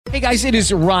Hey guys, it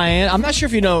is Ryan. I'm not sure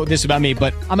if you know this about me,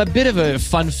 but I'm a bit of a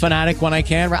fun fanatic when I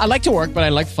can. I like to work, but I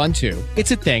like fun too.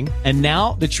 It's a thing. And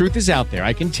now the truth is out there.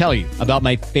 I can tell you about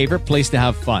my favorite place to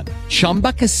have fun.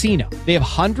 Chumba Casino. They have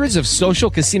hundreds of social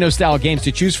casino style games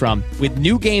to choose from with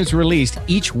new games released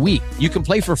each week. You can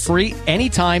play for free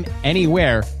anytime,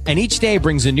 anywhere. And each day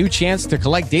brings a new chance to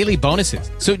collect daily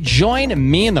bonuses. So join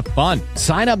me in the fun.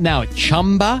 Sign up now at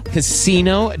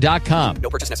ChumbaCasino.com. No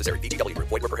purchase necessary. VGW.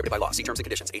 Void where prohibited by law. See terms and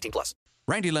conditions. 18 plus.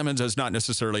 Randy Lemons does not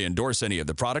necessarily endorse any of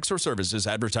the products or services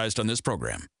advertised on this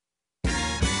program.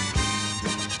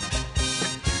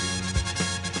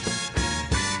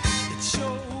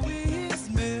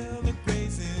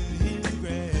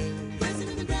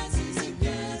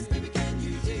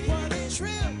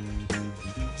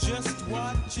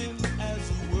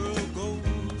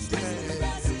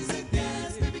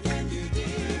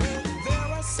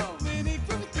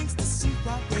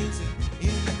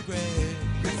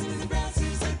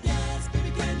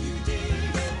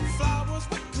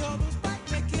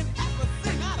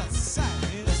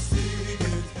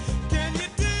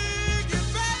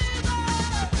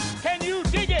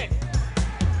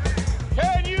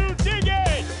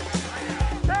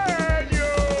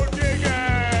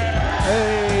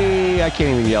 I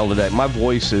can't even yell today. My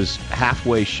voice is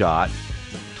halfway shot,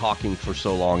 talking for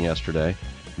so long yesterday.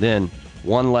 Then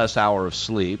one less hour of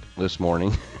sleep this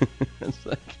morning. It's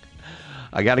like,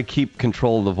 I got to keep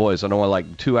control of the voice. I don't want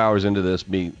like 2 hours into this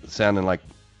be sounding like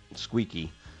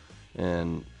squeaky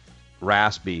and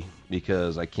raspy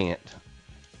because I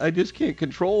just can't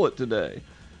control it today.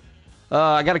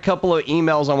 I got a couple of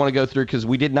emails I want to go through because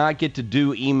we did not get to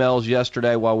do emails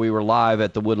yesterday while we were live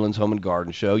at the Woodlands Home and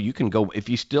Garden Show. You can go, if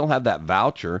you still have that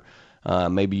voucher,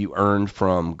 maybe you earned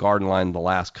from Garden Line the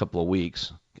last couple of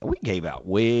weeks. We gave out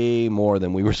way more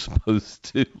than we were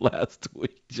supposed to last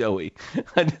week, Joey.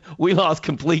 We lost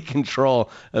complete control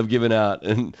of giving out.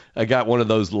 And I got one of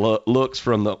those looks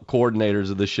from the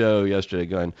coordinators of the show yesterday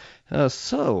going,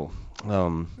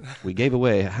 we gave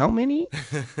away how many?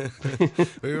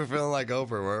 We were feeling like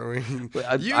Oprah, weren't we?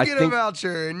 I get a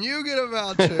voucher, and you get a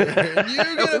voucher, and you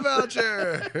get a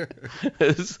voucher.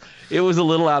 It was a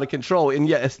little out of control. And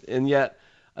yet,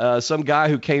 some guy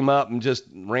who came up and just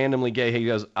randomly he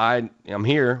goes, I'm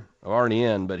here, I'm already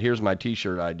in, but here's my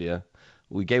T-shirt idea.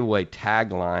 We gave away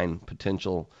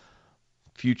potential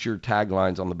future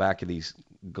taglines on the back of these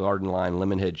Garden Line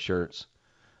Lemonhead shirts.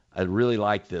 I really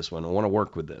like this one. I want to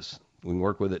work with this. We can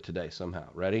work with it today somehow.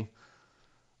 Ready?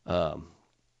 How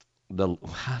do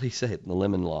you say it? The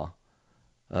lemon law.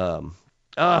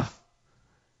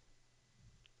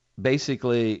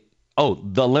 Basically,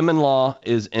 the lemon law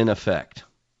is in effect.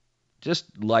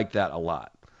 Just like that a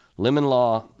lot. Lemon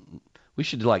law, we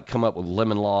should come up with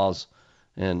lemon laws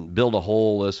and build a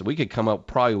whole list. We could come up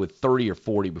probably with 30 or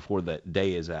 40 before the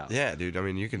day is out. Yeah, dude. I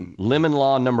mean, you can. Lemon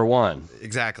law number 1.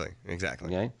 Exactly.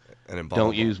 Okay. And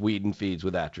don't use weed and feeds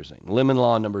with atrazine. Lemon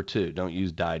law number 2, don't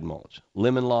use dyed mulch.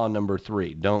 Lemon law number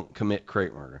 3, don't commit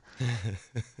crepe murder.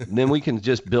 Then we can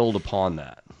just build upon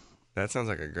that. That sounds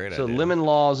like a great idea. So lemon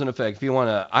laws in effect. If you want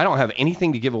to, I don't have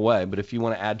anything to give away, but if you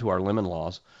want to add to our lemon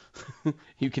laws,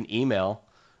 you can email.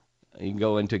 You can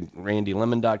go into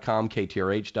randylemon.com,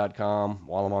 ktrh.com.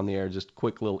 While I'm on the air, just a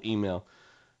quick little email.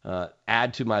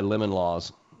 Add to my lemon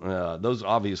laws. Those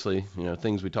obviously,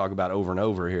 things we talk about over and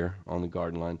over here on the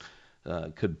Garden Line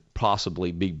could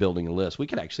possibly be building a list. We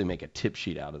could actually make a tip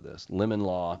sheet out of this. Lemon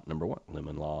law number 1,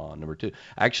 lemon law number 2.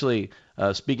 Actually,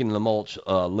 speaking of the mulch,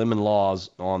 lemon laws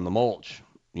on the mulch,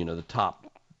 the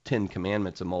top 10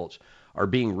 commandments of mulch are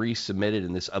being resubmitted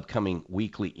in this upcoming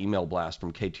weekly email blast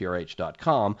from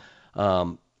ktrh.com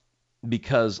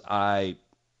because I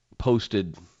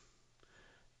posted,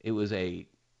 it was a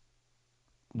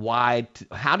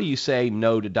how do you say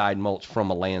no to dyed mulch from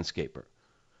a landscaper?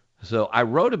 So I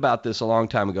wrote about this a long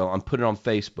time ago. I put it on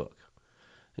Facebook.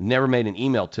 I never made an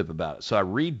email tip about it. So I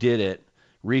redid it,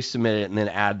 resubmitted it, and then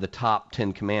add the top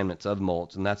 10 commandments of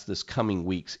mulch, and that's this coming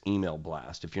week's email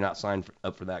blast. If you're not signed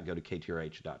up for that, go to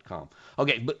ktrh.com.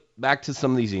 Okay, but back to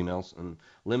some of these emails. And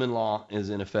lemon law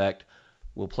is in effect.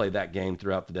 We'll play that game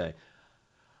throughout the day.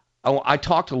 I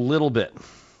talked a little bit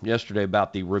yesterday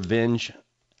about the Revenge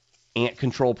ant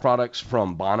control products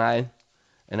from Bonide,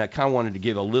 and I kind of wanted to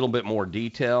give a little bit more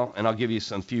detail, and I'll give you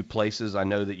some few places I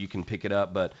know that you can pick it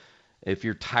up. But if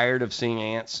you're tired of seeing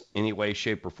ants any way,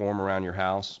 shape, or form around your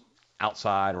house,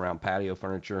 outside, around patio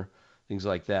furniture, things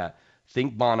like that,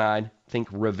 think Bonide, think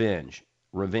Revenge.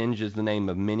 Revenge is the name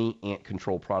of many ant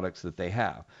control products that they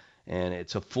have, and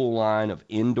it's a full line of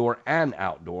indoor and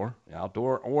outdoor,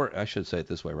 or I should say it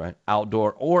this way, right?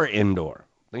 Outdoor or indoor.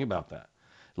 Think about that.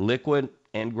 Liquid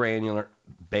and granular,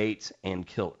 baits, and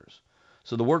killers.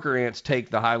 So the worker ants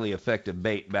take the highly effective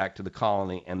bait back to the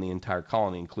colony, and the entire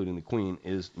colony, including the queen,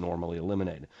 is normally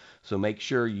eliminated. So make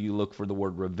sure you look for the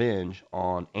word revenge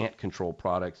on ant control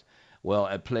products. Well,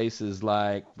 at places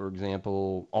like, for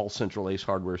example, all Central Ace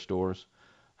hardware stores,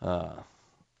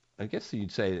 I guess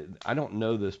you'd say, I don't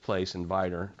know this place in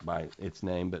Viter by its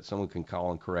name, but someone can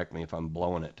call and correct me if I'm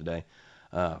blowing it today.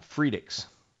 Friedix.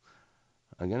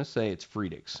 I'm going to say it's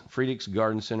Friedix. Friedix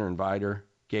Garden Center in Viter,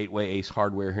 Gateway Ace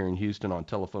Hardware here in Houston on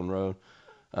Telephone Road,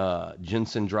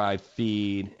 Jensen Drive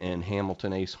Feed, and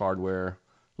Hamilton Ace Hardware.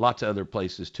 Lots of other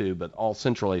places too, but all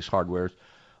Central Ace Hardwares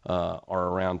are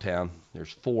around town.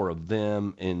 There's 4 of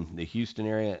them in the Houston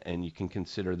area, and you can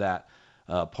consider that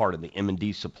part of the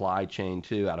M&D supply chain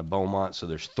too, out of Beaumont. So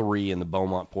there's 3 in the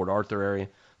Beaumont Port Arthur area,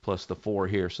 plus the 4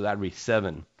 here. So that'd be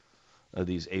 7 of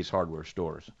these Ace Hardware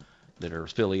stores that are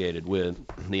affiliated with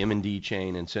the M&D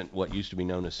chain and what used to be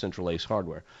known as Central Ace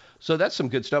Hardware. So that's some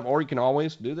good stuff. Or you can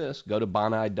always do this. Go to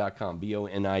bonide.com,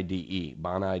 B-O-N-I-D-E,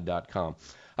 bonide.com.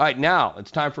 All right, now it's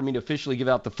time for me to officially give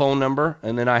out the phone number,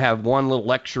 and then I have one little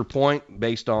lecture point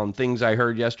based on things I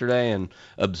heard yesterday and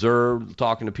observed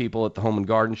talking to people at the Home and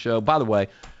Garden Show. By the way,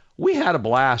 we had a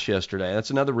blast yesterday.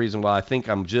 That's another reason why I think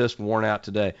I'm just worn out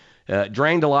today.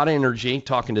 Drained a lot of energy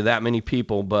talking to that many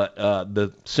people, but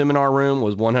the seminar room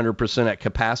was 100% at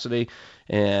capacity,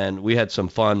 and we had some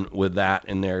fun with that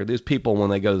in there. These people, when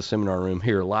they go to the seminar room,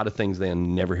 hear a lot of things they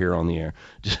never hear on the air.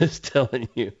 Just telling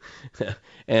you.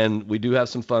 And we do have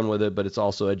some fun with it, but it's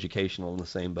also educational in the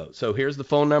same boat. So here's the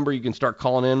phone number. You can start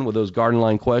calling in with those garden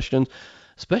line questions,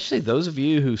 especially those of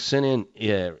you who sent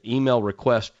in email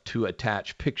requests to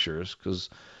attach pictures, because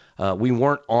we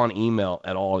weren't on email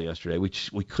at all yesterday.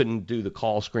 We couldn't do the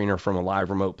call screener from a live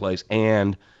remote place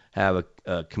and have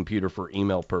a computer for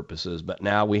email purposes. But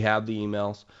now we have the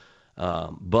emails.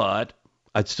 But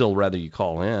I'd still rather you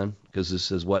call in, because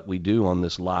this is what we do on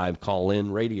this live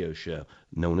call-in radio show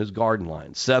known as Garden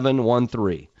Line.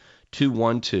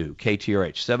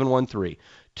 713-212-KTRH.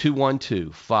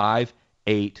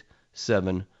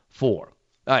 713-212-5874. All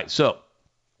right, so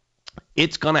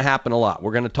it's going to happen a lot.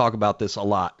 We're going to talk about this a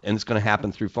lot, and it's going to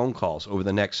happen through phone calls over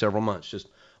the next several months. Just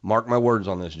mark my words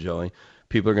on this, Joey.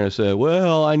 People are going to say,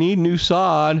 well, I need new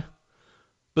sod,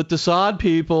 but the sod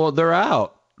people, they're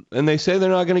out, and they say they're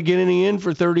not going to get any in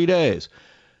for 30 days.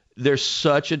 There's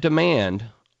such a demand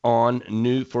on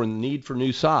need for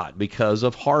new sod because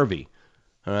of Harvey,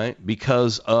 all right?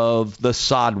 Because of the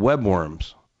sod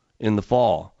webworms in the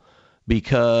fall,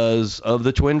 because of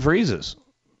the twin freezes.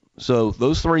 So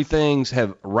those 3 things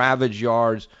have ravaged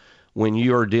yards when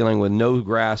you are dealing with no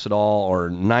grass at all, or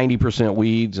 90%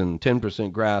 weeds and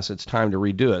 10% grass. It's time to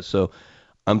redo it. So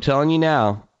I'm telling you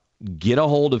now, get a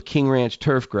hold of King Ranch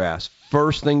Turf Grass.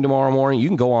 First thing tomorrow morning, you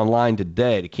can go online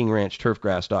today to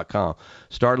kingranchturfgrass.com.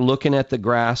 Start looking at the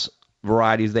grass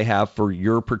varieties they have for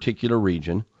your particular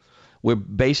region. We're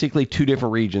basically 2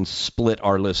 different regions split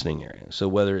our listening area. So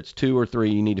whether it's 2 or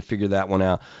 3, you need to figure that one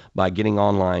out by getting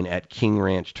online at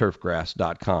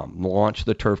kingranchturfgrass.com. Launch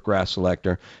the turf grass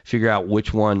selector. Figure out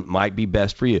which one might be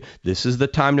best for you. This is the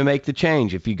time to make the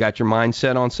change. If you got your mind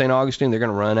set on St. Augustine, they're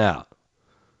going to run out.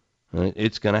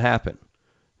 It's going to happen.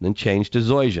 Then change to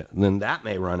Zoysia. Then that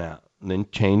may run out. Then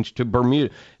change to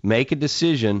Bermuda. Make a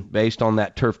decision based on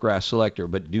that turf grass selector,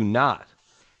 but do not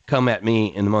come at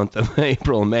me in the month of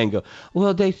April and May and go,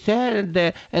 well, they said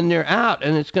that, and they're out,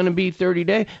 and it's going to be 30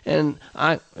 days. And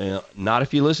not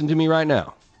if you listen to me right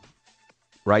now.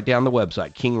 Write down the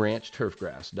website,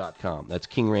 kingranchturfgrass.com. That's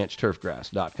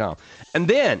kingranchturfgrass.com. And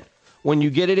then when you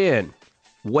get it in,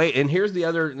 wait, and here's the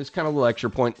other, it's kind of a lecture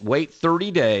point, wait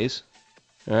 30 days,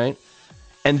 all right,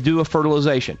 and do a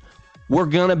fertilization. We're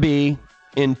going to be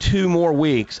in 2 more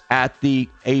weeks at the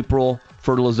April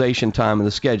fertilization time of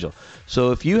the schedule.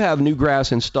 So if you have new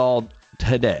grass installed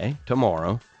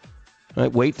tomorrow,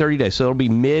 right, wait 30 days. So it'll be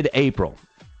mid-April,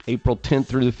 April 10th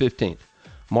through the 15th.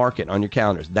 Mark it on your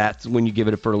calendars. That's when you give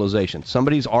it a fertilization.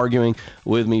 Somebody's arguing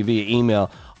with me via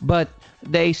email, but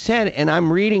they said, and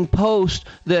I'm reading posts,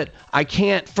 that I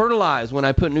can't fertilize when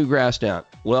I put new grass down.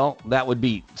 Well, that would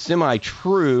be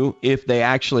semi-true if they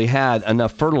actually had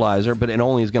enough fertilizer, but it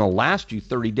only is going to last you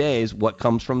 30 days what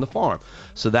comes from the farm.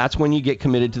 So that's when you get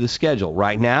committed to the schedule.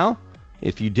 Right now,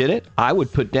 if you did it, I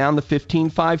would put down the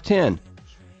 15-5-10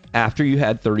 after you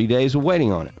had 30 days of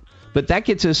waiting on it. But that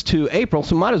gets us to April,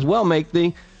 so might as well make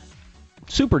the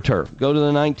Super Turf, go to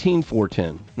the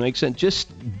 19-410. Makes sense.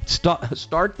 Just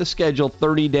start the schedule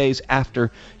 30 days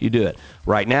after you do it.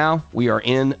 Right now, we are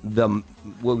in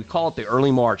what we call it the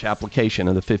early March application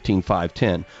of the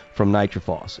 15-5-10 from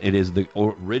Nitrophos. It is the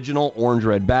original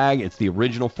orange-red bag. It's the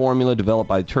original formula developed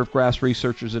by turfgrass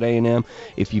researchers at A&M.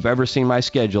 If you've ever seen my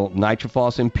schedule,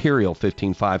 Nitrophos Imperial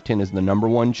 15-5-10 is the number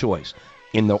one choice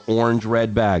in the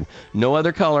orange-red bag. No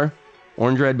other color.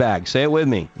 Orange-red bag. Say it with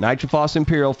me. Nitrophos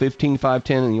Imperial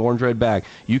 15-5-10 in the orange-red bag.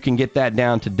 You can get that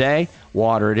down today,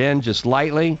 water it in just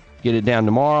lightly, get it down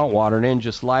tomorrow, water it in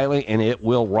just lightly, and it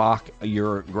will rock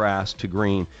your grass to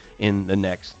green in the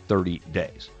next 30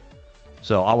 days.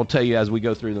 So I will tell you as we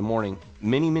go through the morning,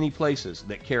 many places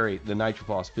that carry the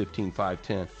Nitrophos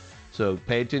 15-5-10. So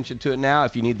pay attention to it now.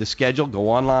 If you need the schedule, go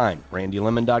online,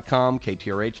 randylemon.com,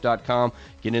 ktrh.com.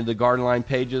 Get into the Garden Line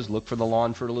pages, look for the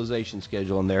lawn fertilization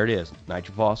schedule, and there it is,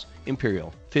 Nitrophos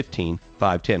Imperial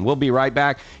 15-5-10. We'll be right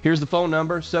back. Here's the phone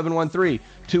number,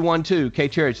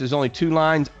 713-212-KTRH. There's only 2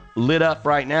 lines lit up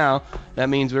right now. That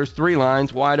means there's 3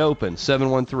 lines wide open,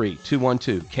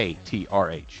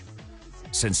 713-212-KTRH.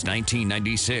 Since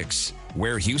 1996,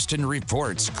 where Houston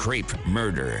reports crepe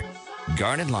murder.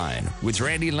 Garden Line with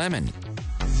Randy Lemon.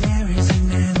 There is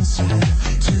an answer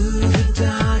to the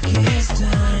darkest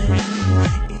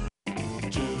time.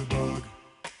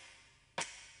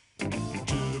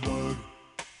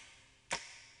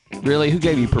 Really? Who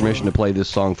gave you permission to play this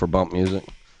song for bump music?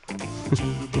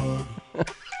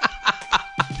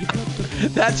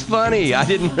 That's funny. I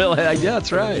didn't realize. Yeah,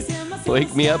 that's right.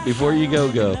 Wake me up before you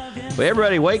go. But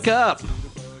everybody, wake up.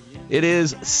 It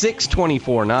is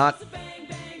 6:24, not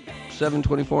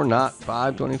 7:24, not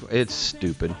 5:24. It's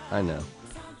stupid. I know.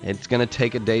 It's going to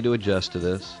take a day to adjust to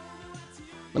this.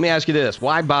 Let me ask you this.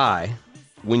 Why buy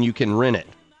when you can rent it?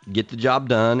 Get the job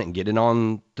done and get it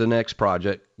on the next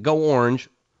project. Go orange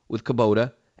with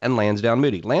Kubota and Lansdowne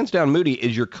Moody. Lansdowne Moody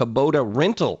is your Kubota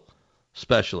rental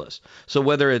specialist. So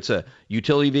whether it's a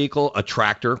utility vehicle, a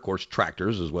tractor, of course,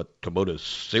 tractors is what Kubota is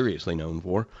seriously known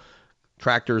for.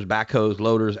 Tractors, backhoes,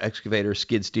 loaders, excavators,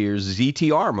 skid steers,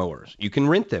 ZTR mowers. You can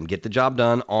rent them. Get the job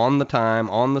done on the time,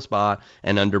 on the spot,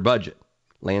 and under budget.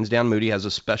 Lansdowne Moody has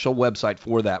a special website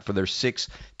for that for their 6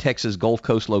 Texas Gulf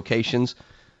Coast locations.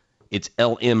 It's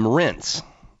lmrents.com.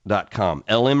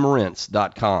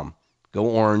 lmrents.com. Go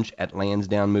orange at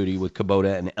Lansdowne Moody with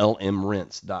Kubota and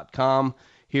lmrents.com.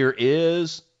 Here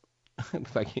is,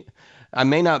 I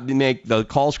may not make the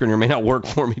call screener may not work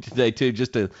for me today too,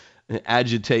 just to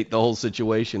agitate the whole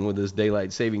situation with this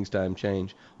daylight savings time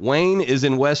change. Wayne is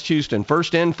in West Houston.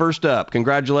 First in, first up.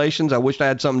 Congratulations. I wish I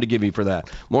had something to give you for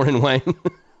that. Morning, Wayne.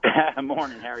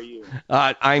 Morning. How are you?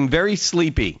 I'm very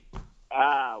sleepy.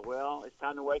 Well, it's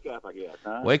time to wake up, I guess,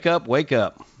 huh? Wake up, wake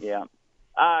up. Yeah.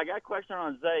 I got a question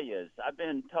on azaleas. I've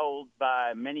been told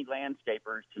by many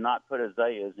landscapers to not put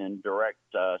azaleas in direct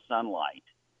sunlight.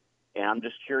 And I'm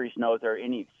just curious to know if there are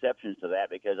any exceptions to that,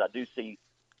 because I do see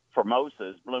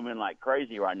Formosas blooming like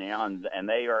crazy right now, and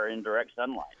they are in direct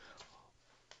sunlight.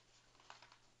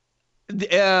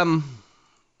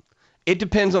 It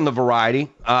depends on the variety.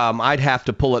 I'd have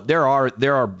to pull it. There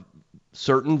are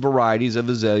certain varieties of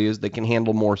azaleas that can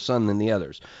handle more sun than the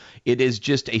others. It is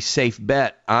just a safe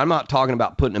bet. I'm not talking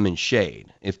about putting them in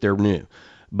shade if they're new,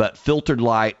 but filtered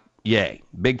light, yay.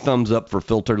 Big thumbs up for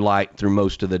filtered light through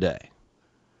most of the day.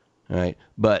 All right,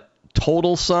 but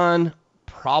total sun,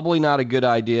 probably not a good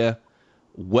idea.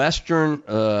 Western,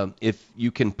 if you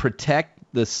can protect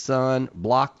the sun,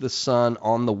 block the sun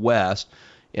on the west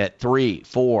at 3,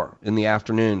 4 in the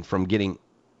afternoon from getting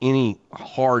any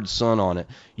hard sun on it,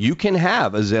 you can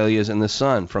have azaleas in the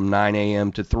sun from 9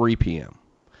 a.m. to 3 p.m.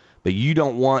 But you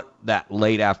don't want that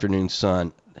late afternoon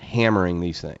sun hammering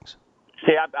these things.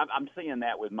 See, I'm seeing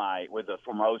that with the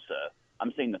Formosa.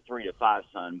 I'm seeing the 3 to 5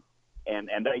 sun, and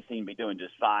they seem to be doing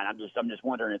just fine. I'm just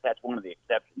wondering if that's one of the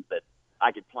exceptions that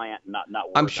I could plant and not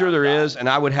worry I'm sure about there that. is, and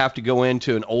I would have to go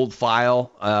into an old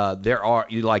file.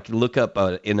 Look up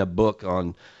in a book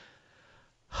on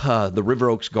the River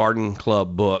Oaks Garden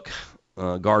Club book,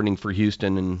 Gardening for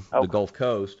Houston and the Gulf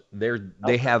Coast.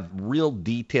 They have real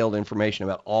detailed information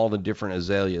about all the different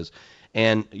azaleas,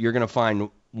 and you're going to find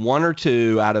 1 or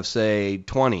 2 out of, say,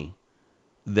 20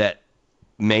 that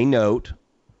may note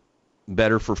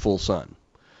better for full sun.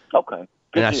 Okay.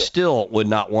 And I still would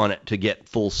not want it to get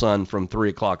full sun from 3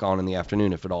 o'clock on in the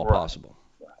afternoon if at all possible.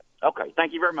 Right. Okay.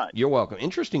 Thank you very much. You're welcome.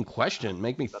 Interesting question.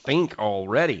 Make me think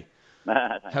already.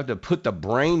 Have to put the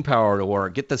brain power to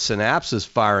work. Get the synapses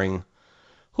firing.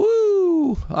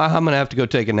 Whoo! I'm going to have to go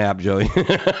take a nap, Joey.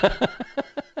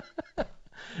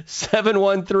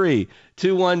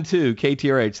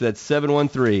 713-212-KTRH. That's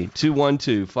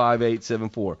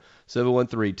 713-212-5874.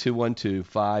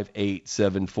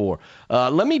 713-212-5874.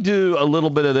 Let me do a little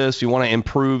bit of this. You want to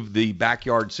improve the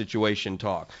backyard situation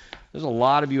talk. There's a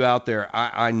lot of you out there.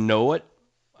 I know it.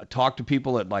 I talk to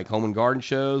people at like home and garden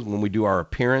shows when we do our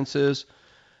appearances.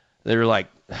 They're like,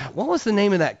 what was the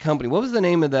name of that company? What was the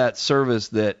name of that service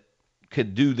that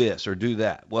could do this or do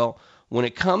that? Well, when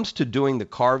it comes to doing the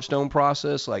carved stone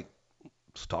process, like I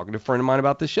was talking to a friend of mine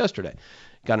about this yesterday.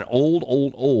 Got an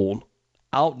old,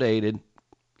 outdated,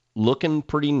 looking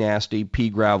pretty nasty pea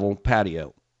gravel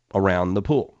patio around the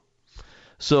pool.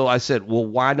 So I said, well,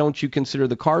 why don't you consider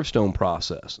the carved stone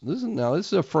process? This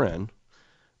is a friend.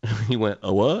 He went,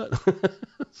 a what?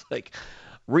 It's like,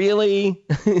 really?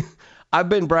 I've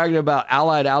been bragging about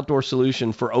Allied Outdoor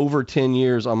Solution for over 10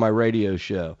 years on my radio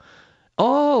show.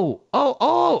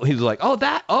 Oh. He's like,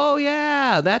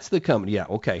 yeah, that's the company. Yeah,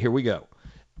 okay, here we go.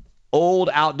 Old,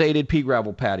 outdated pea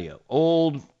gravel patio.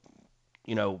 Old,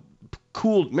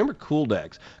 cool. Remember Cool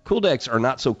Decks? Cool Decks are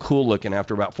not so cool looking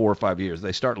after about 4 or 5 years.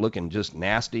 They start looking just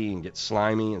nasty and get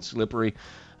slimy and slippery.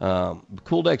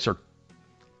 Cool Decks are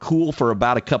cool for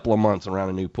about a couple of months around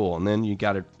a new pool, and then you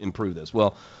got to improve this.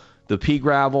 Well, the pea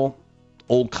gravel,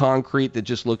 old concrete that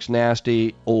just looks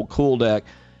nasty, old Cool Deck,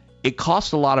 it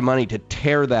costs a lot of money to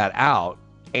tear that out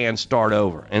and start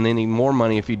over, and then even more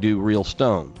money if you do real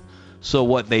stone. So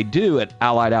what they do at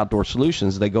Allied Outdoor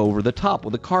Solutions, they go over the top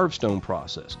with the carved stone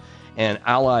process. And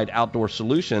Allied Outdoor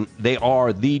Solution, they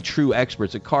are the true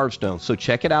experts at carved stone. So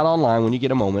check it out online when you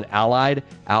get a moment,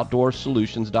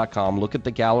 AlliedOutdoorSolutions.com. Look at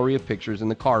the gallery of pictures in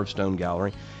the carved stone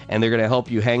gallery, and they're going to help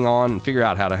you hang on and figure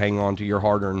out how to hang on to your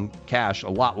hard-earned cash a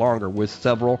lot longer with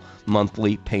several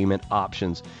monthly payment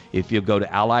options. If you go to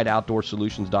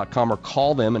AlliedOutdoorSolutions.com or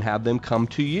call them and have them come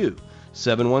to you,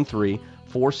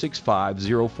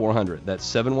 713-465-0400.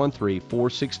 That's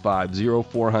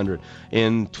 713-465-0400.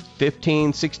 In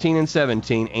 15, 16, and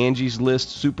 17, Angie's List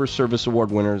Super Service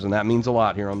Award winners, and that means a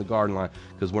lot here on the Garden Line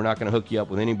because we're not going to hook you up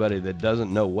with anybody that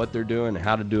doesn't know what they're doing and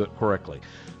how to do it correctly.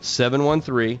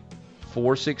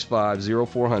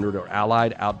 713-465-0400 or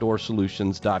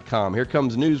AlliedOutdoorSolutions.com. Here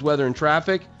comes news, weather, and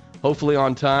traffic, hopefully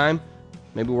on time.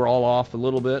 Maybe we're all off a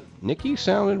little bit. Nikki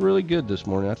sounded really good this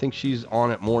morning. I think she's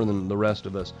on it more than the rest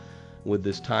of us with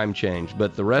this time change,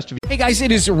 but the rest of you. Hey guys,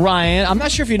 it is Ryan. I'm not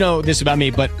sure if you know this about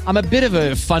me, but I'm a bit of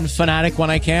a fun fanatic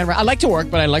when I can. I like to work,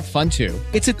 but I like fun too.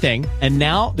 It's a thing. And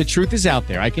now the truth is out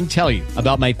there. I can tell you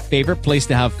about my favorite place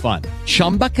to have fun.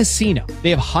 Chumba Casino.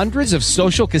 They have hundreds of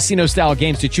social casino style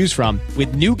games to choose from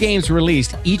with new games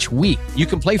released each week. You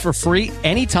can play for free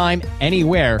anytime,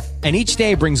 anywhere, and each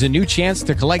day brings a new chance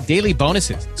to collect daily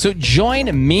bonuses. So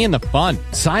join me in the fun.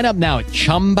 Sign up now at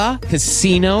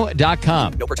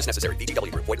ChumbaCasino.com. No purchase necessary.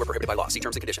 VGW Group. Void where prohibited by law. See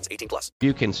terms and conditions. 18+.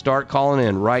 You can start calling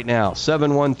in right now.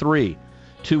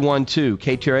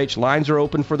 713-212-KTRH. Lines are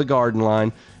open for the Garden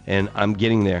Line, and I'm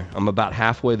getting there. I'm about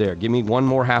halfway there. Give me one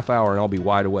more half hour, and I'll be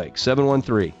wide awake.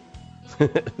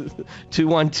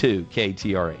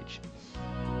 713-212-KTRH.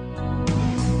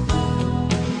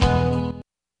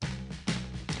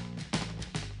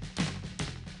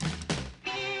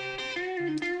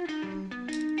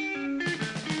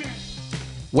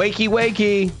 Wakey,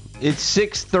 wakey. It's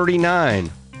 6:39.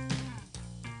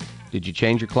 Did you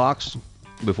change your clocks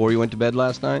before you went to bed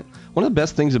last night? One of the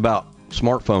best things about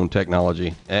smartphone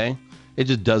technology, it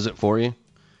just does it for you.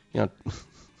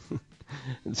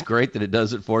 It's great that it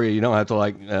does it for you. You don't have to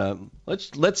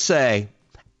let's say,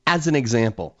 as an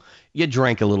example, you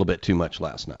drank a little bit too much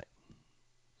last night.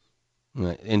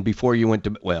 Right? And before you went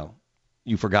to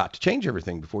you forgot to change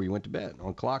everything before you went to bed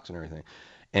on clocks and everything.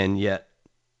 And yet,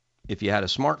 if you had a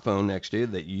smartphone next to you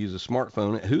that you use a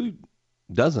smartphone, who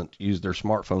doesn't use their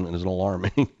smartphone as an alarm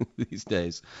these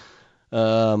days? It's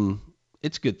a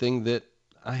good thing that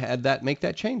I had that make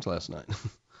that change last night.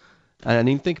 I didn't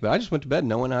even think about it. I just went to bed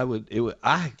knowing it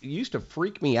used to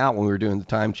freak me out when we were doing the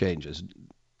time changes,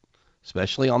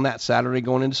 especially on that Saturday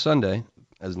going into Sunday.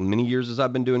 As many years as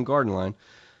I've been doing Garden Line,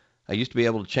 I used to be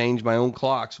able to change my own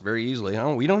clocks very easily.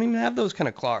 We don't even have those kind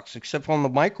of clocks except on the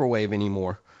microwave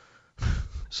anymore.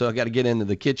 So I got to get into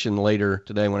the kitchen later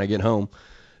today when I get home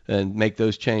and make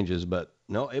those changes. But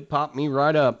no, it popped me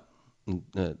right up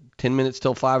 10 minutes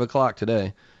till 5 o'clock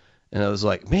today. And I was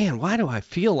like, man, why do I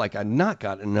feel like I've not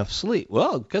got enough sleep?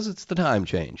 Well, because it's the time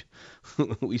change.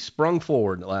 We sprung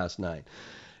forward last night.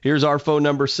 Here's our phone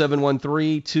number,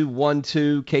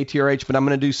 713-212-KTRH. But I'm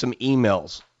going to do some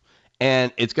emails.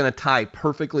 And it's going to tie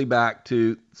perfectly back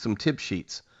to some tip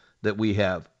sheets that we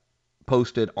have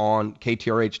posted on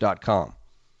KTRH.com.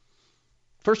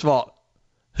 First of all,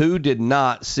 Who did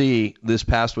not see this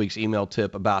past week's email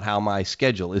tip about how my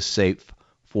schedule is safe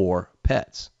for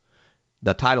pets?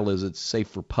 The title is It's Safe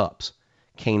for Pups,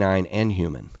 Canine and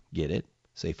Human. Get it?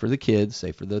 Safe for the kids,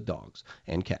 safe for the dogs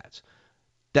and cats.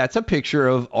 That's a picture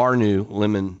of our new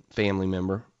Lemon family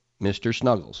member, Mr.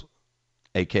 Snuggles,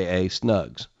 a.k.a.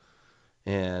 Snugs.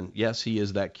 And yes, he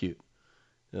is that cute.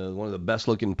 One of the best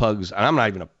looking pugs. And I'm not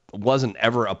even wasn't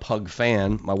ever a pug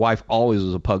fan. My wife always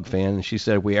was a pug fan, and she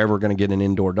said if we ever going to get an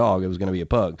indoor dog, it was going to be a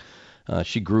pug.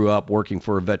 She grew up working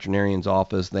for a veterinarian's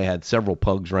office. They had several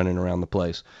pugs running around the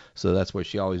place, so that's why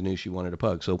she always knew she wanted a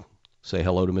pug. So say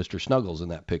hello to Mr. Snuggles in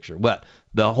that picture. But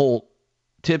the whole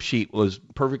tip sheet was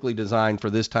perfectly designed for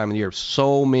this time of the year.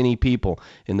 So many people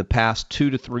in the past 2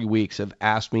 to 3 weeks have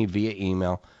asked me via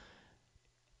email,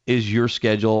 is your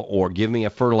schedule, or give me a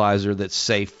fertilizer that's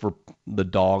safe for the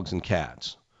dogs and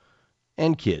cats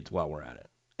and kids while we're at it.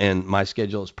 And my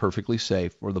schedule is perfectly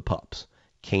safe for the pups,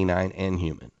 canine and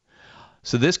human.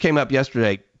 So this came up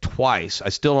yesterday twice. I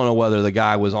still don't know whether the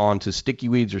guy was on to sticky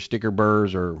weeds or sticker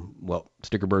burrs, or, well,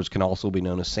 sticker burrs can also be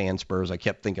known as sand spurs. I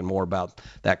kept thinking more about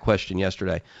that question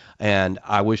yesterday, and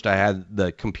I wished I had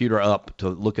the computer up to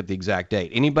look at the exact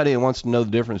date. Anybody that wants to know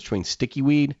the difference between sticky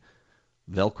weed,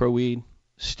 Velcro weed,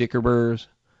 sticker burrs,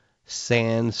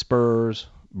 sand spurs,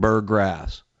 burr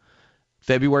grass.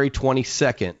 February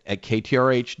 22nd at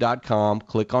ktrh.com,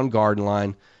 click on Garden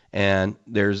Line, and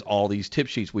there's all these tip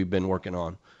sheets we've been working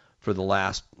on for the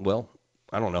last, well,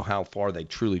 I don't know how far they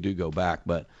truly do go back,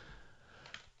 but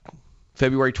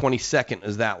February 22nd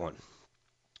is that one.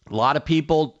 A lot of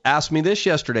people asked me this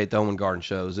yesterday at the Home and Garden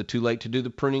Show. Is it too late to do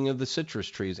the pruning of the citrus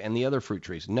trees and the other fruit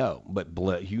trees? No, but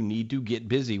you need to get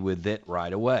busy with it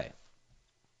right away.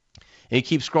 And you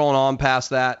keep scrolling on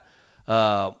past that.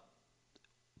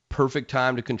 Perfect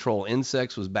time to control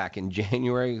insects was back in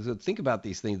January. So think about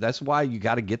these things. That's why you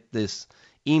got to get this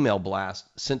email blast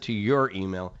sent to your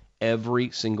email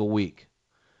every single week.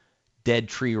 Dead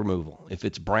tree removal. If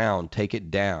it's brown, take it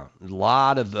down. A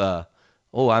lot of, a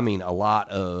lot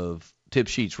of tip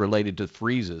sheets related to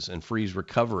freezes and freeze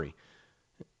recovery,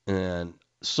 and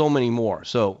so many more.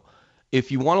 So if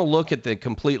you want to look at the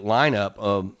complete lineup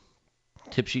of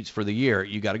tip sheets for the year,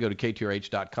 you got to go to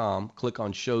ktrh.com, click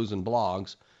on shows and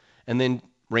blogs, and then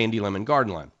Randy Lemon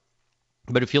Garden Line.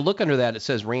 But if you look under that, it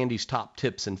says Randy's top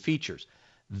tips and features.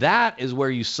 That is where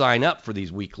you sign up for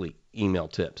these weekly email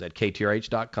tips at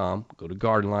ktrh.com. Go to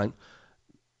Garden Line,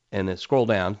 and then scroll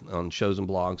down on shows and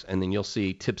blogs, and then you'll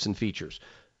see tips and features.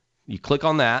 You click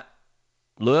on that.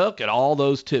 Look at all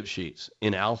those tip sheets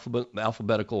in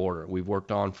alphabetical order we've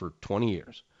worked on for 20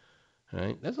 years. All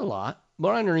right, that's a lot.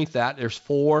 But underneath that, there's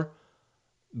 4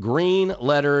 green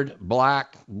lettered,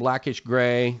 blackish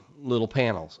gray little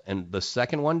panels. And the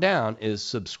second one down is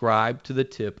subscribe to the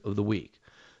tip of the week.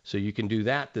 So you can do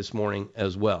that this morning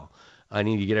as well. I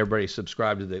need to get everybody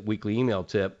subscribed to the weekly email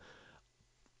tip.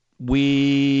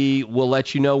 We will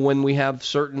let you know when we have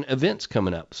certain events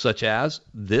coming up, such as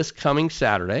this coming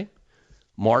Saturday,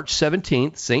 March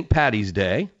 17th, St. Patty's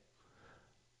Day.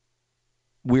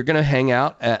 We're going to hang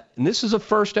out at, and this is a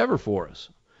first ever for us,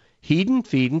 Heed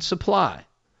Feed and Supply.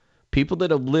 People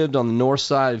that have lived on the north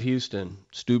side of Houston,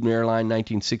 Steuben Airline,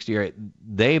 1968,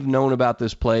 they've known about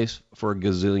this place for a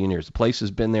gazillion years. The place has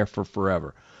been there for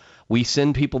forever. We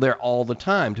send people there all the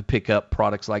time to pick up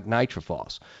products like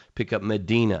Nitrophos, pick up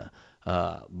Medina,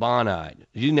 Bonide,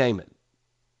 you name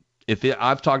it.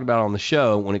 I've talked about it on the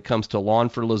show when it comes to lawn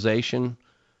fertilization,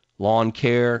 lawn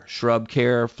care, shrub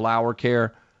care, flower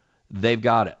care, they've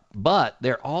got it. But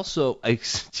they're also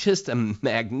just a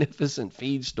magnificent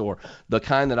feed store, the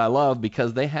kind that I love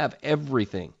because they have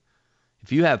everything.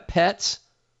 If you have pets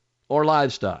or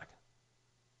livestock,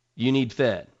 you need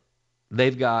fed.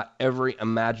 They've got every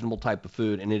imaginable type of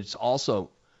food, and it's also,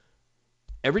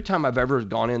 every time I've ever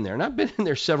gone in there, and I've been in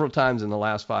there several times in the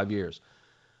last 5 years,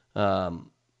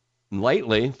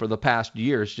 lately, for the past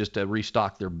years, just to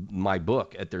restock my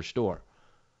book at their store.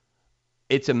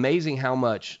 It's amazing how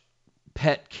much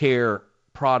pet care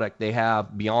product they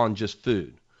have beyond just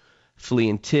food. Flea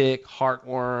and tick,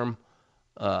 heartworm,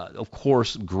 of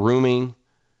course, grooming.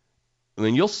 I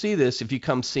mean, you'll see this if you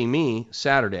come see me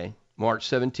Saturday, March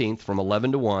 17th from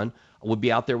 11 to 1. We'll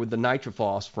be out there with the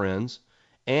Nitrophos friends.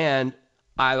 And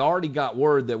I already got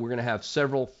word that we're going to have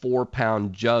several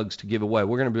 4-pound jugs to give away.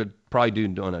 We're going to be probably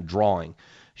doing a drawing.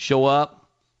 Show up,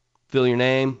 fill your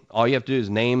name. All you have to do is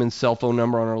name and cell phone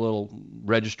number on our little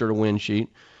register to win sheet.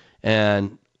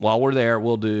 And while we're there,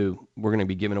 we're going to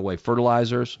be giving away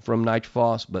fertilizers from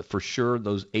Nitrophos, but for sure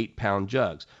those 8-pound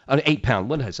jugs. 8-pound,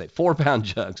 what did I say? 4-pound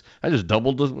jugs. I just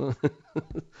doubled the.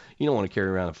 You don't want to carry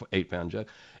around an 8-pound jug.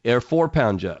 They're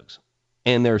 4-pound jugs.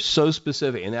 And they're so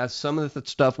specific. And that's some of the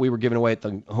stuff we were giving away at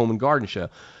the Home and Garden Show.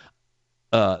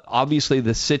 Obviously,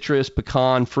 the citrus,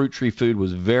 pecan, fruit tree food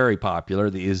was very popular.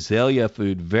 The azalea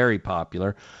food, very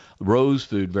popular. Rose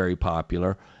food, very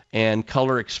popular. And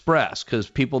Color Express, because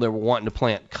people that were wanting to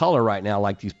plant color right now,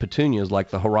 like these petunias, like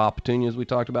the Hurrah petunias we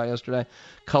talked about yesterday,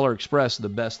 Color Express is the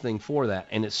best thing for that.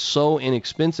 And it's so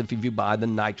inexpensive if you buy the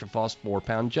NitroFrost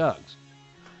 4-pound jugs.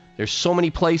 There's so many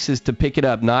places to pick it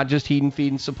up, not just Heat and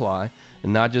Feed and Supply,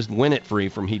 and not just win it free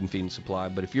from Heat and Feed and Supply.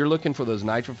 But if you're looking for those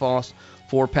NitroFrost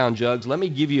 4-pound jugs, let me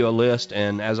give you a list.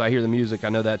 And as I hear the music, I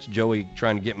know that's Joey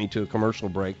trying to get me to a commercial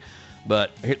break.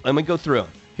 But here, let me go through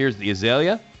them. Here's the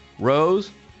azalea, rose,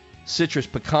 citrus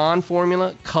pecan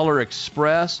formula, Color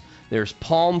Express. There's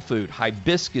palm food,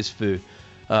 hibiscus food,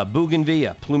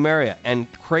 bougainvillea, plumeria,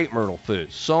 and crepe myrtle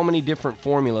food. So many different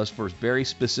formulas for very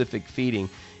specific feeding.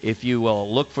 If you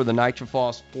will look for the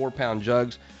NitroFrost 4-pound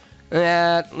jugs,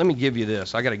 let me give you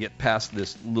this. I got to get past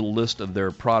this little list of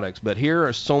their products, but here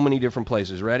are so many different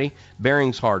places. Ready?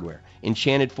 Bearings Hardware,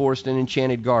 Enchanted Forest and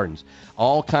Enchanted Gardens,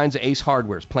 all kinds of Ace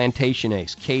Hardwares, Plantation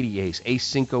Ace, Katie Ace, Ace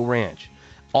Cinco Ranch,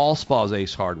 All Spas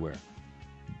Ace Hardware,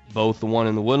 both the one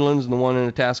in the Woodlands and the one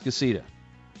in Atascocita,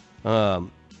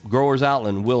 Growers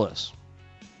Outland, Willis,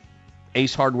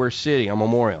 Ace Hardware City on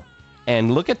Memorial,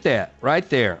 and look at that right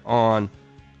there on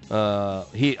on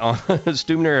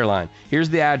Stubner Airline. Here's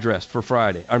the address for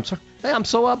Friday. I'm sorry, hey, I'm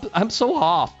so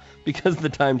off because of the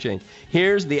time change.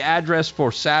 Here's the address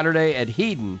for Saturday at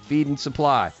Heaton Feed and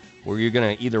Supply, where you're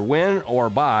going to either win or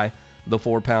buy the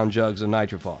 4-pound jugs of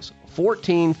NitroFrost.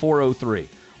 14403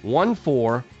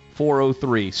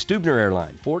 14403 Stubner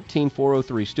Airline.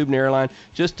 14403 Stubner Airline,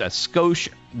 just a skosh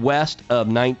west of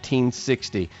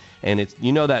 1960. And it's,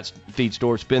 you know, that feed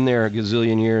store. It's been there a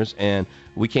gazillion years, and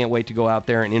we can't wait to go out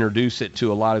there and introduce it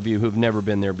to a lot of you who've never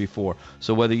been there before.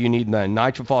 So whether you need the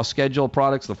NitroFrost schedule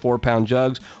products, the 4-pound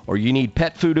jugs, or you need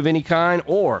pet food of any kind,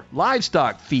 or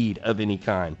livestock feed of any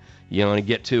kind, you want to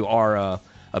get to our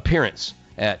appearance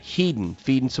at Heaton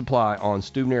Feed and Supply on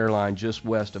Stubner Airline, just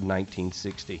west of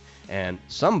 1960. And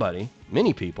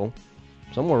many people,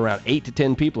 somewhere around 8 to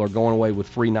 10 people are going away with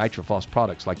free NitroFrost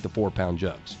products like the 4-pound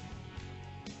jugs.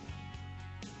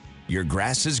 Your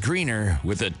grass is greener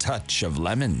with a touch of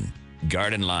lemon.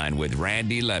 Garden Line with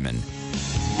Randy Lemon.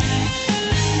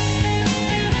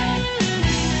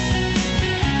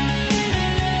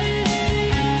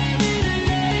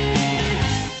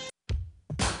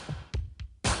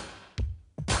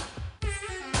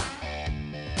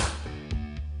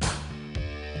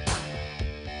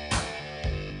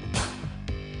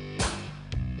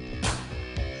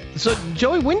 So,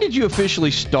 Joey, when did you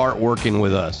officially start working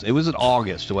with us? It was in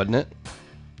August, wasn't it?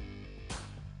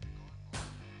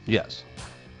 Yes.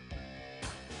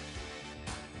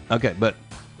 Okay, but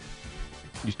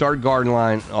you started Garden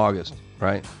Line in August,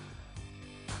 right?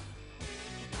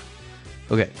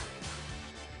 Okay.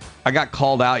 I got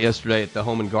called out yesterday at the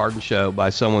Home and Garden Show by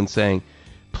someone saying,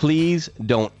 please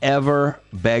don't ever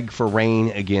beg for rain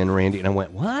again, Randy. And I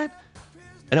went, what?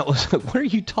 And I was like, what are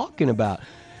you talking about?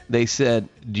 They said,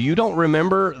 you don't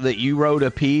remember that you wrote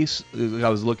a piece? I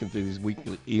was looking through these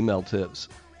weekly email tips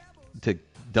to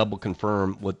double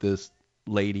confirm what this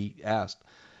lady asked.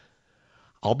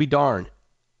 I'll be darned.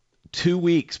 2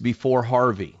 weeks before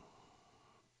Harvey,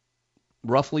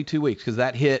 roughly 2 weeks, because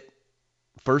that hit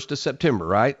 1st of September,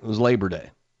 right? It was Labor Day.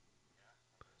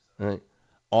 All right.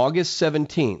 August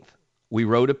 17th, we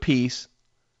wrote a piece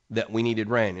that we needed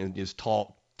rain. It was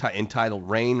entitled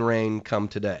Rain, Rain, Come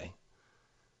Today.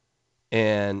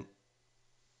 And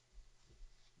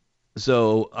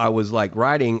so I was like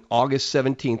writing August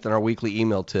 17th in our weekly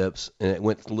email tips, and it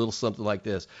went a little something like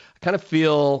this. I kind of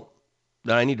feel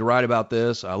that I need to write about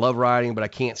this. I love writing, but I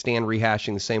can't stand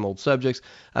rehashing the same old subjects.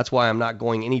 That's why I'm not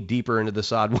going any deeper into the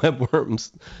sod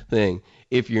webworms thing.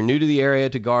 If you're new to the area,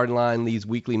 to Garden Line, these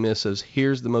weekly missives,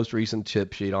 here's the most recent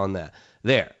tip sheet on that.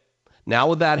 There. Now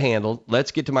with that handled,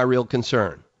 let's get to my real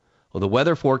concern. Well, the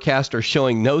weather forecast are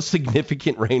showing no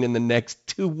significant rain in the next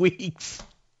 2 weeks.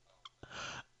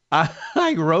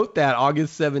 I wrote that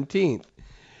August 17th.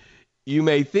 You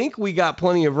may think we got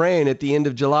plenty of rain at the end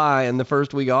of July and the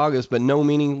first week of August, but no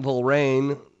meaningful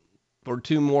rain for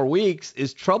 2 more weeks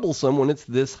is troublesome when it's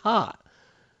this hot.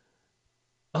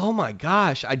 Oh my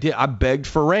gosh, I begged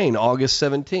for rain August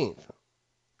 17th.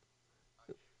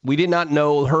 We did not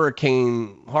know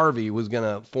Hurricane Harvey was going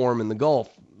to form in the Gulf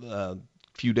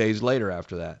few days later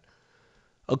after that.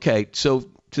 Okay, so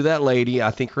to that lady,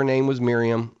 I think her name was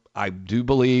Miriam. I do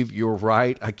believe you're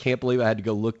right. I can't believe I had to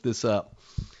go look this up.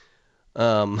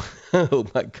 Oh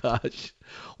my gosh.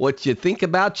 What you think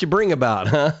about, you bring about,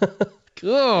 huh?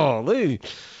 Golly.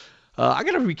 I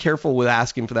got to be careful with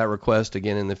asking for that request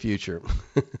again in the future.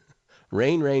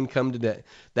 Rain, come today.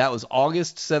 That was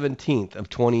August 17th of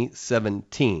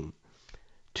 2017.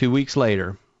 2 weeks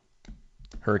later,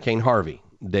 Hurricane Harvey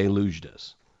deluged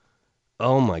us.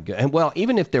 Oh, my God. And, well,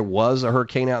 even if there was a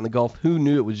hurricane out in the Gulf, who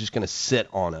knew it was just going to sit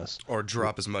on us? Or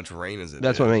drop as much rain as it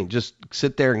That's did. what I mean. Just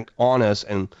sit there on us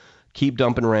and keep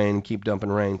dumping rain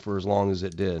for as long as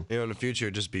it did. In the future,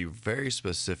 just be very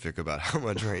specific about how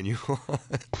much rain you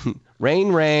want.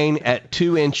 Rain at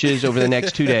 2 inches over the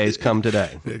next 2 days come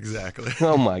today. Exactly.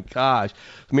 Oh, my gosh.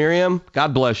 Miriam,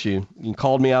 God bless you. You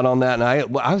called me out on that, and I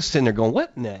was sitting there going,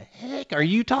 what in the heck are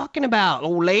you talking about,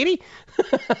 old lady?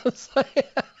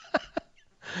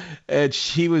 And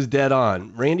she was dead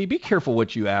on. Randy, be careful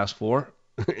what you ask for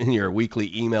in your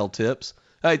weekly email tips.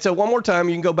 All right, so one more time,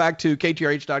 you can go back to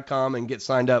ktrh.com and get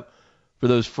signed up for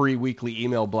those free weekly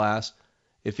email blasts.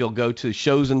 If you'll go to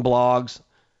shows and blogs,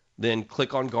 then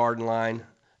click on Garden Line.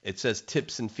 It says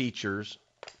tips and features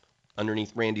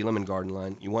underneath Randy Lemon Garden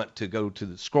Line. You want to go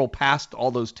to scroll past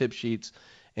all those tip sheets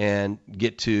and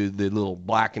get to the little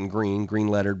black and green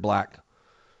lettered black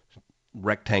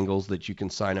rectangles that you can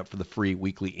sign up for the free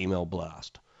weekly email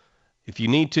blast. If you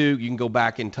need to, you can go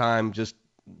back in time just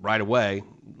right away,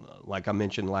 like I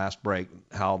mentioned last break,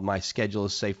 how my schedule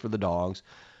is safe for the dogs,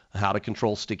 how to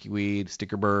control sticky weed,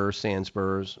 sticker burrs, sand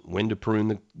spurs, when to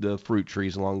prune the fruit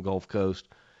trees along the Gulf Coast.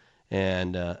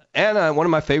 And one of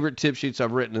my favorite tip sheets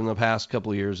I've written in the past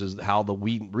couple of years is how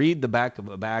read the back of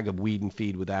a bag of weed and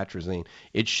feed with atrazine.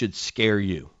 It should scare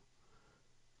you.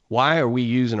 Why are we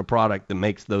using a product that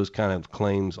makes those kind of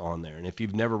claims on there? And if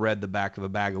you've never read the back of a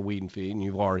bag of weed and feed and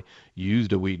you've already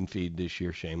used a weed and feed this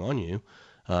year, shame on you.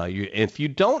 If you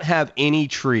don't have any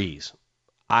trees,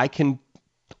 I can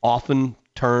often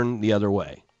turn the other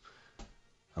way.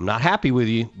 I'm not happy with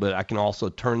you, but I can also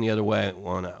turn the other way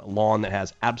on a lawn that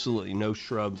has absolutely no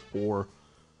shrubs or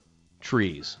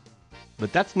trees.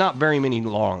 But that's not very many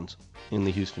lawns in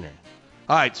the Houston area.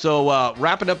 All right, so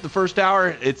wrapping up the first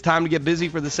hour, it's time to get busy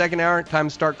for the second hour. Time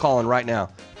to start calling right now.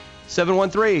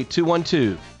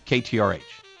 713-212-KTRH.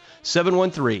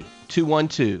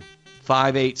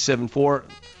 713-212-5874.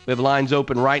 We have lines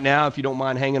open right now if you don't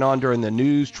mind hanging on during the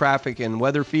news, traffic, and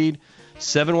weather feed.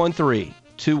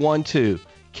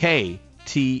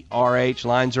 713-212-KTRH.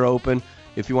 Lines are open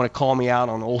if you want to call me out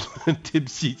on old tip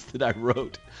sheets that I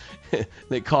wrote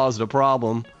that caused a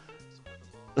problem.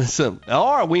 Listen,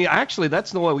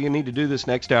 that's the way we need to do this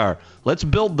next hour. Let's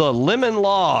build the lemon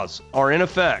laws are in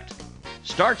effect.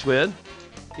 Starts with,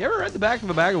 you ever read the back of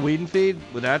a bag of weed and feed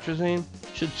with atrazine?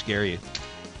 Should scare you.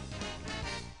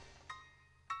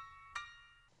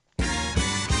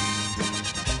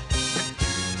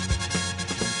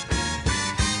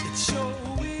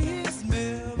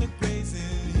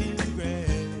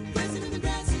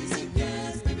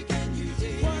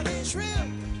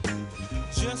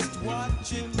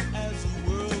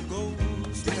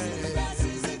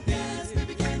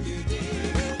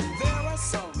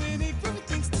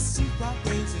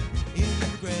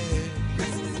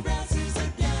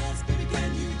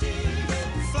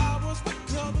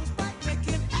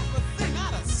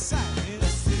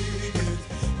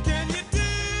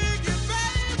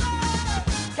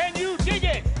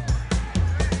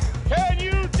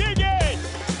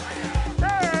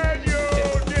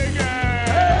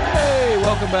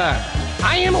 Back.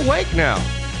 I am awake now.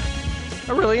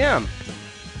 I really am.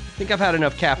 I think I've had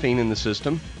enough caffeine in the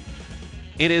system.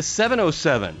 It is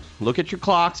 7:07. Look at your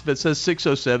clocks. If it says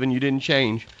 6:07, you didn't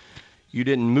change. You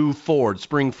didn't move forward,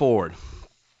 spring forward.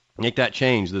 Make that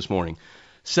change this morning.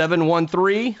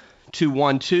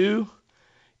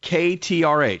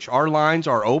 713-212-KTRH. Our lines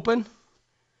are open.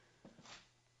 A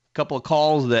couple of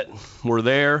calls that were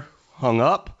there hung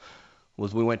up.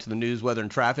 Was we went to the news, weather,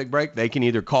 and traffic break. They can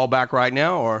either call back right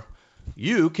now or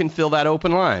you can fill that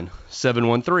open line.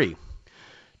 713-212-KTRH.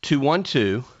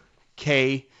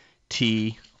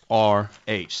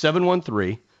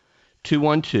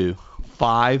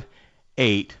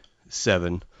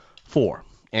 713-212-5874.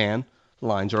 And the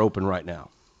lines are open right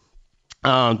now.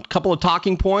 A couple of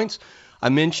talking points. I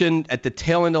mentioned at the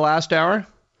tail end of last hour,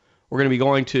 we're going to be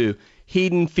going to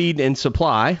Hedon Feed and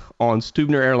Supply on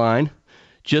Stubner Airline,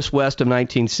 just west of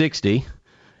 1960,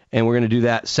 and we're going to do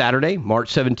that Saturday,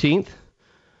 March 17th.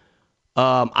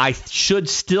 I should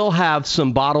still have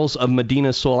some bottles of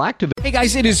Medina Soil Activate. Hey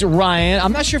guys, it is Ryan.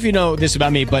 I'm not sure if you know this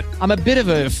about me, but I'm a bit of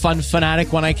a fun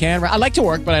fanatic when I can. I like to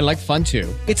work, but I like fun too.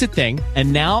 It's a thing.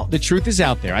 And now the truth is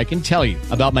out there. I can tell you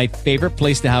about my favorite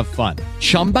place to have fun.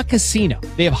 Chumba Casino.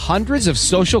 They have hundreds of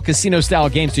social casino style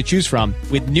games to choose from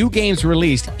with new games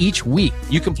released each week.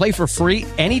 You can play for free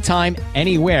anytime,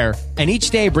 anywhere. And each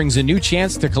day brings a new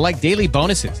chance to collect daily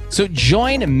bonuses. So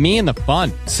join me in the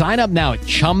fun. Sign up now at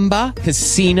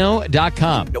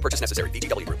ChumbaCasino.com. No purchase necessary.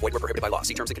 VGW Group. Void where prohibited by law.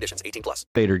 See terms and conditions.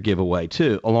 18+. Giveaway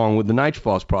too, along with the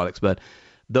NitroFloss products. But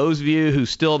those of you who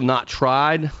still have not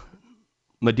tried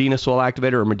Medina Soil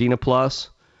Activator or Medina Plus,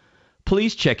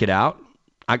 please check it out.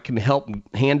 I can help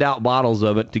hand out bottles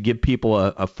of it to give people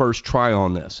a first try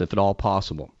on this, if at all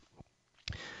possible.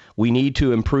 We need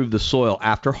to improve the soil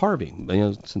after Harvey,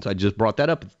 since I just brought that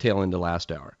up at the tail end of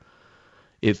last hour.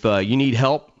 If you need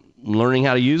help learning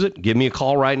how to use it, give me a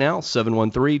call right now,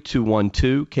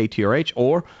 713-212-KTRH,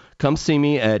 or come see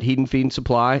me at Heat and Feed and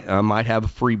Supply. I might have a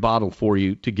free bottle for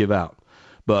you to give out.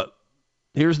 But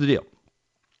here's the deal.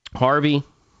 Harvey,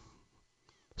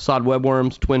 sod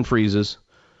webworms, twin freezes,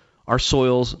 our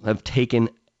soils have taken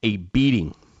a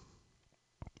beating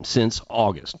since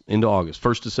August, into August,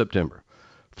 1st of September,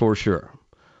 for sure.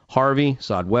 Harvey,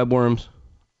 sod webworms,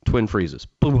 twin freezes,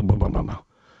 boom, boom, boom, boom, boom, boom.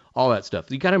 All that stuff.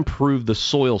 You got to improve the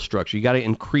soil structure. You got to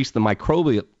increase the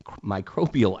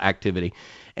microbial activity.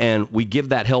 And we give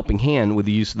that helping hand with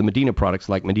the use of the Medina products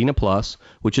like Medina Plus,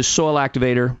 which is soil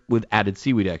activator with added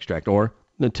seaweed extract, or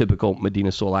the typical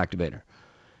Medina soil activator.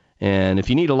 And if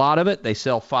you need a lot of it, they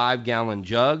sell 5-gallon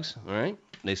jugs, all right?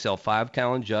 They sell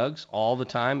 5-gallon jugs all the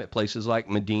time at places like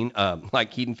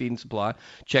like Heat and Feed and Supply.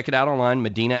 Check it out online,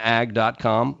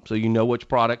 medinaag.com, so you know which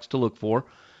products to look for.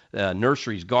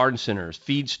 Nurseries, garden centers,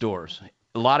 feed stores,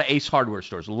 a lot of Ace Hardware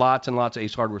stores, lots and lots of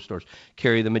Ace Hardware stores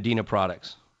carry the Medina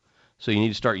products. So you need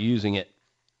to start using it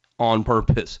on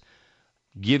purpose.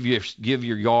 Give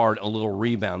your yard a little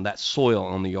rebound, that soil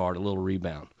on the yard a little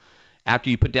rebound. After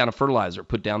you put down a fertilizer,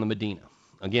 put down the Medina.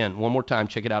 Again, one more time,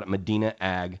 check it out at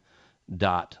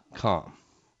medinaag.com.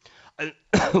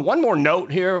 One more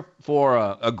note here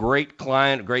for a great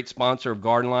client, a great sponsor of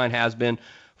Garden Line, has been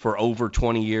for over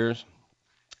 20 years,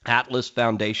 Atlas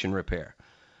Foundation Repair.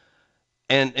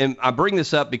 And I bring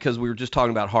this up because we were just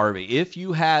talking about Harvey. If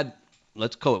you had,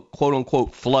 let's quote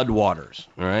unquote, floodwaters,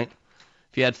 all right?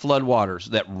 If you had floodwaters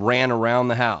that ran around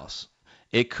the house,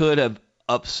 it could have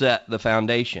upset the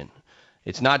foundation.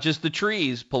 It's not just the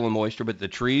trees pulling moisture, but the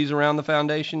trees around the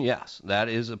foundation, yes, that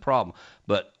is a problem.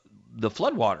 But the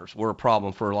floodwaters were a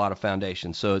problem for a lot of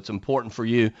foundations, so it's important for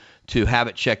you to have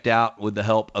it checked out with the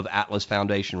help of Atlas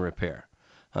Foundation Repair.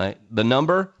 All right? The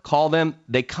number, call them.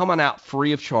 They come on out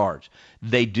free of charge.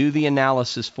 They do the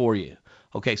analysis for you.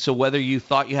 Okay, so whether you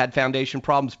thought you had foundation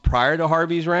problems prior to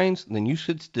Harvey's rains, then you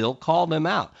should still call them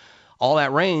out. All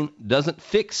that rain doesn't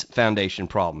fix foundation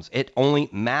problems. It only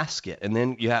masks it. And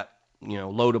then you have,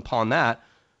 load upon that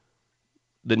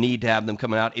the need to have them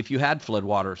coming out if you had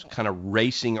floodwaters kind of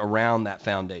racing around that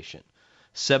foundation.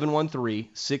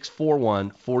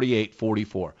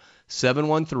 713-641-4844.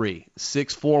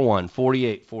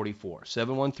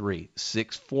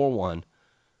 713-641-4844.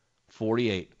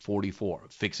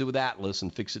 713-641-4844. Fix it with Atlas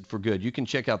and fix it for good. You can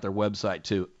check out their website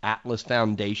too,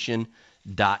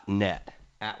 atlasfoundation.net.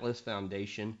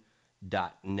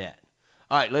 atlasfoundation.net.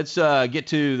 All right, let's get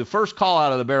to the first call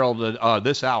out of the barrel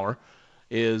this hour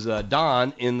is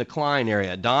Don in the Klein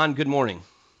area. Don, good morning.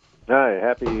 Hi,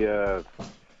 happy,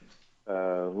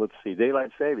 let's see,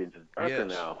 daylight savings. It's darker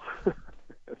now.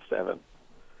 It's 7.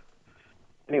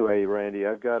 Anyway, Randy,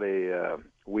 I've got a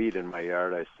weed in my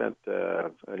yard. I sent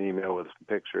an email with some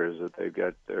pictures that they've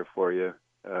got there for you.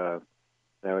 I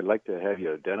would like to have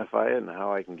you identify it and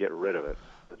how I can get rid of it.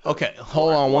 Okay,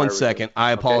 hold on one second.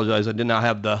 I apologize. I did not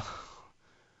have the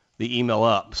email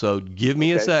up, so give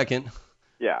me a second.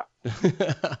 Yeah.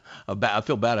 I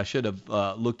feel bad. I should have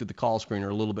looked at the call screener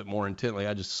a little bit more intently.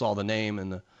 I just saw the name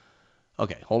and the.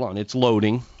 Okay, hold on. It's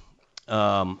loading.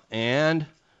 And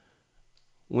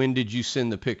when did you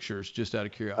send the pictures? Just out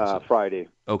of curiosity. Friday.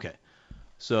 Okay,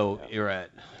 so you're at.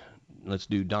 Let's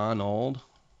do Donald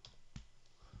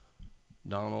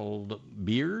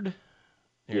Beard.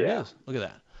 Here it is. Look at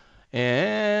that.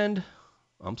 And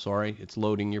I'm sorry, it's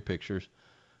loading your pictures.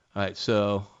 All right,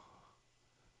 so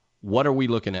what are we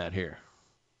looking at here?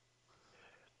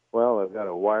 Well, I've got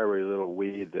a wiry little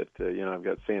weed that I've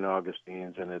got St.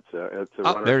 Augustine's, and it's a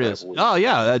there it is. Weed. Oh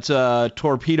yeah, that's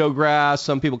torpedo grass.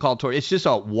 Some people call it it's just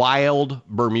a wild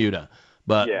Bermuda,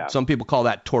 but some people call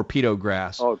that torpedo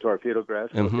grass. Oh, torpedo grass.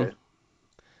 Mm-hmm. Okay.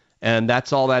 And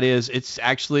that's all that is. It's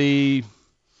actually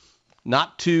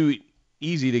not too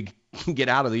easy to get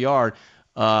out of the yard.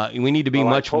 We need to be Well,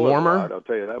 much I pull it a warmer. lot, I'll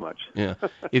tell you that much. Yeah.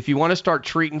 If you want to start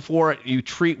treating for it, you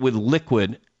treat with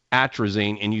liquid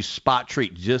atrazine and you spot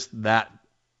treat just that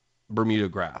Bermuda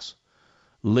grass.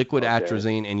 Liquid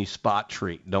atrazine and you spot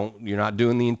treat. You're not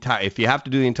doing the entire. If you have to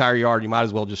do the entire yard, you might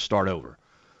as well just start over.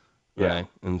 Yeah. Right?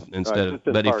 Instead of, just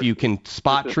in but if parts. you can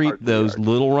spot Just in treat parts of the those yard.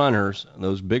 little runners,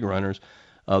 those big runners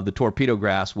of the torpedo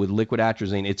grass with liquid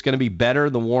atrazine, it's going to be better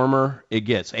the warmer it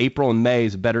gets. April and May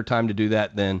is a better time to do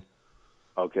that than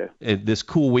Okay. this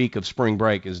cool week of spring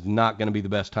break is not going to be the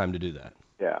best time to do that.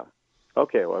 Yeah.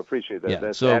 Okay. Well, I appreciate that. Yeah.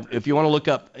 That's So atrazine. if you want to look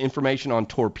up information on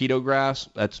torpedo grass,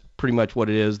 that's pretty much what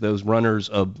it is. Those runners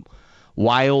of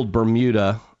wild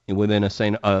Bermuda within a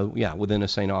St.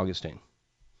 Augustine.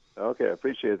 Okay, I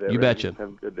appreciate that. You Randy. betcha. Have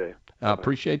a good day. I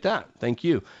appreciate that. Thank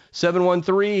you.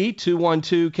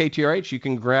 713-212-KTRH. You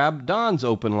can grab Don's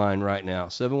open line right now.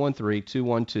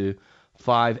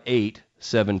 713-212-5874.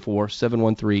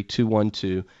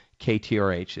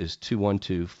 713-212-KTRH is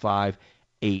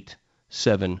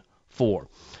 212-5874.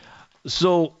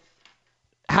 So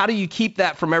how do you keep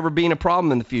that from ever being a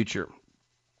problem in the future?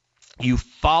 You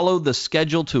follow the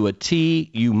schedule to a T.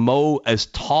 You mow as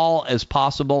tall as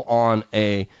possible on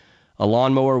a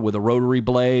lawnmower with a rotary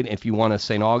blade if you want a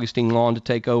St. Augustine lawn to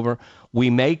take over.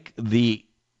 We make the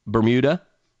Bermuda,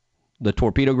 the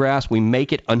torpedo grass, we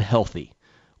make it unhealthy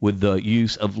with the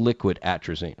use of liquid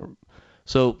atrazine.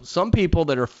 So some people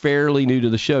that are fairly new to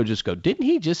the show just go, didn't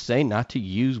he just say not to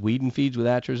use weed and feeds with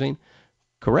atrazine?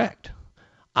 Correct.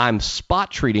 I'm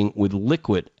spot treating with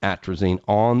liquid atrazine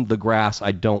on the grass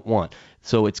I don't want.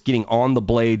 So it's getting on the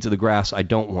blades of the grass I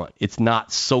don't want. It's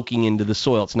not soaking into the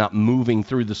soil. It's not moving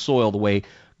through the soil the way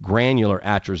granular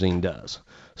atrazine does.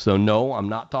 So no, I'm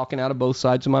not talking out of both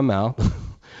sides of my mouth.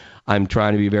 I'm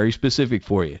trying to be very specific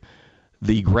for you.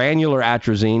 The granular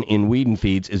atrazine in weed and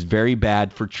feeds is very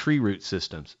bad for tree root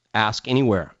systems. Ask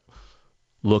anywhere.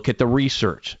 Look at the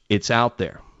research. It's out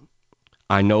there.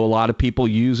 I know a lot of people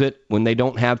use it when they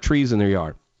don't have trees in their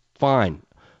yard. Fine.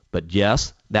 But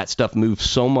yes, that stuff moves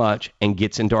so much and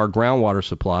gets into our groundwater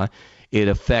supply. It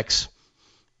affects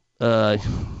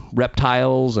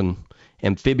reptiles and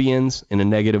amphibians in a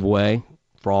negative way.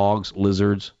 Frogs,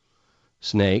 lizards,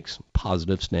 snakes,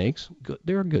 positive snakes.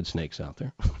 There are good snakes out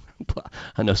there.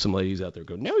 I know some ladies out there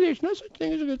go, no, there's no such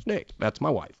thing as a good snake. That's my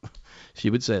wife. She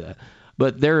would say that.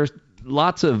 But there's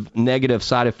lots of negative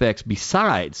side effects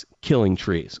besides killing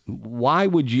trees. Why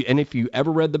would you? And if you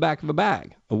ever read the back of a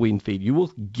bag of weed and feed, you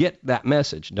will get that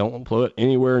message. Don't put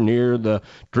anywhere near the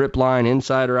drip line,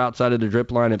 inside or outside of the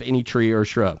drip line of any tree or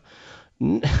shrub.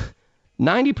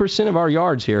 90% of our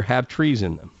yards here have trees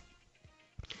in them.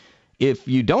 If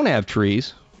you don't have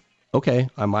trees, okay,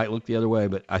 I might look the other way,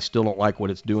 but I still don't like what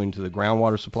it's doing to the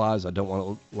groundwater supplies. I don't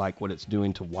want to like what it's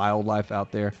doing to wildlife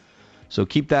out there. So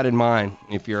keep that in mind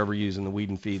if you're ever using the weed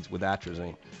and feeds with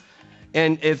atrazine.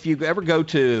 And if you ever go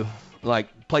to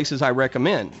like places I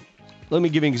recommend, let me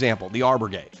give you an example. The Arbor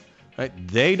Gate, right?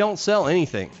 They don't sell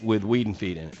anything with weed and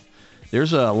feed in it.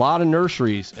 There's a lot of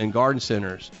nurseries and garden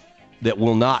centers that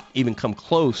will not even come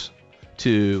close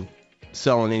to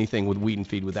selling anything with weed and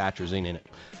feed with atrazine in it.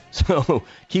 So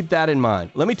keep that in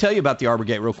mind. Let me tell you about the Arbor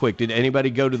Gate real quick. Did anybody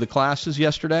go to the classes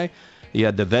yesterday? You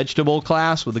had the vegetable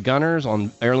class with the Gunners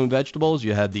on heirloom vegetables.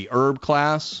 You had the herb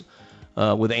class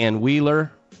with Ann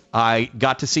Wheeler. I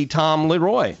got to see Tom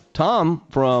Leroy. Tom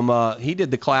he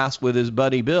did the class with his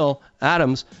buddy Bill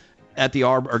Adams at the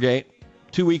Arbor Gate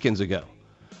 2 weekends ago.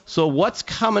 So what's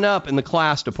coming up in the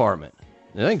class department?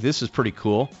 I think this is pretty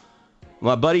cool.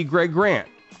 My buddy Greg Grant.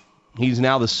 He's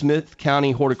now the Smith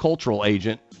County horticultural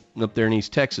agent up there in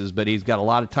East Texas, but he's got a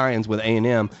lot of tie-ins with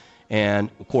A&M and,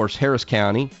 of course, Harris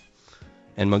County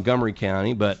and Montgomery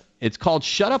County, but it's called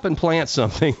Shut Up and Plant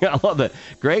Something. I love that.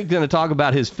 Greg's going to talk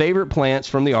about his favorite plants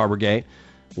from the Arbor Gate,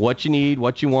 what you need,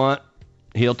 what you want.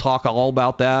 He'll talk all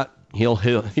about that. He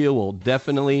will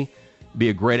definitely be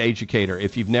a great educator.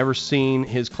 If you've never seen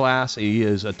his class, he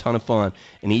is a ton of fun.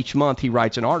 And each month he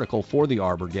writes an article for the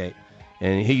Arbor Gate,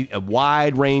 and a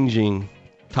wide-ranging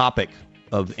topic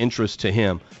of interest to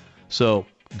him. So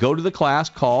go to the class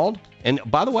called, and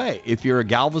by the way, if you're a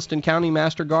Galveston County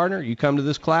Master Gardener, you come to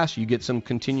this class, you get some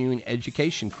continuing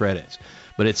education credits.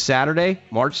 But it's Saturday,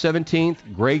 March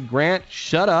 17th, Greg Grant,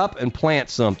 Shut Up and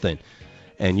Plant Something.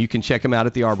 And you can check him out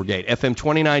at the Arbor Gate. FM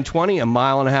 2920, a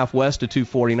mile and a half west of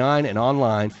 249, and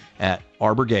online at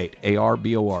Arbor Gate,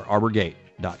 ARBOR,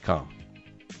 arborgate.com.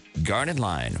 Garnet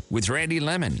Line with Randy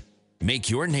Lemon.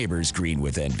 Make your neighbors green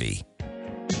with envy.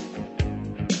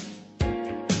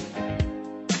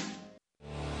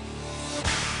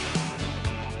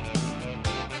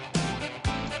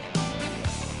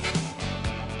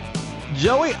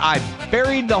 Joey, I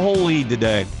Buried the whole lead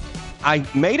today. I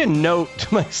made a note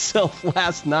to myself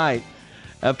last night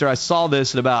after I saw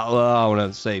this at about, I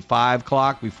want to say 5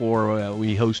 o'clock before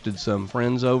we hosted some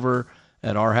friends over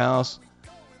at our house.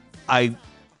 I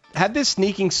had this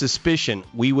sneaking suspicion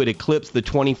we would eclipse the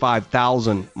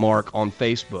 25,000 mark on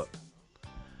Facebook.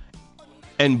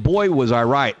 And boy, was I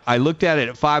right. I looked at it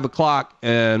at 5 o'clock,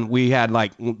 and we had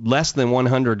like less than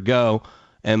 100 go.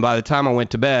 And by the time I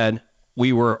went to bed,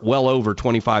 we were well over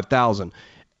 25,000.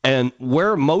 And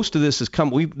where most of this has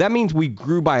come, that means we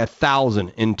grew by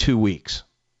 1,000 in 2 weeks.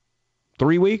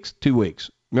 3 weeks? 2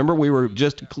 weeks. Remember, we were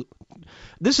just...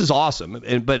 This is awesome.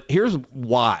 But here's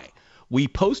why. We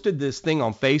posted this thing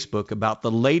on Facebook about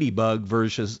the ladybug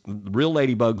versus real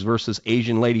ladybugs versus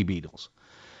Asian lady beetles.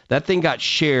 That thing got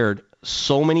shared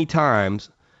so many times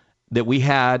that we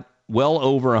had well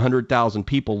over 100,000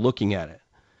 people looking at it.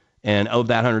 And of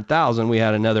that 100,000, we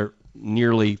had another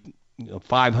nearly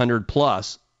 500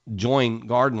 plus join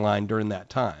Garden Line during that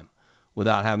time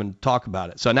without having to talk about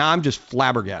it. So now I'm just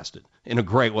flabbergasted in a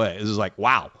great way. This is like,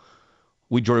 wow,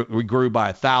 we grew by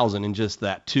 1,000 in just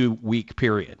that 2 week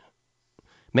period.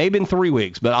 Maybe in 3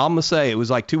 weeks, but I'm going to say it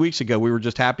was like 2 weeks ago. We were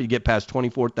just happy to get past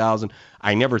 24,000.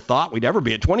 I never thought we'd ever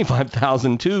be at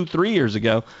 25,000 3 years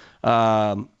ago.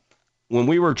 When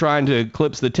we were trying to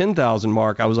eclipse the 10,000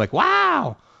 mark, I was like,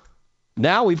 wow.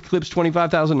 Now we've eclipsed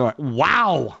 25,000.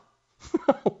 Wow.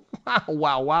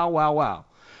 Wow.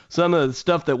 Some of the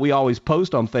stuff that we always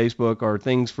post on Facebook are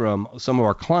things from some of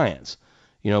our clients,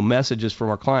 messages from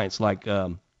our clients like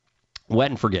Wet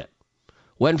and Forget.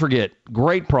 Wet and Forget,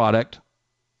 great product.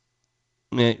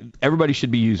 Everybody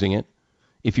should be using it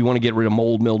if you want to get rid of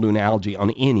mold, mildew, and algae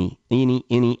on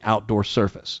any outdoor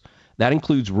surface. That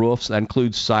includes roofs, that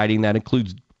includes siding, that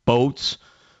includes boats,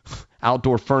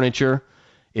 outdoor furniture.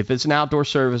 If it's an outdoor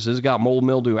surface, it's got mold,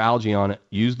 mildew, algae on it,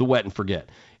 use the Wet and Forget.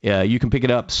 You can pick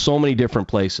it up so many different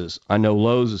places. I know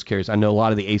Lowe's carries it. I know a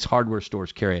lot of the Ace Hardware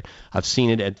stores carry it. I've seen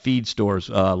it at feed stores.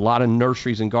 A lot of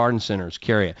nurseries and garden centers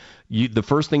carry it. The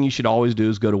first thing you should always do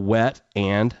is go to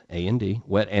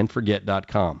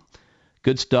wetandforget.com.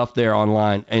 Good stuff there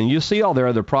online. And you'll see all their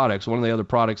other products. One of the other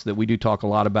products that we do talk a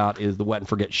lot about is the Wet and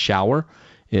Forget shower.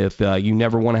 If you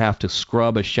never want to have to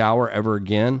scrub a shower ever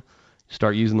again,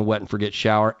 start using the Wet and Forget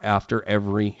shower after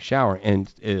every shower.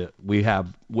 And we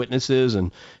have witnesses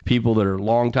and people that are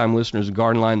longtime listeners of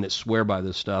Garden Line that swear by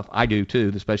this stuff. I do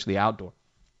too, especially the outdoor.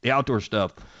 The outdoor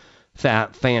stuff,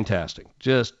 fantastic.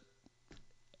 Just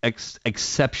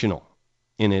exceptional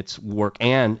in its work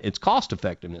and its cost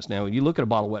effectiveness. Now, when you look at a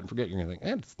bottle of Wet and Forget, you're going to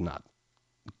think, it's not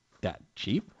that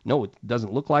cheap. No, it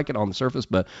doesn't look like it on the surface,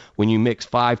 but when you mix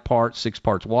 5 parts, 6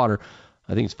 parts water,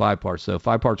 I think it's 5 parts. So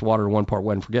 5 parts water, 1 part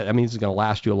Wet and Forget. That means it's going to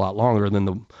last you a lot longer than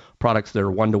the products that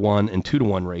are 1-to-1 and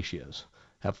 2-to-1 ratios.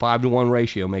 That 5-to-1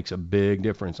 ratio makes a big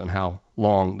difference on how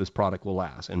long this product will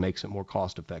last and makes it more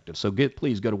cost effective. So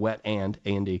please go to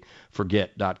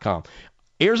wetandforget.com.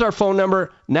 Here's our phone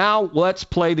number. Now let's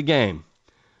play the game.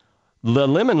 The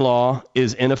lemon law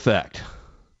is in effect.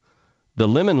 The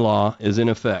lemon law is in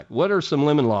effect. What are some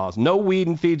lemon laws? No weed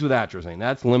and feeds with atrazine.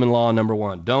 That's lemon law number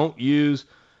 1. Don't use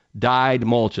dyed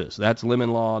mulches. That's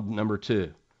lemon law number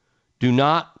 2. Do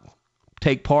not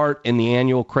take part in the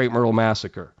annual Crepe Myrtle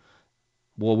Massacre.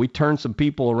 Well, we turned some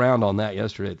people around on that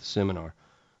yesterday at the seminar.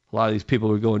 A lot of these people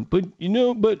were going, but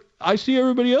I see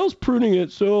everybody else pruning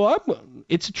it, so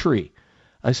it's a tree.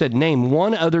 I said, name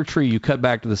one other tree you cut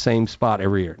back to the same spot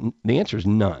every year. The answer is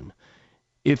none.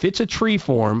 If it's a tree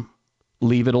form,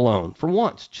 leave it alone. For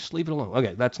once, just leave it alone.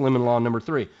 Okay, that's lemon law number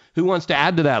 3. Who wants to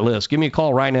add to that list? Give me a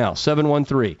call right now,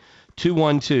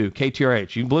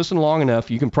 713-212-KTRH. You've listened long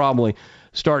enough, you can probably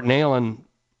start nailing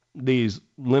these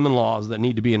lemon laws that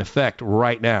need to be in effect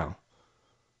right now.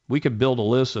 We could build a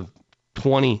list of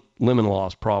 20 lemon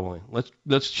laws probably.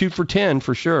 Let's shoot for 10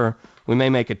 for sure. We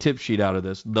may make a tip sheet out of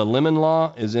this. The lemon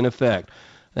law is in effect.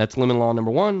 That's lemon law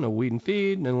number 1, no weed and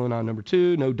feed. Lemon law number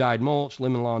 2, no dyed mulch.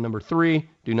 Lemon law number 3,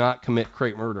 do not commit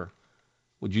crepe murder.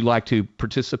 Would you like to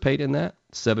participate in that?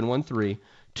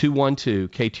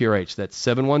 713-212-KTRH. That's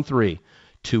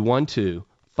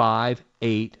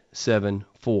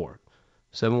 713-212-5874.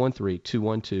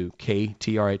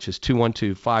 713-212-KTRH is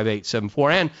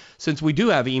 212-5874. And since we do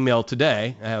have email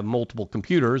today, I have multiple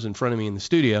computers in front of me in the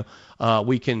studio,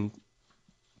 we can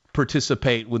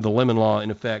participate with the lemon law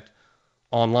in effect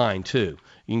online too.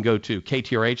 You can go to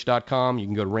ktrh.com. You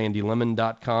can go to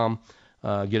randylemon.com.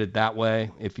 Get it that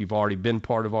way. If you've already been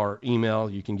part of our email,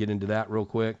 you can get into that real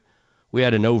quick. We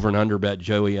had an over and under bet,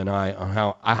 Joey and I, on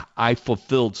how I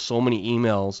fulfilled so many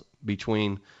emails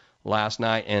between last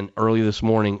night and early this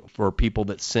morning for people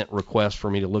that sent requests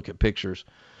for me to look at pictures.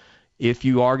 if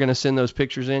you are going to send those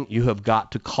pictures in, you have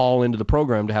got to call into the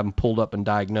program to have them pulled up and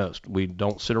diagnosed. We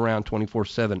don't sit around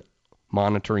 24/7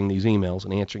 monitoring these emails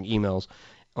and answering emails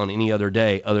on any other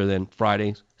day other than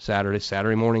Fridays, Saturdays,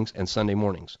 Saturday mornings, and Sunday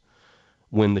mornings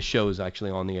when the show is actually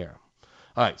on the air.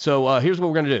 All right, so here's what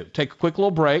we're going to do. Take a quick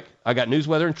little break. I got news,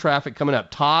 weather, and traffic coming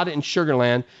up. Todd in Sugar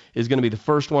Land is going to be the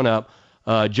first one up.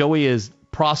 Joey is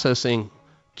processing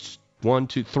 1,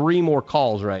 2, 3 more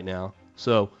calls right now.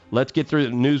 So let's get through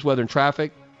the news, weather, and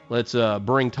traffic. Let's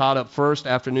bring Todd up first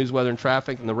after news, weather, and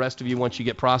traffic. And the rest of you, once you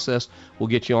get processed, we'll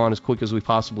get you on as quick as we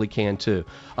possibly can, too.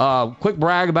 Quick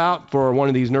brag about for one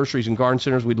of these nurseries and garden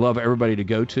centers we'd love everybody to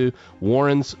go to,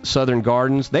 Warren's Southern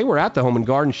Gardens. They were at the Home and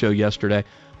Garden Show yesterday.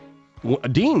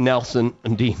 Dean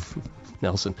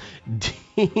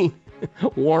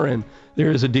Warren,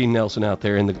 there is a Dean Nelson out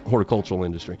there in the horticultural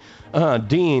industry.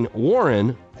 Dean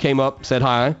Warren came up, said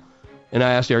hi, and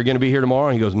I asked, are you going to be here tomorrow?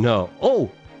 And he goes, no. Oh,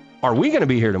 are we going to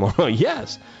be here tomorrow?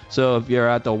 Yes. So if you're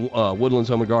at the Woodlands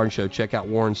Home and Garden Show, check out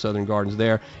Warren Southern Gardens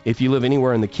there. If you live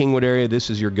anywhere in the Kingwood area, this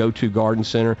is your go-to garden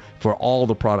center for all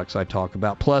the products I talk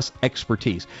about, plus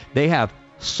expertise. They have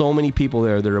so many people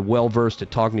there that are well-versed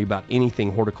at talking to you about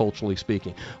anything horticulturally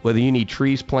speaking. Whether you need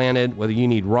trees planted, whether you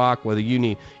need rock, whether you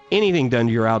need anything done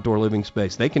to your outdoor living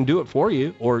space, they can do it for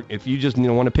you. Or if you just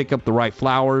want to pick up the right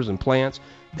flowers and plants,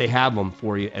 they have them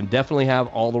for you, and definitely have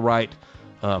all the right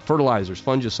fertilizers,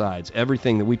 fungicides,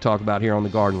 everything that we talk about here on the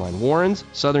Garden Line. Warren's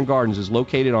Southern Gardens is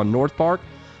located on North Park,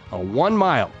 1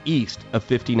 mile east of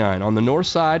 59. On the north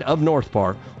side of North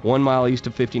Park, 1 mile east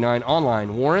of 59. Online,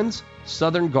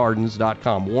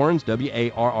 WarrensSouthernGardens.com. Warrens,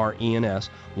 W-A-R-R-E-N-S,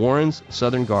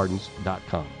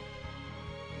 WarrensSouthernGardens.com.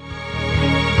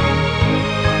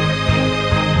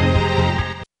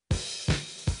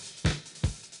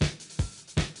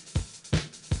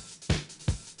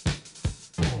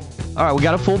 All right, we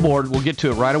got a full board. We'll get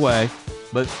to it right away.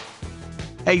 But,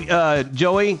 hey,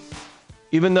 Joey,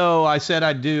 even though I said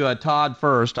I'd do Todd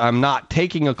first, I'm not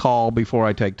taking a call before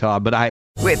I take Todd. But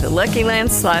With the Lucky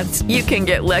Land Slots, you can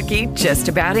get lucky just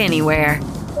about anywhere.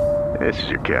 This is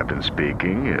your captain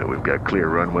speaking. We've got clear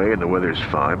runway and the weather's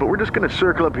fine, but we're just going to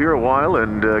circle up here a while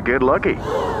and get lucky.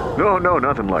 No,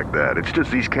 nothing like that. It's just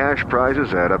these cash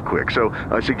prizes add up quick. So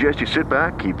I suggest you sit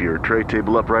back, keep your tray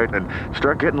table upright, and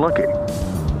start getting lucky.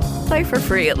 Play for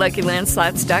free at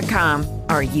LuckyLandSlots.com.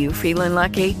 Are you feeling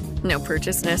lucky? No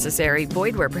purchase necessary.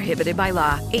 Void where prohibited by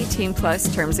law. 18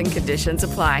 plus terms and conditions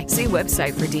apply. See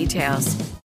website for details.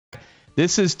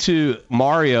 this is to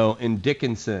Mario in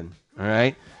Dickinson, all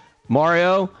right?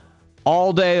 Mario,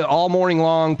 all day, all morning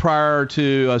long prior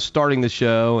to starting the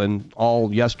show and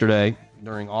all yesterday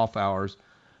during off hours,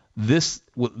 this,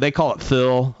 they call it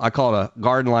Phil. I call it a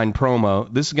Garden Line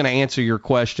promo. This is going to answer your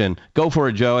question. Go for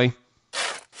it, Joey.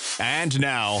 And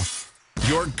now,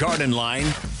 your Garden Line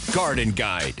Garden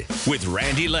Guide with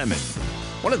Randy Lemon.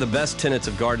 One of the best tenets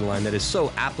of Garden Line that is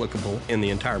so applicable in the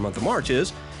entire month of March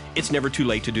is it's never too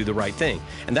late to do the right thing.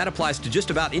 And that applies to just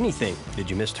about anything. Did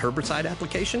you miss herbicide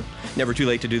application? Never too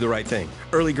late to do the right thing.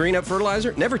 Early green up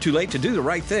fertilizer? Never too late to do the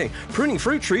right thing. Pruning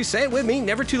fruit trees? Say it with me,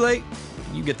 never too late.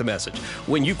 You get the message.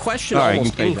 When you question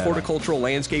almost any horticultural,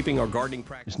 landscaping, or gardening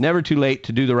practice, it's never too late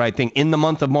to do the right thing in the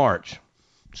month of March.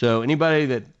 So anybody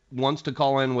that wants to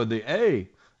call in with the, hey,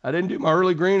 I didn't do my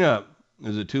early green up.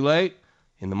 Is it too late?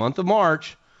 In the month of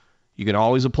March, you can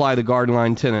always apply the Garden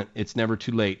Line tenet. It's never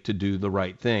too late to do the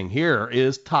right thing. Here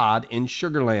is Todd in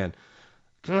Sugar Land.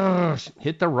 Gosh,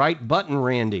 hit the right button,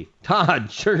 Randy.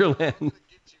 Todd, Sugar Land.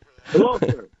 Hello,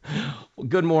 sir.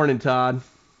 Good morning, Todd.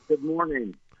 Good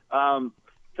morning.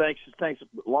 Thanks,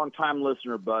 long time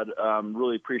listener, bud.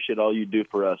 Really appreciate all you do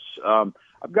for us.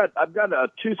 I've got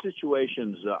two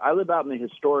situations. I live out in the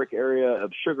historic area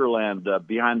of Sugar Land,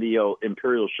 behind the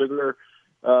Imperial Sugar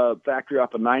factory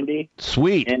off of 90.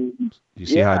 Sweet. And you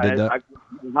see how I did that?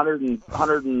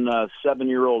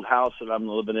 107-year-old house that I'm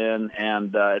living in,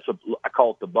 and I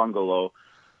call it the bungalow.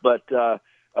 But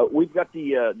we've got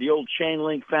the old chain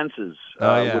link fences,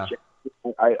 which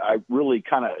I really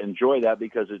kind of enjoy that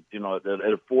because it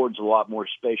affords a lot more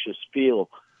spacious feel,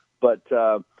 but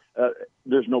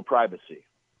there's no privacy.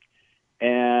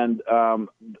 And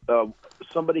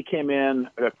somebody came in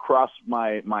across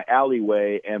my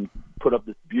alleyway and put up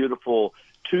this beautiful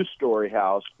 2-story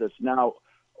house that's now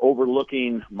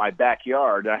overlooking my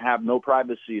backyard. I have no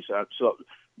privacy, so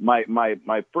my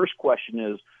first question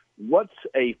is, what's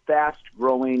a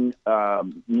fast-growing,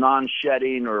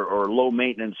 non-shedding or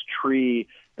low-maintenance tree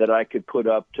that I could put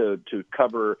up to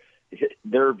cover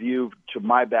their view to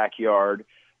my backyard?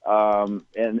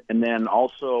 And then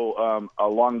also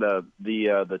along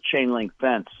the chain link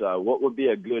fence, what would be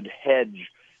a good hedge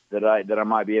that I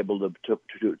might be able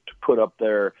to put up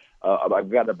there. I've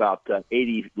got about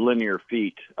 80 linear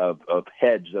feet of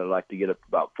hedge that I'd like to get up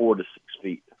about 4 to 6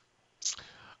 feet.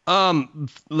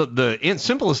 The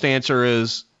simplest answer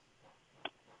is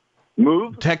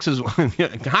move. Texas,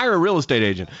 hire a real estate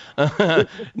agent.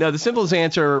 No, the simplest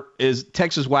answer is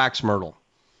Texas wax myrtle.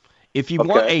 If you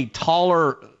want a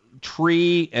taller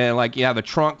tree and like you have a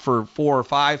trunk for 4 or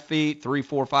 5 feet, 3,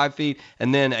 4, 5 feet,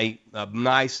 and then a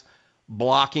nice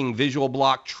blocking visual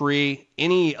block tree,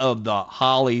 any of the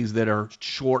hollies that are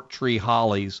short tree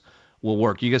hollies will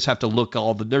work. You just have to look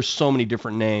there's so many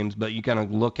different names, but you kind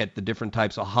of look at the different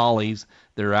types of hollies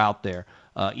that are out there.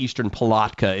 Eastern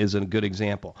Palatka is a good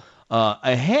example.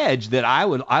 A hedge that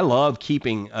I love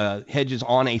keeping hedges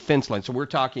on a fence line. So we're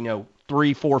talking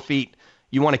 3, 4 feet.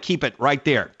 You want to keep it right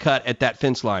there, cut at that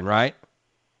fence line, right?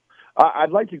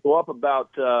 I'd like to go up about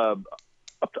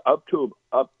up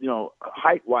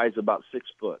height wise about 6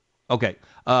 foot. Okay.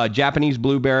 Japanese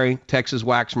blueberry, Texas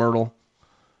wax myrtle.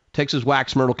 Texas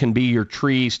wax myrtle can be your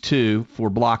trees too for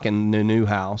blocking the new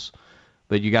house,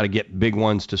 but you got to get big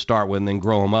ones to start with and then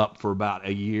grow them up for about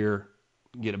a year.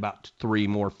 Get about 3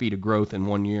 more feet of growth in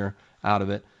 1 year out of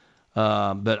it.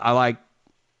 But I like,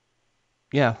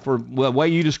 for the way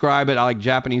you describe it, I like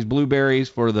Japanese blueberries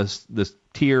for this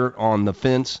tier on the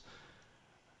fence.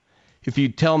 If you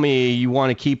tell me you want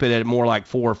to keep it at more like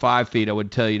 4 or 5 feet, I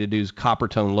would tell you to do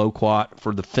Coppertone loquat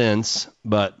for the fence,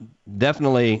 but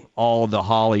definitely all the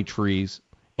holly trees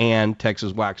and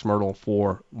Texas wax myrtle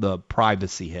for the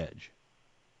privacy hedge.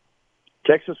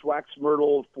 Texas wax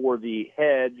myrtle for the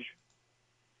hedge,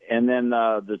 and then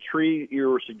the tree you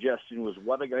were suggesting was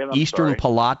what again? Eastern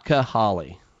Palatka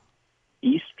holly.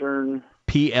 Eastern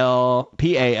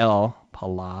P-A-L-A-T-K-A.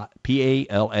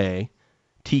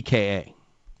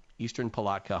 Eastern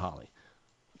Palatka holly.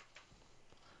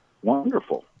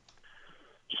 Wonderful.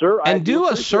 Sir, and do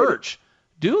a search.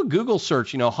 Do a Google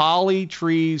search, holly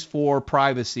trees for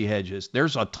privacy hedges.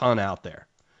 There's a ton out there.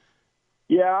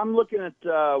 Yeah, I'm looking at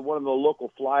one of the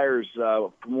local flyers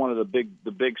from one of the big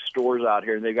stores out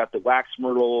here, and they got the wax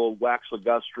myrtle, wax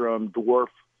ligustrum, dwarf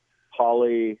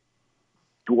holly,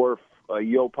 dwarf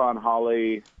Yopon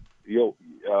holly,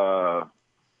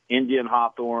 Indian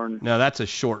hawthorn. No, that's a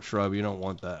short shrub. You don't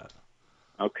want that.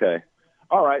 Okay.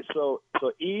 All right. So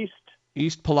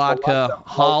East Palatka,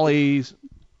 hollies.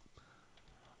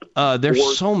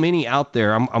 There's so many out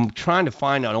there. I'm trying to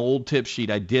find an old tip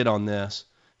sheet I did on this.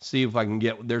 See if I can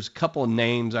get. There's a couple of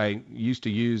names I used to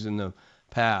use in the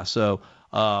past. So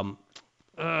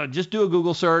just do a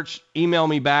Google search. Email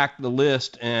me back the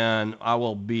list, and I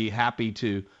will be happy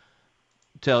to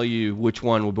tell you which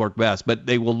one would work best, but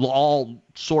they will all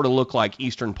sort of look like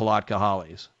Eastern Palatka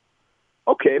hollies.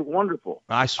 Okay, wonderful.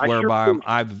 I swear by them.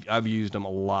 I've used them a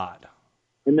lot.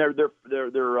 And they're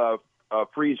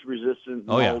freeze resistant and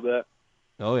all that.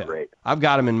 Oh yeah. Great. I've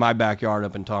got them in my backyard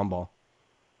up in Tomball.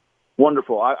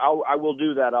 Wonderful. I will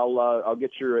do that. I'll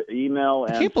get your email.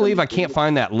 I can't believe I can't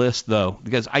find that list though,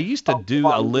 because I used to do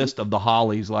a list of the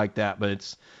hollies like that, but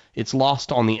it's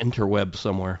lost on the interweb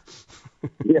somewhere.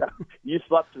 Yeah, you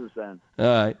slept since then. All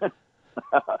right.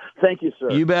 Thank you, sir.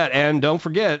 You bet. And don't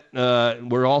forget,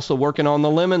 we're also working on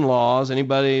the lemon laws.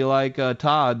 Anybody like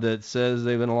Todd that says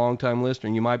they've been a long-time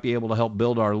listener, you might be able to help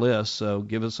build our list. So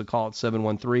give us a call at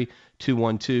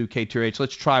 713-212-KTRH.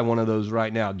 Let's try one of those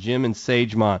right now. Jim in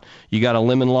Sagemont, you got a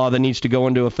lemon law that needs to go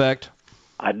into effect?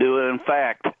 I do. In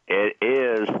fact,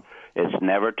 it's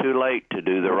never too late to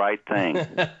do the right thing.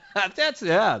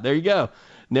 There you go.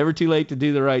 Never too late to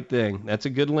do the right thing. That's a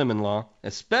good lemon law,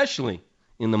 especially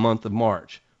in the month of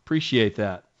March. Appreciate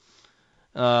that.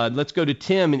 Let's go to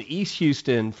Tim in East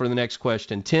Houston for the next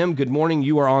question. Tim, good morning.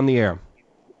 You are on the air.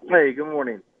 Hey, good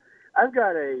morning. I've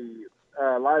got a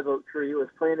live oak tree. It was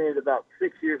planted about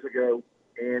 6 years ago,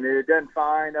 and it had done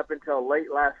fine up until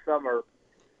late last summer.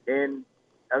 And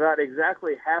about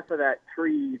exactly half of that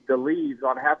tree, the leaves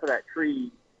on half of that tree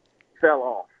fell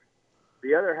off.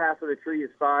 The other half of the tree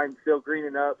is fine, still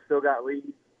greening up, still got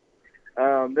leaves.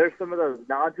 There's some of those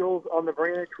nodules on the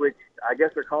branch, which I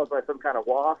guess are caused by some kind of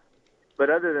wasp.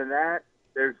 But other than that,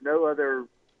 there's no other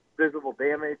visible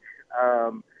damage.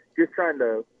 Just trying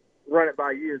to run it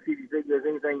by you and see if you think there's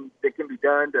anything that can be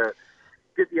done to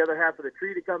get the other half of the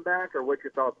tree to come back, or what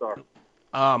your thoughts are.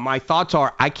 My thoughts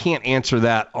are I can't answer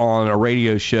that on a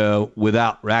radio show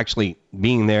without actually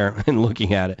being there and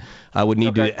looking at it. I would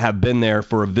need to have been there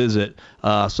for a visit.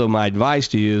 So my advice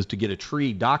to you is to get a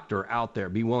tree doctor out there.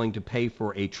 Be willing to pay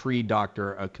for a tree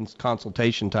doctor, a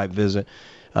consultation type visit.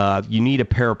 You need a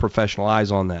pair of professional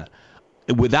eyes on that.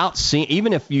 without seeing,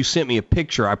 even if you sent me a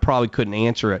picture, I probably couldn't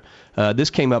answer it. This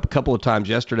came up a couple of times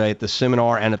yesterday at the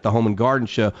seminar and at the Home and Garden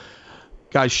Show.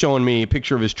 Guy's showing me a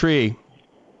picture of his tree,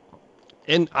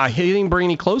 and he didn't bring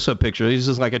any close-up pictures. He's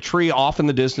just like a tree off in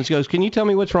the distance. He goes, "Can you tell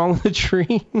me what's wrong with the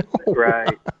tree?" No.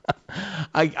 Right.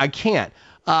 I can't.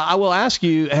 I will ask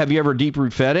you, have you ever deep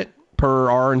root fed it per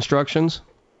our instructions?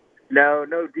 No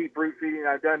deep root feeding.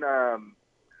 I've done, I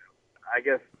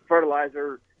guess,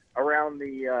 fertilizer around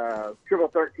the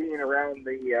 13 around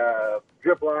the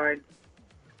drip line,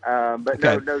 but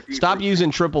Okay. no deep Stop root.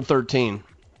 using 13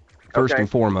 first and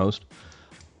foremost.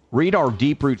 Read our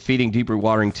deep root feeding, deep root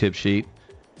watering tip sheet.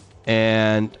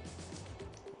 And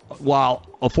while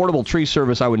Affordable Tree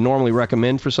Service I would normally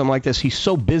recommend for something like this, he's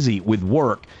so busy with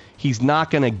work, he's not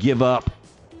going to give up,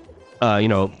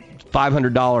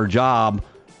 $500 job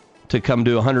to come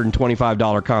do a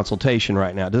 $125 consultation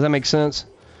right now. Does that make sense?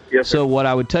 Yes, sir. So what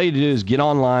I would tell you to do is get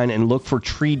online and look for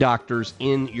tree doctors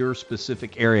in your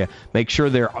specific area. Make sure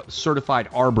they're certified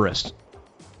arborists.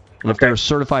 And if they're a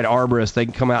certified arborist, they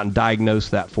can come out and diagnose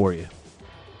that for you.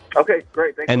 Okay,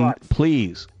 great. Thanks a lot. And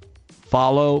please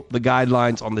follow the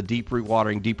guidelines on the deep root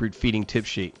watering, deep root feeding tip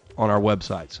sheet on our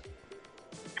websites.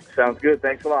 Sounds good.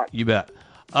 Thanks a lot. You bet.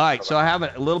 All right, so I have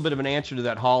a little bit of an answer to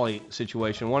that holly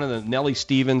situation. One of the Nellie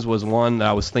Stevens was one that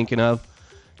I was thinking of.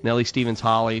 Nellie Stevens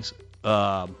hollies.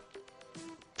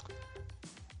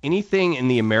 Anything in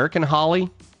the American holly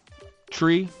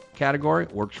tree category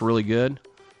works really good.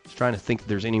 Just trying to think if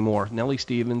there's any more. Nellie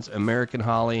Stevens, American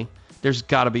holly. There's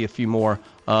got to be a few more.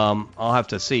 I'll have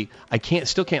to see.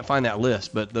 Still can't find that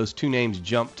list, but those two names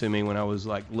jumped to me when I was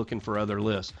like looking for other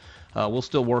lists. We'll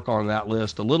still work on that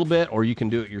list a little bit, or you can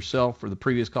do it yourself for the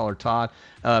previous caller, Todd.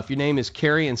 If your name is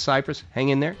Carrie in Cypress, hang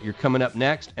in there. You're coming up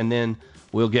next, and then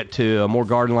we'll get to more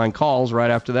Garden Line calls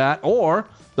right after that. Or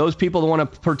those people that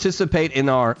want to participate in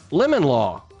our lemon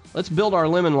law. Let's build our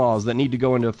lemon laws that need to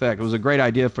go into effect. It was a great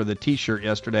idea for the T-shirt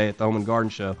yesterday at the Home and Garden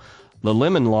Show. The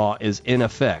lemon law is in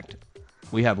effect.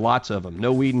 We have lots of them.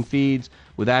 No weed and feeds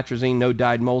with atrazine, no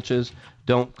dyed mulches.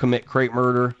 Don't commit crepe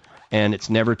murder. And it's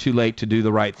never too late to do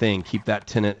the right thing. Keep that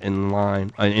tenant in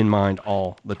mind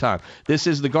all the time. This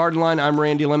is the Garden Line. I'm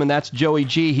Randy Lemon. That's Joey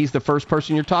G. He's the first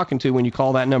person you're talking to when you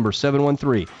call that number,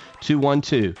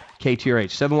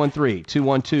 713-212-KTRH,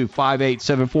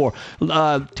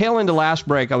 713-212-5874. Tail end of last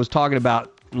break, I was talking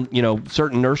about,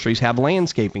 certain nurseries have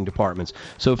landscaping departments.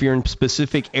 So if you're in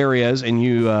specific areas and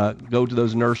you go to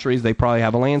those nurseries, they probably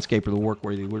have a landscaper to work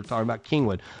with you. We're talking about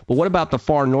Kingwood. But what about the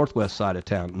far northwest side of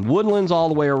town? Woodlands all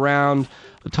the way around,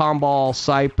 Tomball,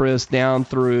 Cypress, down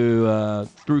through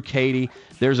Katy.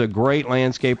 There's a great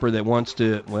landscaper that wants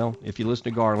to, well, if you listen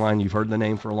to Garden Line, you've heard the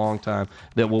name for a long time,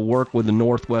 that will work with the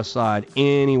northwest side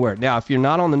anywhere. Now, if you're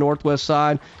not on the northwest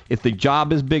side, if the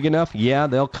job is big enough, yeah,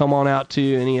 they'll come on out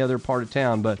to any other part of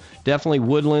town. But definitely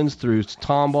Woodlands through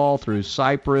Tomball, through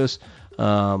Cypress,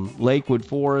 Lakewood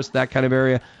Forest, that kind of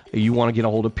area, you want to get a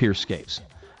hold of Pierscapes.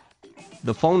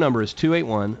 The phone number is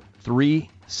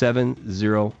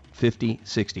 281-370-5060.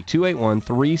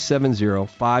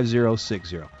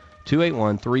 281-370-5060.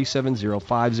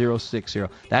 281-370-5060.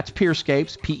 That's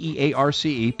Pierscapes,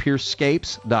 P-E-A-R-C-E,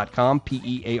 Pierscapes.com,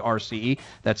 P-E-A-R-C-E.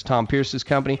 That's Tom Pierce's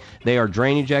company. They are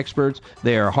drainage experts.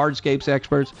 They are hardscapes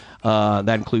experts. That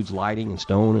includes lighting and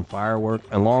stone and firework,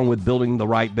 along with building the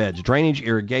right beds. Drainage,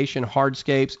 irrigation,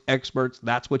 hardscapes, experts.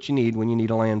 That's what you need when you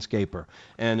need a landscaper.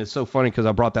 And it's so funny because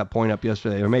I brought that point up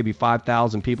yesterday. There may be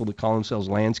 5,000 people that call themselves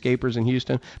landscapers in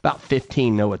Houston. About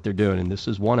 15 know what they're doing, and this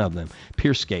is one of them,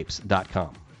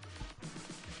 Pierscapes.com.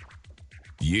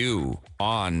 You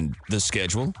on the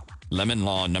schedule? Lemon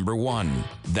Law number 1.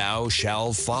 Thou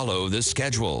shalt follow the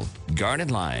schedule. Garden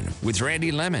Line with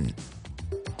Randy Lemon.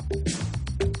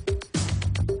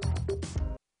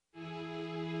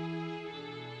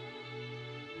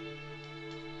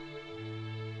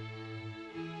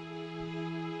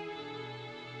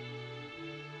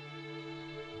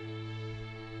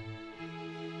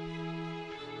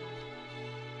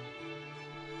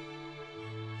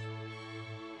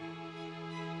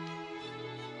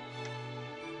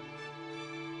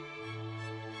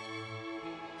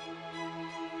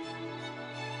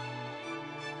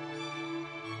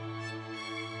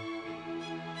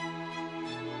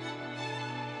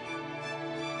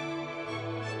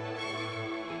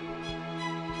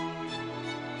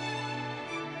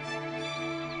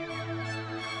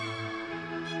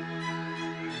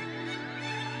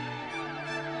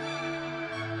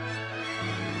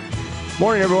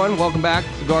 Morning, everyone. Welcome back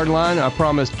to the Garden Line. I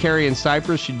promised Carrie in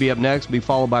Cypress she'd be up next, be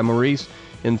followed by Maurice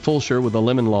in Fulshire with the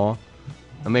lemon law.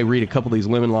 I may read a couple of these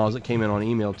lemon laws that came in on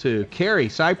email, too. Carrie,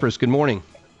 Cypress, good morning.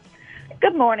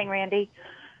 Good morning, Randy.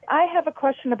 I have a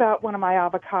question about one of my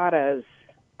avocados.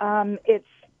 It's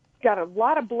got a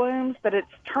lot of blooms, but it's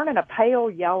turning a pale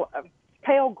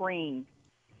green,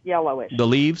 yellowish. The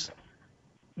leaves?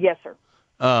 Yes, sir.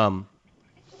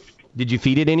 Did you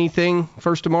feed it anything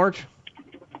 1st of March?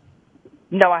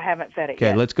 No, I haven't fed it yet.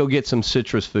 Okay, let's go get some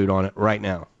citrus food on it right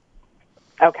now.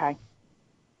 Okay.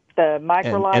 The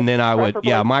Microlife. And then I would,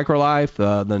 preferably? Microlife,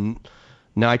 the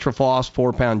Nitrofos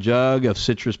 4-pound jug of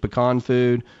citrus pecan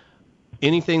food.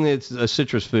 Anything that's a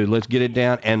citrus food, let's get it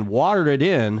down and water it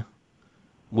in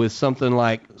with something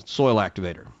like soil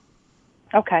activator.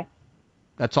 Okay.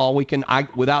 That's all we can,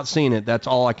 without seeing it, that's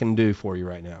all I can do for you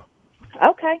right now.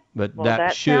 Okay. But Well, that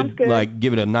that sounds should, good.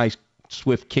 give it a nice,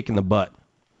 swift kick in the butt.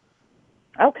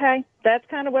 Okay. That's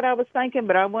kind of what I was thinking,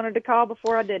 but I wanted to call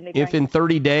before I did anything. If in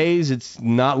 30 days it's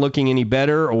not looking any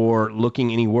better or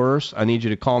looking any worse, I need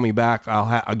you to call me back.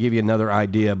 I'll give you another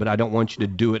idea, but I don't want you to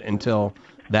do it until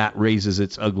that raises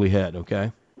its ugly head,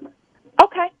 okay?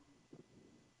 Okay.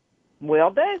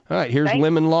 Will do. All right, here's Thanks.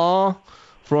 Lemon Law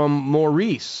from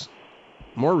Maurice.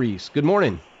 Maurice, good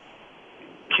morning.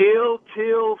 Kill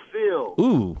Till Phil.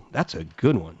 Ooh, that's a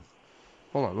good one.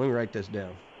 Hold on, let me write this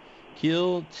down.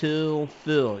 Kill Till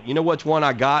Phil. You know which one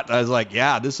I got? I was like,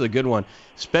 yeah, this is a good one.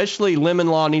 Especially Lemon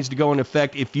Law needs to go into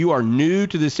effect. If you are new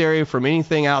to this area from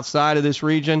anything outside of this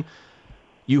region,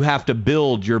 you have to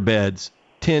build your beds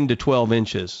 10 to 12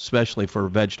 inches, especially for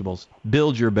vegetables.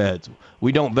 Build your beds.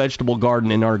 We don't vegetable garden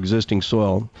in our existing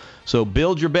soil. So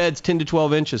build your beds 10 to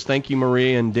 12 inches. Thank you,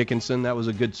 Marie and Dickinson. That was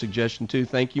a good suggestion, too.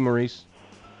 Thank you, Maurice.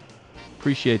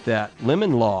 Appreciate that.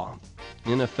 Lemon Law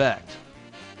in effect.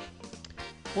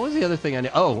 What was the other thing I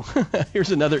did? Oh,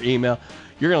 here's another email.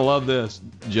 You're going to love this,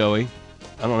 Joey.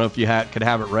 I don't know if you could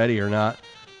have it ready or not,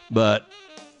 but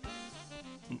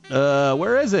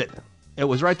where is it? It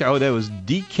was right there. Oh, that was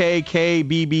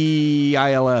DKKBBILS.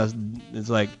 It's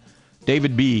like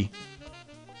David B.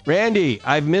 Randy,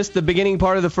 I've missed the beginning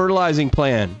part of the fertilizing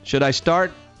plan. Should I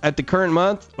start at the current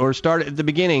month or start at the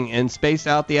beginning and space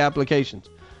out the applications?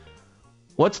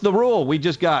 What's the rule? We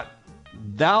just got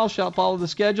thou shalt follow the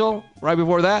schedule. Right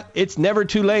before that, it's never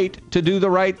too late to do the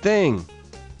right thing.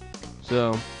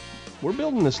 So we're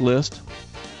building this list.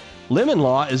 Lemon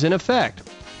Law is in effect.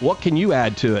 What can you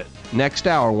add to it? Next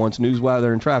hour, once news,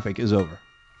 weather, and traffic is over.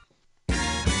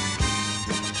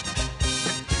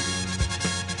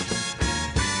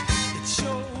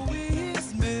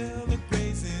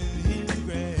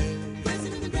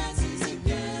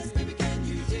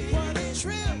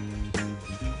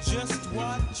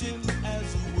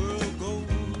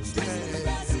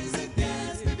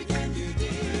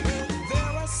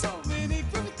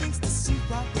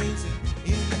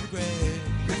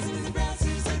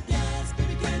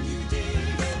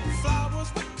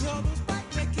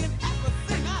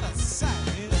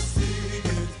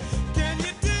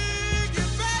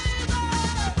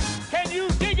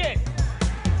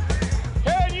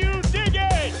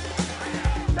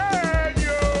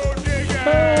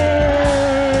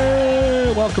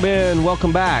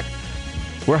 Welcome back.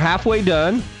 We're halfway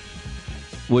done,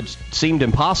 which seemed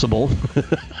impossible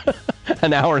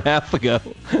an hour and a half ago.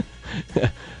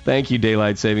 Thank you,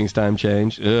 Daylight Savings Time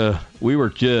change. We were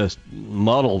just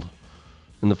muddled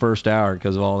in the first hour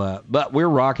because of all that. But we're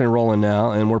rocking and rolling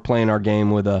now, and we're playing our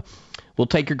game with we'll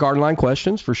take your garden line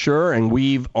questions for sure and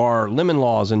weave our lemon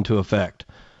laws into effect.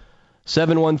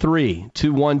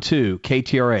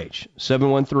 713-212-KTRH.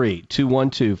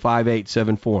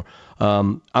 713-212-5874.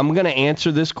 I'm going to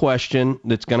answer this question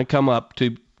that's going to come up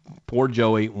to poor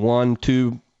Joey 1,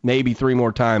 2, maybe 3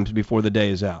 more times before the day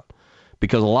is out.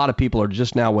 Because a lot of people are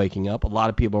just now waking up. A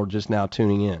lot of people are just now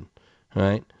tuning in. All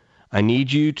right? I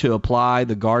need you to apply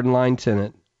the garden line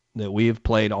tenet that we have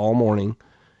played all morning.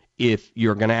 If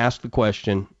you're going to ask the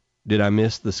question, did I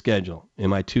miss the schedule?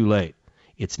 Am I too late?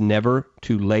 It's never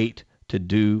too late to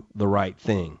do the right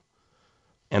thing.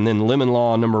 And then lemon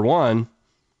law number 1,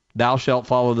 thou shalt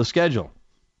follow the schedule.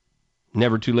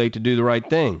 Never too late to do the right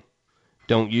thing.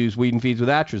 Don't use weed and feeds with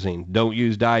atrazine. Don't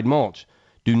use dyed mulch.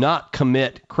 Do not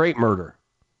commit crepe murder.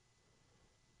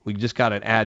 We just got an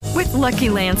ad. With Lucky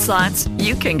Land Slots,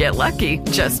 you can get lucky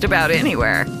just about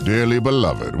anywhere. Dearly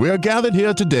beloved, we are gathered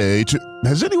here today to...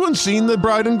 Has anyone seen the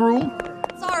bride and groom?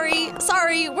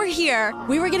 Sorry, we're here.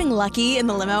 We were getting lucky in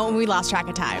the limo and we lost track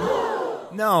of time.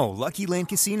 No, Lucky Land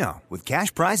Casino, with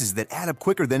cash prizes that add up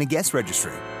quicker than a guest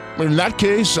registry. In that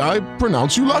case, I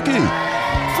pronounce you lucky.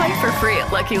 Play for free at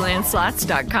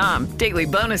LuckyLandSlots.com. Daily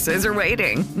bonuses are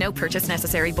waiting. No purchase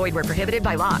necessary. Void where prohibited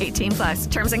by law.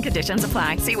 18+. Terms and conditions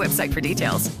apply. See website for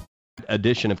details.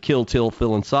 Edition of Kill, Till,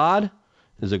 Phil, and Sod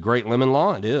is a great lemon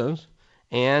law. It is.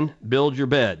 and build your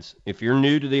beds. If you're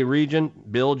new to the region,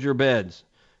 build your beds.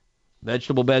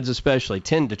 Vegetable beds especially,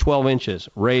 10 to 12 inches,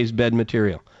 raised bed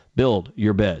material. Build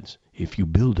your beds. If you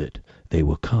build it, they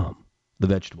will come. The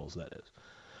vegetables, that is.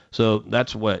 So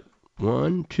that's what,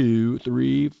 1, 2,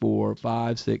 3, 4,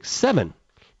 5, 6, 7.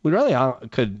 We really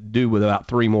could do with about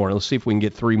 3 more. Let's see if we can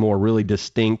get 3 more really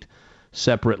distinct,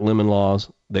 separate lemon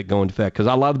laws that go into effect. Because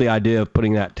I love the idea of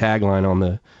putting that tagline on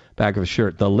the back of a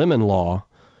shirt. The lemon law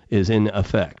is in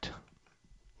effect.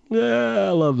 Yeah,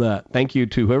 I love that. Thank you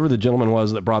to whoever the gentleman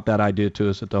was that brought that idea to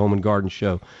us at the Home and Garden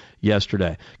Show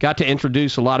yesterday. Got to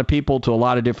introduce a lot of people to a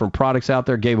lot of different products out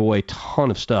there. Gave away a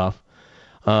ton of stuff.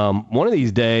 One of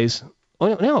these days,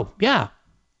 not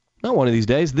one of these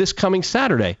days, this coming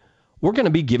Saturday, we're going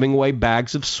to be giving away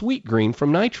bags of Sweet Green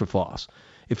from NitroFloss.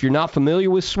 If you're not familiar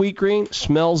with Sweet Green,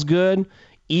 smells good,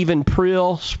 even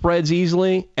prill, spreads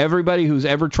easily. Everybody who's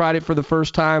ever tried it for the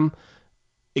first time,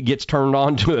 it gets turned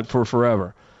on to it for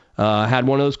forever. I had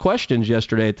one of those questions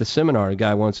yesterday at the seminar. A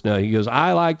guy wants to know, he goes,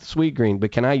 I like the Sweet Green,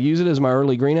 but can I use it as my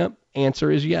early green up?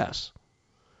 Answer is yes.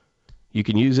 You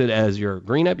can use it as your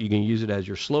green up. You can use it as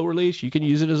your slow release. You can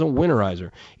use it as a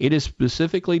winterizer. It is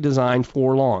specifically designed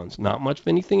for lawns. Not much of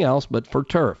anything else, but for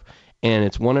turf. And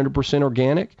it's 100%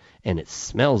 organic, and it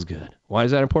smells good. Why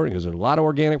is that important? Because there's a lot of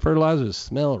organic fertilizers that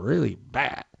smell really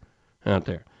bad out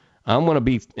there. I'm going to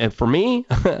be, and for me,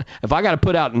 if I got to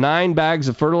put out 9 bags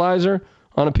of fertilizer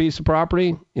on a piece of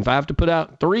property, if I have to put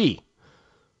out 3,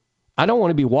 I don't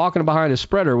want to be walking behind a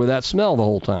spreader with that smell the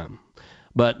whole time.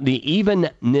 But the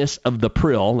evenness of the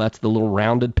prill, that's the little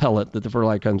rounded pellet that the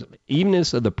fertilizer comes,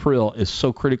 evenness of the prill is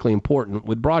so critically important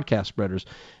with broadcast spreaders.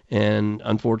 And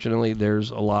unfortunately,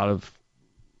 there's a lot of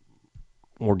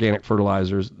organic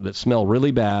fertilizers that smell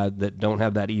really bad, that don't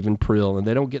have that even prill, and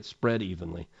they don't get spread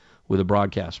evenly with a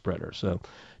broadcast spreader. So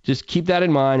just keep that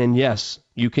in mind. And yes,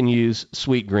 you can use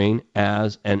Sweet Green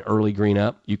as an early green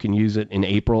up. You can use it in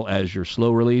April as your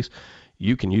slow release.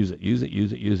 You can use it.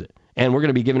 And we're going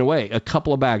to be giving away a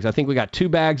couple of bags. I think we got 2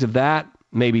 bags of that,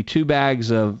 maybe 2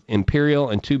 bags of Imperial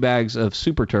and 2 bags of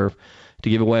Super Turf to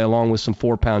give away, along with some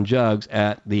 4-pound jugs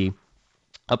at the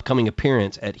upcoming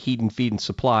appearance at Heat and Feed and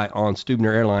Supply on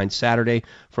Stubner Airlines Saturday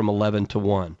from 11 to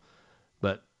 1.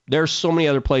 But there's so many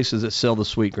other places that sell the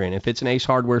Sweet Green. If it's an Ace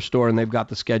Hardware store and they've got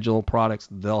the schedule products,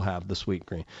 they'll have the Sweet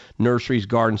Green. Nurseries,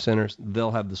 garden centers,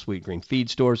 they'll have the Sweet Green. Feed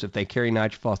stores, if they carry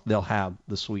NitroFloss, they'll have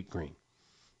the Sweet Green.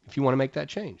 If you want to make that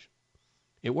change,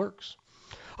 it works.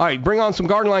 All right, bring on some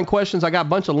garden line questions. I got a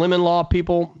bunch of lemon law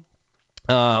people.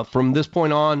 From this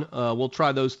point on, we'll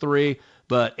try those 3.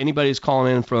 But anybody who's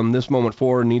calling in from this moment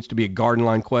forward needs to be a garden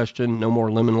line question. No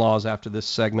more lemon laws after this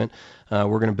segment.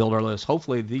 We're going to build our list.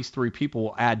 Hopefully these 3 people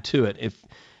will add to it.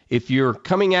 If you're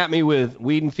coming at me with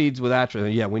weed and feeds with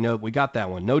atrazine, yeah, we know we got that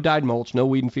one. No dyed mulch, no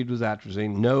weed and feeds with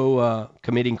atrazine, no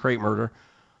committing crepe murder.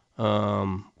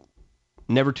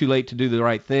 Never too late to do the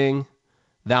right thing.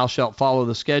 Thou shalt follow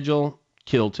the schedule,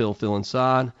 kill, till, fill, and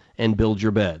sod, and build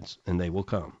your beds, and they will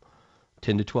come.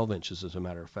 10 to 12 inches, as a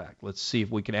matter of fact. Let's see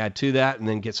if we can add to that and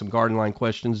then get some garden line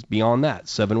questions beyond that.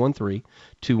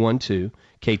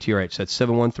 713-212-KTRH. That's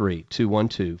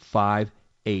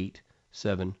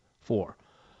 713-212-5874. All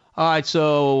right,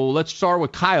 so let's start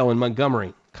with Kyle in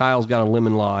Montgomery. Kyle's got a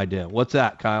lemon law idea. What's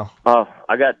that, Kyle?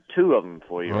 I got 2 of them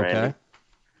for you, Randy.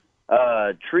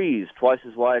 Okay. Trees, twice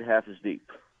as wide, half as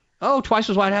deep. Oh, twice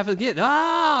as wide, half as deep.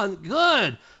 Ah,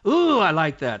 good. Ooh, I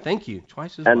like that. Thank you.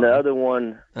 Twice as wide. And the other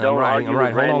one, don't argue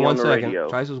with Randy Hold on one the second. radio.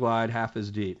 Twice as wide, half as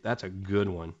deep. That's a good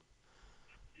one.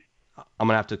 I'm going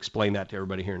to have to explain that to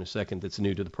everybody here in a second that's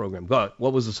new to the program. But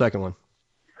what was the second one?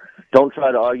 Don't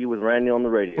try to argue with Randy on the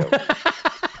radio.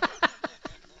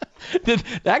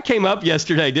 That came up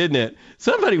yesterday, didn't it?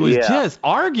 Somebody was just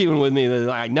arguing with me. They're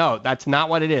like, no, that's not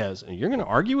what it is. And you're going to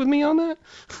argue with me on that?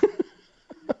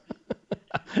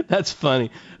 That's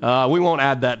funny. We won't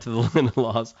add that to the lemon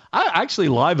laws. I actually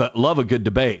love a good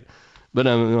debate. But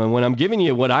when I'm giving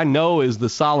you what I know is the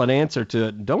solid answer to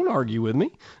it, don't argue with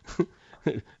me.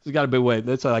 There's got to be a way.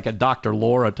 That's like a Dr.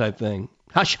 Laura type thing.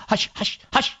 Hush, hush, hush,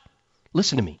 hush.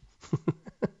 Listen to me.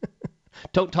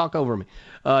 Don't talk over me.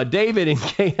 David in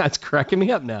K, that's cracking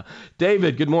me up now.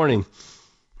 David, good morning.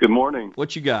 Good morning.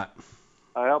 What you got?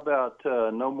 How about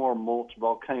no more mulch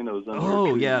volcanoes under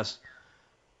Oh, trees? yes.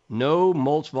 No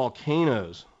mulch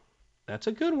volcanoes. That's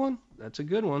a good one.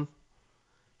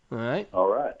 All right.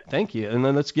 All right. Thank you. And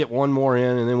then let's get one more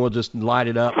in, and then we'll just light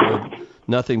it up with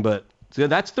nothing but. So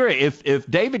that's 3. If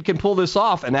David can pull this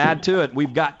off and add to it,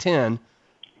 we've got 10.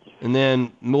 And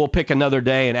then we'll pick another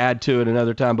day and add to it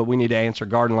another time. But we need to answer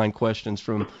garden line questions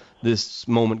from this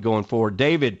moment going forward.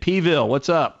 David, Peeville, what's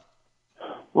up?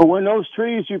 Well, when those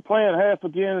trees you plant half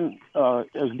again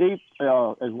as deep,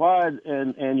 as wide,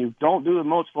 and you don't do the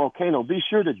mulch volcano, be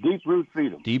sure to deep root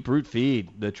feed them. Deep root feed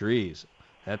the trees.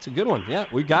 That's a good one. Yeah,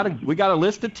 we got a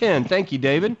list of 10. Thank you,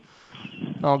 David.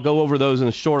 I'll go over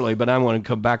those shortly, but I want to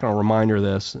come back on a reminder of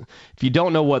this. If you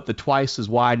don't know what the twice as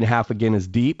wide and half again as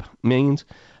deep means,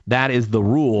 that is the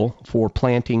rule for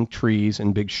planting trees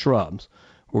and big shrubs.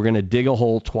 We're going to dig a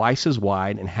hole twice as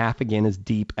wide and half again as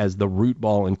deep as the root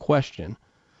ball in question.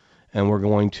 And we're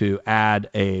going to add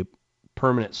a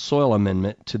permanent soil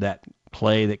amendment to that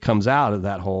clay that comes out of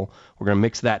that hole. We're going to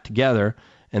mix that together,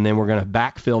 and then we're going to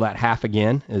backfill that half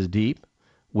again as deep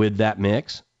with that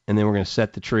mix, and then we're going to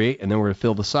set the tree, and then we're going to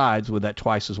fill the sides with that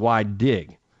twice as wide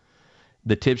dig.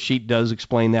 The tip sheet does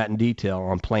explain that in detail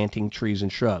on planting trees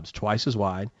and shrubs, twice as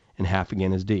wide and half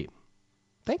again as deep.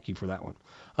 Thank you for that one.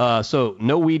 So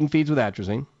no weed and feeds with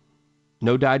atrazine,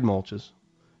 no dyed mulches,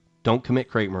 don't commit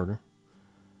crate murder.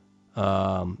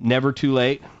 Never too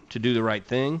late to do the right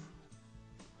thing.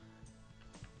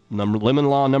 Lemon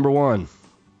law number 1.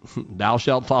 Thou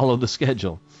shalt follow the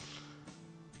schedule.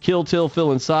 Kill, till,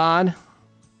 fill, and sod.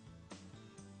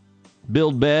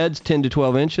 Build beds 10 to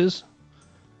 12 inches.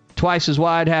 Twice as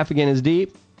wide, half again as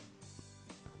deep.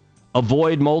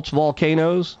 Avoid mulch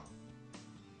volcanoes.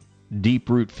 Deep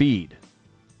root feed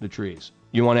the trees.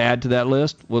 You want to add to that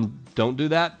list? Well, don't do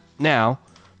that now.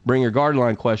 Bring your Garden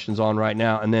Line questions on right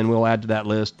now, and then we'll add to that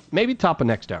list, maybe top of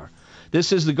next hour.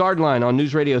 This is the Garden Line on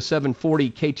News Radio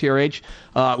 740 KTRH.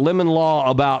 Lemon law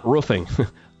about roofing.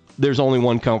 There's only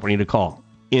one company to call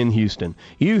in Houston.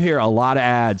 You hear a lot of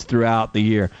ads throughout the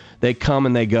year. They come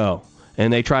and they go,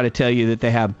 and they try to tell you that they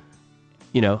have,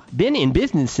 been in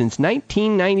business since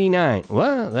 1999.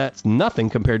 Well, that's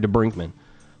nothing compared to Brinkman.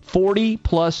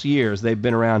 40-plus years they've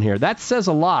been around here. That says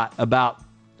a lot about,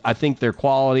 I think, their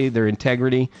quality, their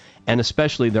integrity, and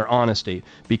especially their honesty,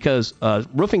 because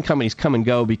roofing companies come and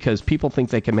go because people think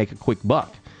they can make a quick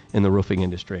buck in the roofing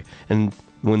industry. And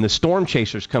when the storm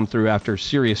chasers come through after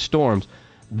serious storms,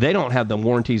 they don't have the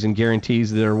warranties and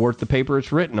guarantees that are worth the paper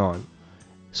it's written on.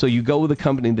 So you go with a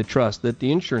company that trusts, that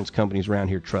the insurance companies around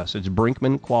here trust. It's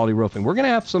Brinkman Quality Roofing. We're going to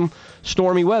have some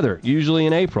stormy weather, usually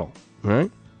in April, right?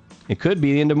 It could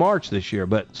be the end of March this year,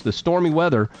 but the stormy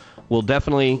weather will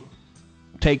definitely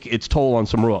take its toll on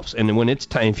some roofs. And when it's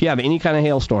time, if you have any kind of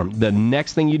hailstorm, the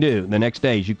next thing you do, the next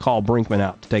day, is you call Brinkman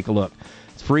out to take a look.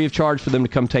 It's free of charge for them to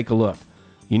come take a look.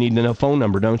 You need to know phone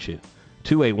number, don't you?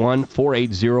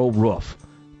 281-480-ROOF.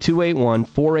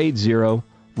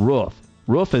 281-480-ROOF.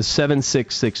 Roof is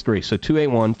 7663. So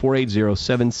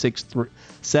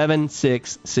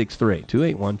 281-480-7663.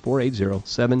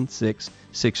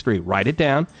 281-480-7663. Write it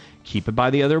down. Keep it by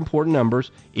the other important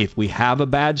numbers. If we have a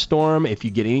bad storm, if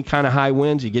you get any kind of high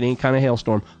winds, you get any kind of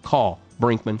hailstorm, call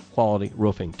Brinkman Quality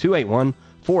Roofing.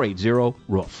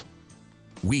 281-480-ROOF.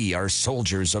 We are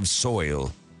soldiers of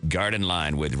soil. Garden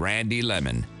Line with Randy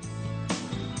Lemon.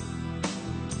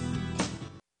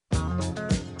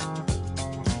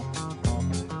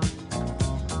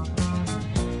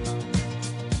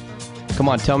 Come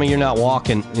on, tell me you're not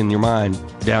walking in your mind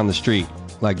down the street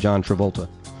like John Travolta.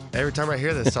 Every time I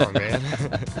hear this song, man.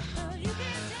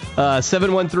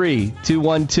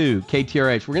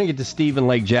 713-212-KTRH. We're going to get to Stephen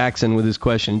Lake Jackson with his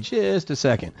question in just a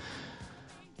second.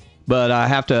 But I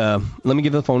have to, let me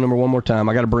give the phone number one more time.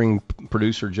 I got to bring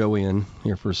producer Joey in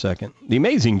here for a second. The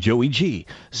amazing Joey G.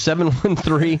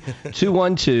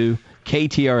 713-212-KTRH.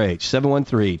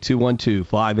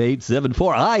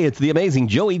 713-212-5874. Hi, it's the amazing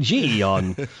Joey G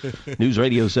on News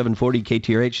Radio 740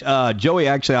 KTRH. Joey,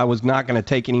 actually, I was not going to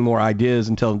take any more ideas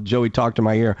until Joey talked to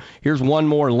my ear. Here's one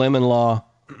more lemon law,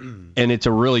 and it's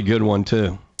a really good one,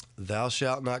 too. Thou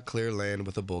shalt not clear land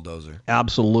with a bulldozer.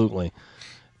 Absolutely.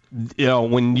 You know,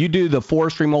 when you do the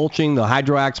forestry mulching, the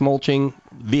hydroax mulching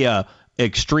via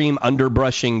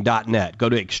extremeunderbrushing.net, go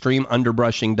to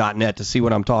extremeunderbrushing.net to see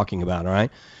what I'm talking about, all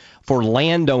right? For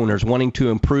landowners wanting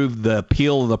to improve the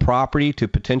appeal of the property to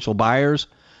potential buyers,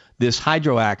 this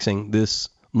hydroaxing, this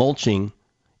mulching,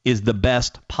 is the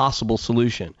best possible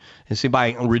solution. And see,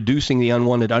 by reducing the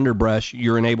unwanted underbrush,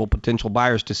 you enable potential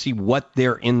buyers to see what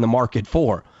they're in the market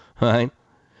for, right?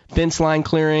 Fence line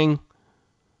clearing,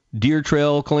 deer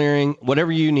trail clearing,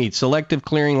 whatever you need, selective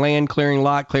clearing, land clearing,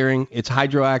 lot clearing, it's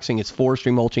hydroaxing, it's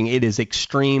forestry mulching. It is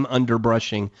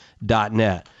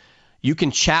extremeunderbrushing.net. You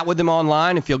can chat with them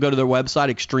online if you'll go to their website,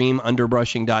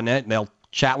 extremeunderbrushing.net. They'll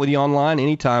chat with you online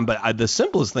anytime, but the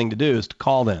simplest thing to do is to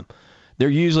call them. They're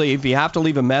usually, if you have to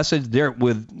leave a message, they're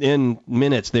within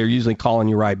minutes, they're usually calling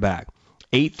you right back.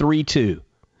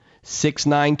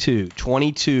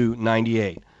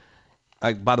 832-692-2298.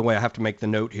 By the way, I have to make the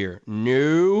note here.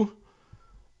 No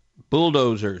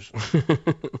bulldozers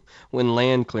when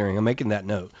land clearing. I'm making that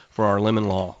note for our lemon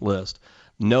law list.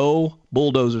 No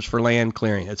bulldozers for land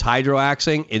clearing. It's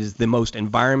hydroaxing. It is the most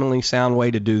environmentally sound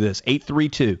way to do this.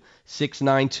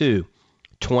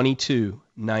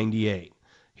 832-692-2298.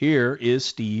 Here is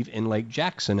Steve in Lake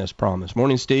Jackson as promised.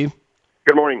 Morning, Steve.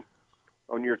 Good morning.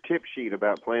 On your tip sheet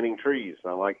about planting trees,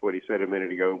 I like what he said a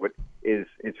minute ago, but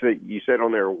you said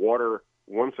on there water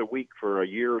once a week for a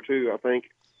year or two, I think?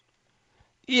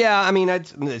 Yeah, I mean,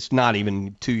 it's not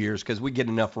even 2 years because we get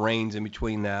enough rains in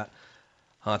between that.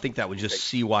 I think that was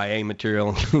just CYA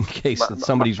material in case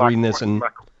somebody's reading this and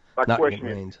not getting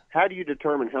rains. How do you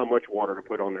determine how much water to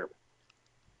put on there?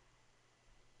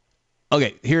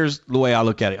 Okay, here's the way I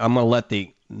look at it. I'm going to let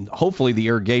hopefully the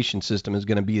irrigation system is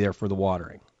going to be there for the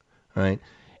watering, right?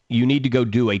 You need to go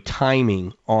do a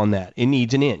timing on that. It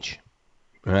needs an inch,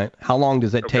 right? How long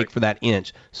does that take for that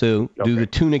inch? So do the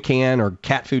tuna can or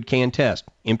cat food can test.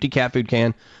 Empty cat food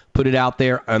can, put it out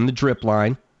there on the drip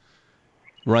line,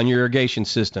 run your irrigation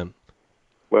system.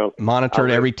 Well, monitor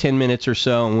it every 10 minutes or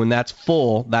so, and when that's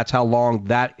full, that's how long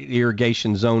that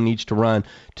irrigation zone needs to run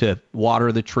to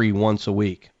water the tree once a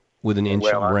week with an inch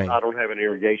of rain. I don't have an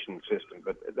irrigation system,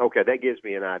 but okay, that gives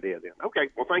me an idea then. Okay,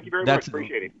 well, thank you very much.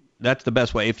 Appreciate it. That's the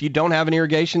best way. If you don't have an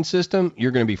irrigation system, you're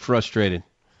going to be frustrated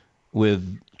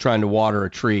with trying to water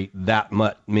a tree that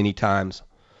many times.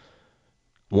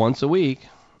 Once a week,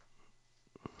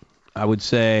 I would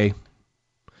say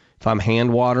if I'm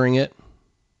hand watering it,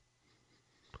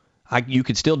 you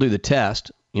could still do the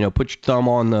test. Put your thumb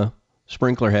on the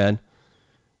sprinkler head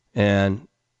and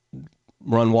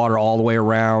run water all the way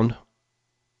around.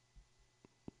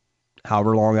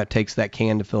 However long that takes that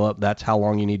can to fill up, that's how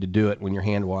long you need to do it when you're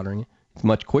hand watering it. It's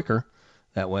much quicker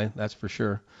that way, that's for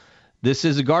sure. This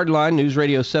is the Garden Line, News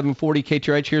Radio 740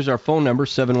 KTRH. Here's our phone number,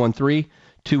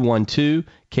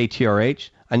 713-212-KTRH.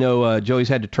 I know Joey's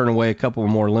had to turn away a couple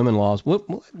more lemon laws.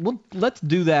 Let's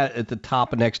do that at the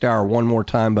top of next hour one more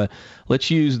time, but let's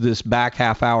use this back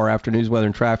half hour after news, weather,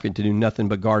 and traffic to do nothing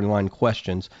but Garden Line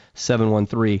questions.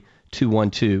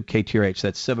 713-212-KTRH.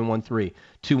 That's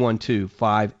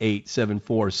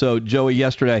 713-212-5874. So, Joey,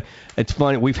 yesterday, it's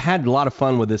funny. We've had a lot of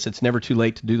fun with this. It's never too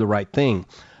late to do the right thing.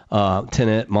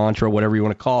 Tenet, mantra, whatever you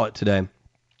want to call it today.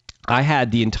 I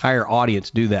had the entire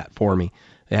audience do that for me.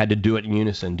 They had to do it in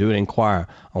unison, do it in choir.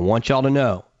 I want y'all to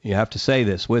know, you have to say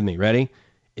this with me. Ready?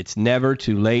 It's never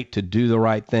too late to do the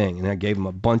right thing. And I gave them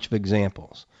a bunch of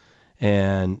examples.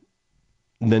 And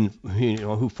then,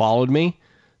 who followed me?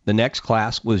 The next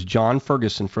class was John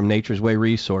Ferguson from Nature's Way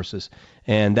Resources.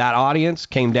 And that audience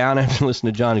came down after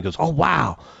listening to John and goes, oh,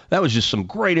 wow, that was just some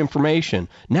great information.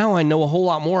 Now I know a whole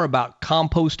lot more about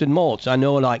composted mulch. I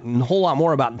know a whole lot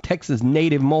more about Texas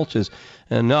native mulches.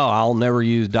 And no, I'll never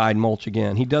use dyed mulch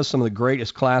again. He does some of the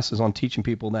greatest classes on teaching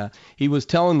people that. He was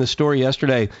telling the story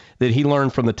yesterday that he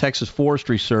learned from the Texas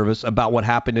Forestry Service about what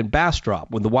happened in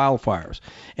Bastrop with the wildfires.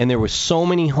 And there were so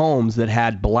many homes that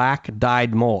had black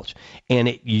dyed mulch. And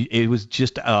it was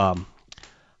just, I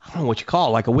don't know what you call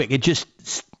it, like a wick. It just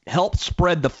helped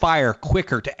spread the fire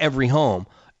quicker to every home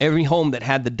that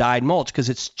had the dyed mulch, because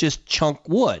it's just chunk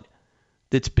wood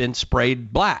that's been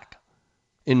sprayed black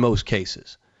in most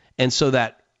cases. And so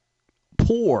that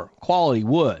poor quality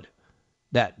wood,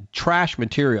 that trash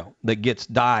material that gets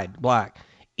dyed black,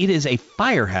 it is a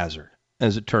fire hazard,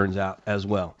 as it turns out, as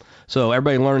well. So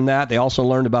everybody learned that. They also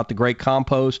learned about the great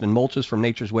compost and mulches from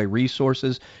Nature's Way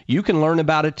Resources. You can learn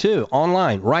about it too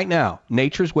online right now,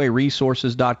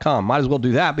 natureswayresources.com. Might as well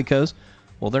do that because,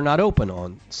 well, they're not open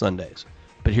on Sundays.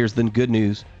 But here's the good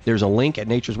news. There's a link at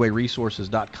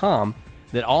natureswayresources.com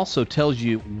that also tells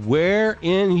you where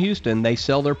in Houston they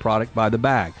sell their product by the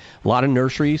bag. A lot of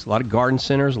nurseries, a lot of garden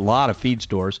centers, a lot of feed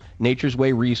stores.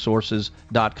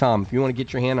 natureswayresources.com. If you want to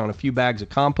get your hand on a few bags of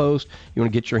compost, you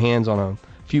want to get your hands on a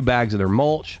few bags of their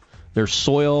mulch, their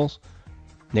soils,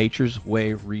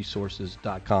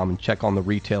 natureswayresources.com, and check on the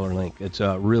retailer link. It's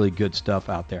really good stuff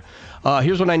out there.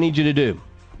 Here's what I need you to do.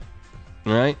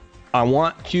 All right? I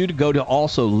want you to go to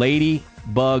also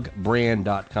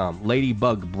ladybugbrand.com,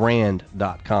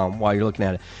 ladybugbrand.com, while you're looking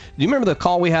at it. Do you remember the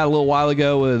call we had a little while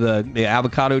ago with the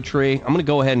avocado tree? I'm going to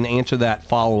go ahead and answer that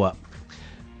follow-up.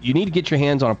 You need to get your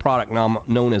hands on a product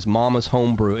known as Mama's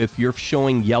Homebrew if you're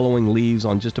showing yellowing leaves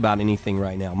on just about anything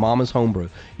right now. Mama's Homebrew.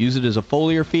 Use it as a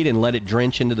foliar feed and let it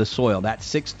drench into the soil. That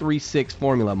 636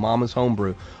 formula, Mama's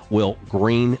Homebrew, will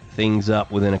green things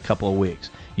up within a couple of weeks.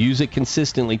 Use it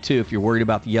consistently, too, if you're worried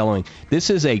about the yellowing. This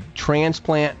is a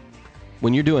transplant.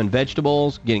 When you're doing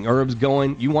vegetables, getting herbs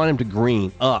going, you want them to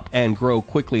green up and grow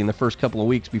quickly in the first couple of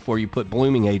weeks before you put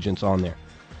blooming agents on there.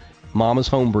 Mama's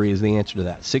Homebrew is the answer to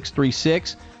that.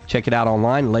 636. Check it out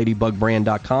online,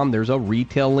 ladybugbrand.com. There's a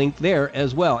retail link there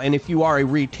as well. And if you are a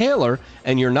retailer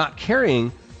and you're not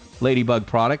carrying Ladybug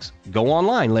products, go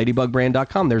online,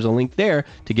 ladybugbrand.com. There's a link there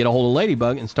to get a hold of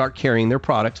Ladybug and start carrying their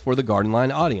products for the Garden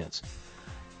Line audience.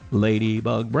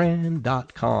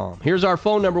 ladybugbrand.com. Here's our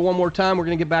phone number one more time. We're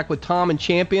going to get back with Tom and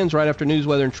Champions right after news,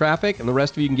 weather, and traffic. And the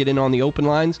rest of you can get in on the open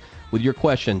lines with your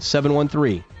questions.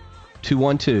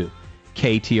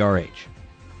 713-212-KTRH.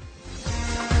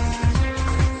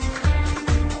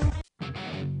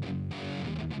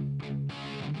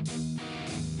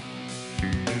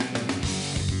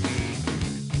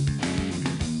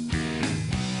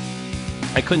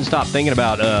 I couldn't stop thinking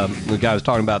about the guy was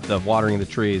talking about the watering of the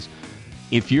trees.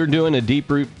 If you're doing a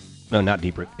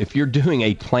if you're doing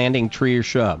a planting tree or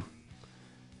shrub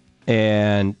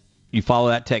and you follow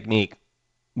that technique,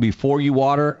 before you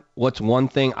water, what's one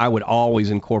thing I would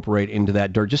always incorporate into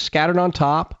that dirt, just scattered on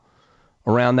top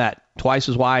around that twice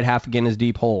as wide, half again as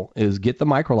deep hole, is get the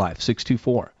Microlife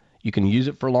 624. You can use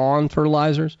it for lawn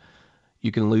fertilizers.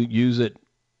 You can use it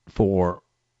for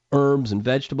herbs and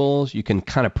vegetables. You can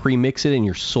kind of pre-mix it in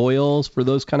your soils for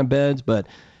those kind of beds. But,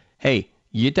 hey,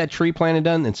 you get that tree planted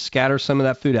done and scatter some of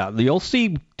that food out. You'll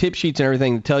see tip sheets and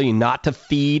everything that tell you not to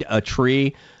feed a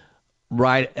tree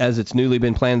right as it's newly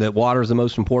been planted, that water is the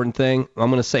most important thing. I'm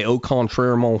going to say au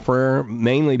contraire, mon frère,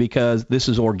 mainly because this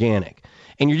is organic.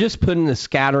 And you're just putting a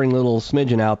scattering little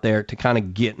smidgen out there to kind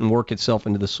of get and work itself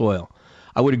into the soil.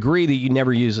 I would agree that you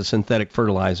never use a synthetic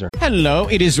fertilizer. Hello,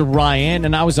 it is Ryan,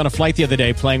 and I was on a flight the other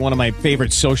day playing one of my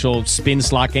favorite social spin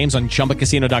slot games on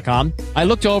ChumbaCasino.com. I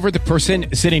looked over the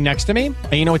person sitting next to me,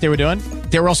 and you know what they were doing?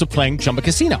 They were also playing Chumba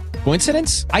Casino.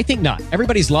 Coincidence? I think not.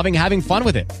 Everybody's loving having fun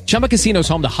with it. Chumba Casino is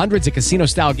home to hundreds of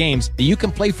casino-style games that you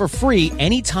can play for free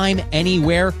anytime,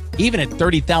 anywhere, even at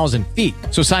 30,000 feet.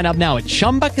 So sign up now at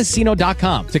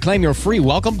ChumbaCasino.com to claim your free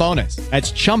welcome bonus.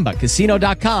 That's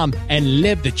ChumbaCasino.com and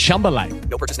live the Chumba life.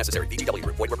 No purchase necessary. VGW.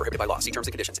 Void where prohibited by law. See terms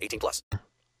and conditions. 18+.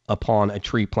 Upon a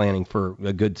tree planting for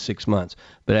a good 6 months.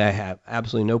 But I have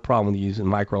absolutely no problem with using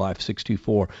Microlife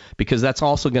 624 because that's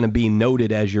also going to be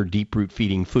noted as your deep root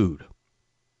feeding food.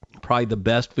 Probably the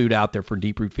best food out there for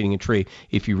deep root feeding a tree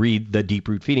if you read the deep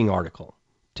root feeding article,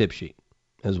 tip sheet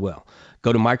as well.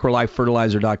 Go to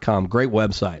microlifefertilizer.com. Great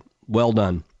website. Well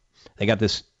done. They got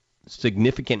this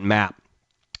significant map.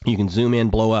 You can zoom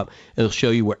in, blow up. It'll show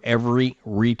you where every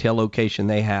retail location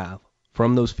they have,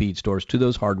 from those feed stores to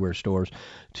those hardware stores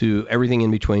to everything in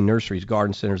between, nurseries,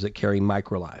 garden centers that carry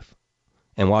Microlife.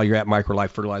 And while you're at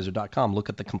microlifefertilizer.com, look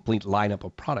at the complete lineup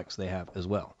of products they have as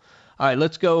well. All right,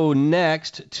 let's go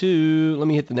next to, let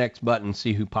me hit the next button and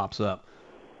see who pops up.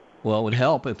 Well, it would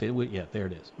help if it would, yeah, there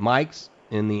it is. Mike's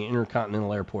in the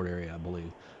Intercontinental Airport area, I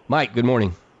believe. Mike, good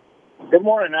morning. Good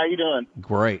morning. How you doing?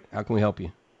 Great. How can we help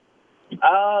you?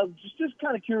 Just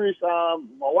kind of curious. My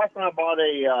wife and I bought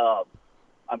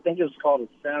I think it was called a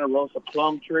Santa Rosa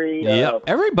plum tree. Yeah,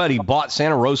 everybody bought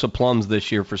Santa Rosa plums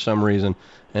this year for some reason,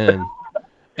 and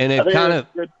it kind of.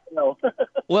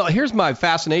 Well, here's my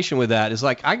fascination with that. Is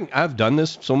like I've done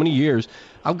this so many years.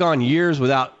 I've gone years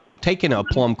without taking a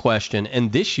plum question,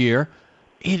 and this year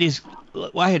it is.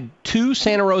 I had 2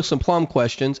 Santa Rosa plum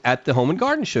questions at the Home and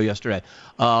Garden Show yesterday.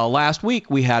 Last week,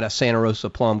 we had a Santa Rosa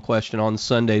plum question on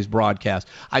Sunday's broadcast.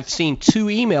 I've seen 2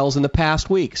 emails in the past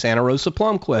week, Santa Rosa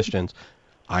plum questions.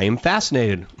 I am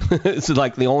fascinated. Is it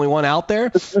like the only one out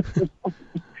there?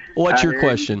 What's your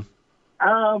question?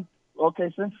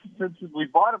 Okay, since we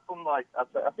bought it from I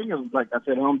think it was like I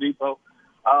said Home Depot.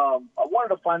 I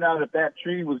wanted to find out if that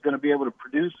tree was going to be able to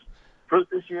produce fruit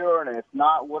this year, and if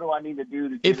not, what do I need to do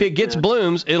to if it gets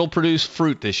blooms, it'll produce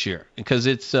fruit this year because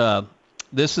it's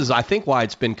this is I think why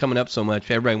it's been coming up so much.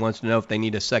 Everybody wants to know if they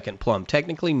need a second plum.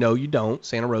 Technically, no, you don't.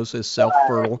 Santa Rosa is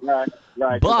self-fertile.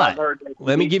 Right. But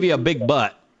let me give you a big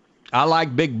but. I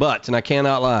like big butts, and I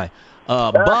cannot lie.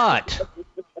 But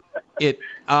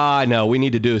I know we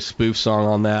need to do a spoof song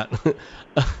on that.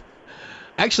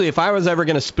 Actually, if I was ever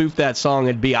going to spoof that song,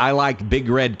 it'd be I like big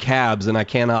red cabs, and I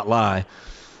cannot lie.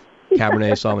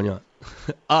 Cabernet Sauvignon.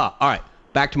 All right,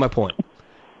 back to my point.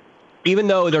 Even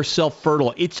though they're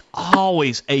self-fertile, it's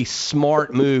always a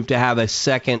smart move to have a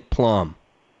second plum.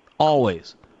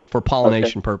 Always, for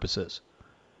pollination purposes.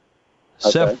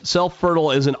 Okay.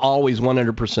 Self-fertile isn't always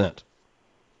 100%.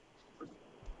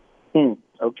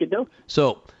 Okay, no.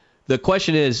 So the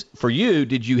question is, for you,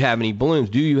 did you have any blooms?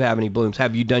 Do you have any blooms?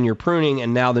 Have you done your pruning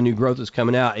and now the new growth is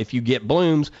coming out? If you get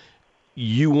blooms,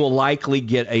 you will likely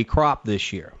get a crop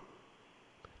this year.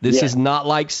 This is not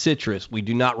like citrus. We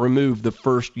do not remove the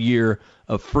first year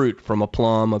of fruit from a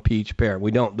plum, a peach, pear. We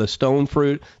don't. The stone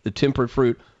fruit, the temperate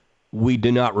fruit, we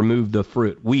do not remove the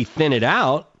fruit. We thin it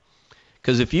out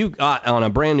Because if you got on a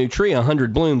brand new tree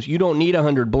 100 blooms, you don't need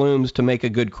 100 blooms to make a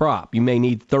good crop. You may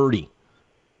need 30.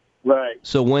 Right.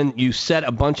 So when you set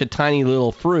a bunch of tiny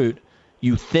little fruit,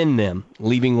 you thin them,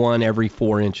 leaving one every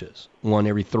 4 inches, one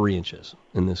every 3 inches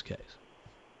in this case.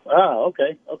 Ah,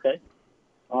 okay.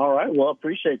 All right. Well,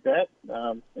 appreciate that.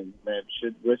 And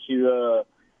should wish you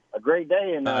a great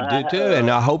day. And I do too, and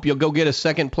I hope you'll go get a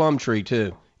second plum tree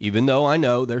too. Even though I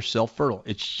know they're self-fertile,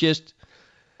 it's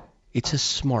a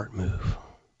smart move.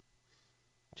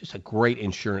 Just a great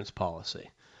insurance policy.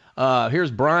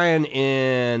 Here's Brian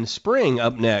in Spring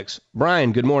up next.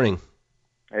 Brian, good morning.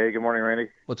 Hey, good morning, Randy.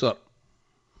 What's up?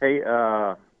 Hey,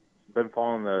 been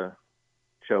following the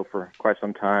show for quite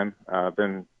some time.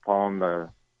 Been following the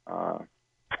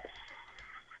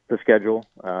schedule.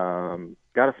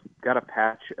 Got a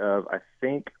patch of, I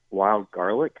think, wild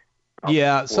garlic.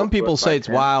 Yeah, some people say it's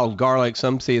wild garlic.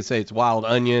 Some say it's wild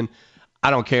onion. I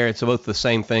don't care. It's both the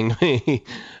same thing to me.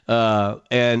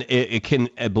 And it can,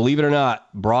 believe it or not,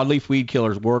 broadleaf weed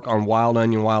killers work on wild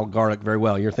onion, wild garlic very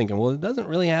well. You're thinking, well, it doesn't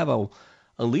really have a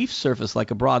leaf surface like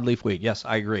a broadleaf weed. Yes,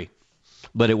 I agree.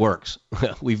 But it works.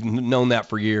 We've known that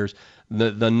for years.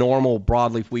 The normal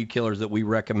broadleaf weed killers that we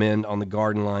recommend on the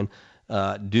garden line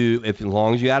do, as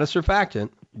long as you add a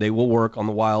surfactant, they will work on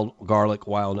the wild garlic,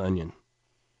 wild onion.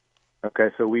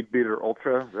 Okay, so Weed Beater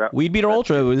Ultra? Weed Beater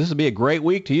Ultra, this would be a great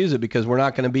week to use it because we're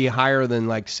not going to be higher than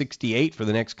like 68 for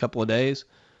the next couple of days.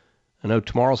 I know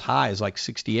tomorrow's high is like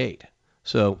 68.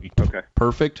 So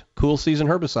perfect cool season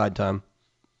herbicide time.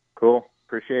 Cool.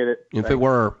 Appreciate it. If it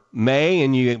were May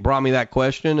and you brought me that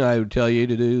question, I would tell you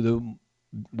to do the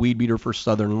Weed Beater for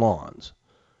southern lawns.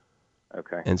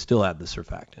 Okay. And still add the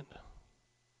surfactant.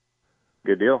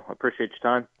 Good deal. Appreciate your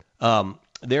time.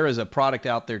 There is a product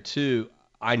out there too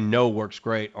I know works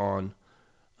great on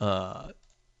wild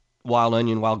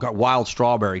onion, wild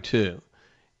strawberry too.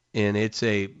 And it's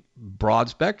a broad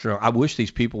spectrum. I wish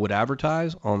these people would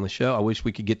advertise on the show. I wish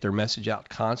we could get their message out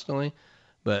constantly.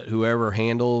 But whoever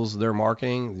handles their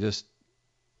marketing just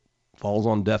falls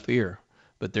on deaf ear.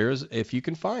 But if you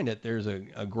can find it, there's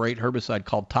a great herbicide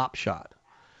called Top Shot.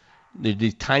 They're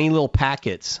these tiny little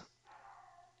packets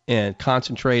and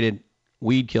concentrated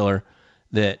weed killer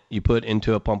that you put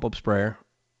into a pump-up sprayer.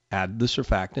 Add the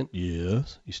surfactant.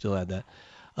 Yes, you still add that.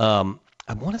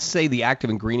 I want to say the active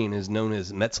ingredient is known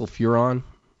as methylfuron.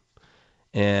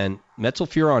 And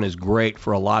methylfuron is great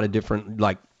for a lot of different,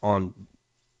 like on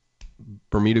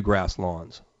Bermuda grass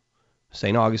lawns.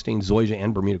 St. Augustine, zoysia,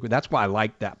 and Bermuda grass. That's why I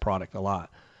like that product a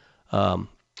lot.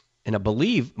 And I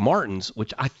believe Martin's,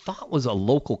 which I thought was a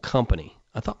local company.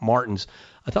 I thought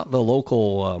the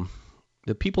local,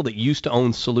 the people that used to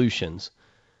own Solutions,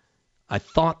 I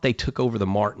thought they took over the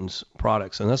Martin's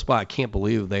products, and that's why I can't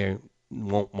believe they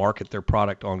won't market their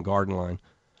product on Garden Line.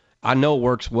 I know it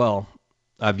works well.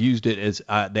 I've used it as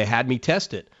they had me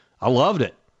test it. I loved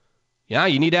it. Yeah,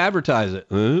 you need to advertise it.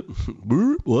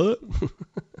 What?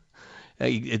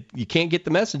 You can't get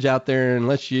the message out there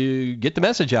unless you get the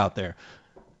message out there.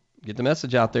 Get the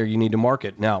message out there, you need to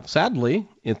market. Now, sadly,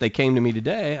 if they came to me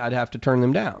today, I'd have to turn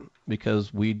them down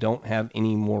because we don't have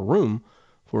any more room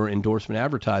for endorsement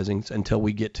advertising until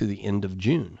we get to the end of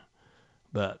June.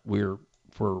 But we're,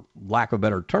 for lack of a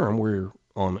better term, we're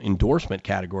on endorsement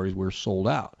categories, we're sold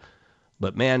out.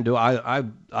 But man, I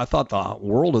thought the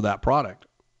world of that product.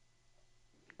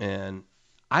 And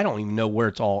I don't even know where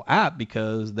it's all at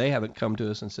because they haven't come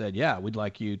to us and said, yeah, we'd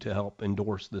like you to help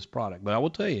endorse this product. But I will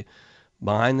tell you,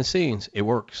 behind the scenes, it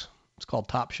works. It's called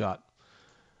Top Shot.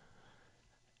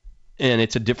 And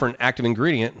it's a different active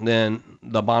ingredient than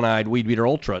the Bonide Weed Beater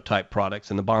Ultra type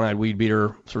products and the Bonide Weed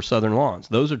Beater for southern lawns.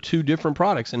 Those are two different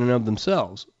products in and of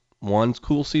themselves. One's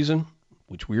cool season,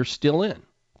 which we are still in,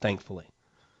 thankfully.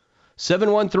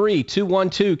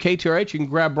 713-212-KTRH. You can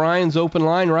grab Brian's open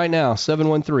line right now,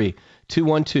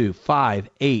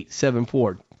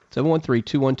 713-212-5874.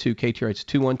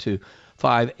 713-212-KTRH,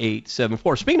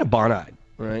 212-5874. Speaking of Bonide,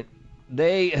 right,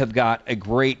 they have got a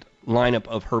great lineup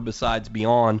of herbicides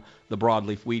beyond the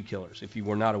broadleaf weed killers, if you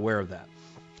were not aware of that.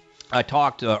 I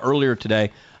talked earlier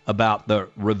today about the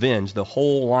Revenge, the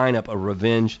whole lineup of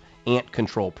Revenge ant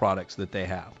control products that they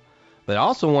have. But I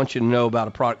also want you to know about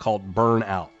a product called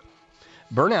Burnout.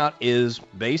 Burnout is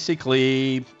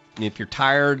basically, if you're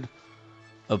tired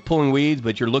of pulling weeds,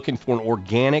 but you're looking for an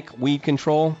organic weed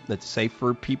control that's safe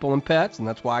for people and pets, and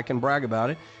that's why I can brag about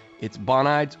it, it's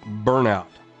Bonide's Burnout.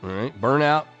 All right,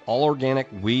 Burnout, all organic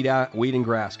weed and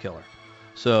grass killer.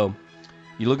 So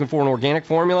you're looking for an organic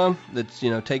formula that's,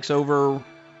 takes over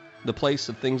the place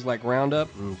of things like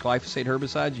Roundup and glyphosate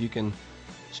herbicides. You can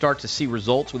start to see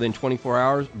results within 24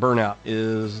 hours, Burnout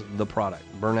is the product.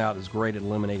 Burnout is great at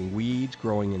eliminating weeds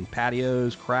growing in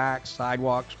patios, cracks,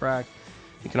 sidewalks, cracks.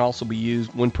 It can also be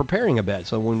used when preparing a bed.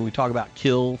 So when we talk about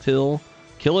kill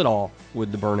it all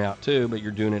with the Burnout too, but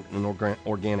you're doing it in an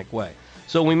organic way.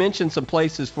 So we mentioned some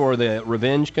places for the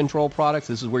Revenge control products.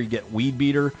 This is where you get weed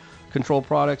beater control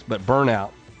products, but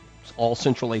Burnout, all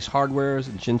Central Ace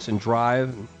Hardwares, Jensen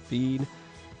Drive Feed,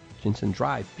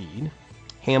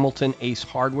 Hamilton Ace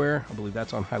Hardware, I believe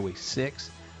that's on Highway 6,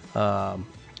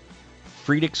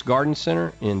 Friedrichs Garden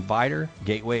Center in Vidor,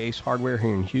 Gateway Ace Hardware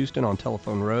here in Houston on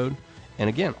Telephone Road, and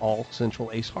again, all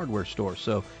Central Ace Hardware stores.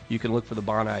 So you can look for the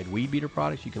Bonide Weed Beater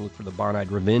products, you can look for the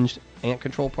Bonide Revenge Ant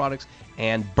Control products,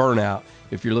 and Burnout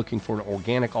if you're looking for an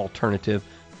organic alternative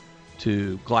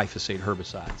to glyphosate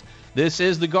herbicides. This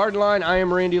is the Garden Line. I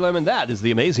am Randy Lemon. That is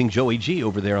the amazing Joey G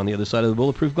over there on the other side of the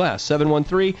bulletproof glass.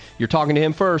 713, you're talking to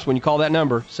him first when you call that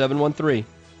number,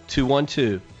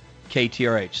 713-212-KTRH,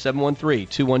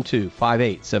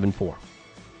 713-212-5874.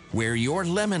 Where your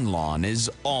lemon lawn is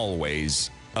always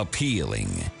appealing.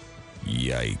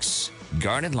 Yikes.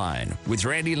 Garden Line with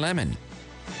Randy Lemon.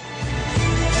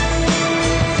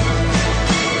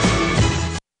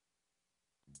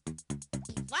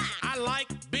 I like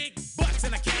big butts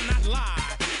and I cannot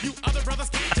lie. You other brothers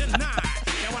can't deny.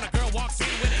 Now when a girl walks in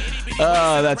with an itty bitty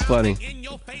that's funny.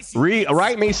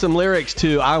 Write me some lyrics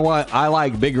to I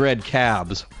like big red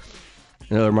cabs.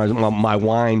 You know, my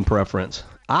wine preference.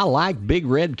 I like big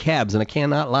red cabs and I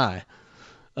cannot lie.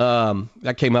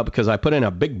 That came up because I put in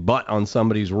a big butt on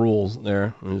somebody's rules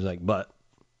there. And he was like, "Butt,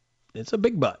 it's a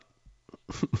big butt."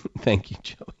 Thank you,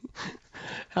 Joey.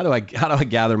 How do I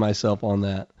gather myself on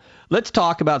that? Let's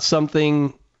talk about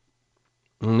something.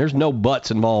 There's no buts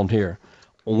involved here.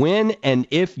 When and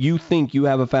if you think you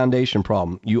have a foundation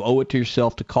problem, you owe it to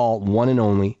yourself to call one and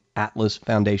only Atlas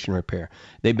Foundation Repair.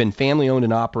 They've been family owned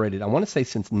and operated, I want to say,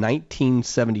 since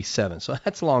 1977. So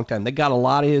that's a long time. They got a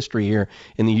lot of history here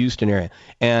in the Houston area.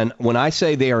 And when I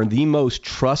say they are the most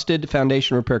trusted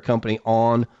foundation repair company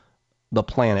on the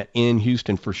planet in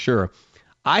Houston for sure,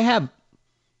 I have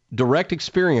direct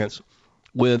experience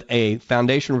with a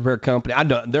foundation repair company.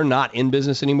 They're not in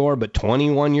business anymore, but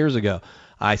 21 years ago,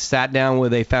 I sat down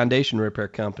with a foundation repair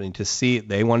company to see,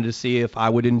 they wanted to see if I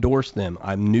would endorse them.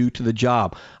 I'm new to the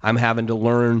job. I'm having to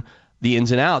learn the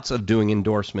ins and outs of doing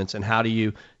endorsements and how do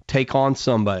you take on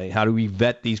somebody? How do we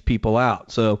vet these people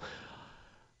out? So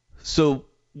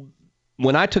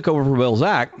when I took over for Bill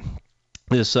Zach,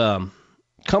 this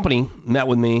company met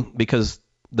with me because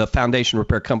the foundation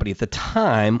repair company at the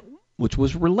time, which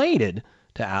was related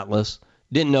to Atlas,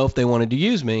 didn't know if they wanted to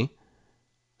use me.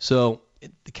 So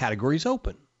the category's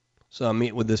open. So I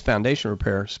meet with this foundation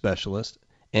repair specialist,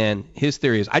 and his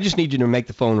theory is, I just need you to make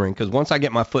the phone ring, because once I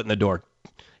get my foot in the door,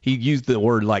 he used the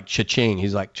word like cha-ching.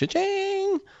 He's like,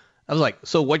 cha-ching. I was like,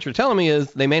 so what you're telling me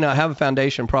is they may not have a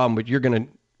foundation problem, but you're going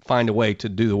to find a way to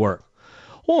do the work.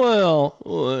 Well,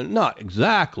 not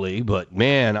exactly, but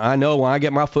man, I know when I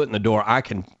get my foot in the door, I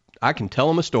can tell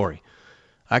them a story.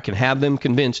 I can have them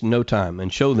convinced in no time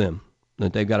and show them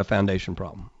that they've got a foundation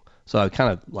problem. So I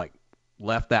kind of like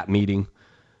left that meeting,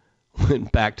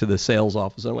 went back to the sales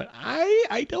office and went,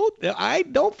 I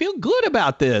don't feel good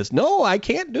about this. No, I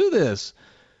can't do this.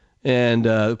 And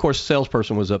of course, the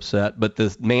salesperson was upset, but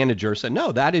the manager said,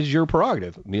 no, that is your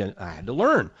prerogative. I had to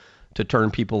learn to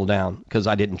turn people down because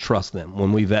I didn't trust them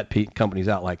when we vet companies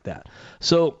out like that.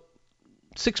 So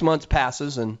 6 months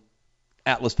passes and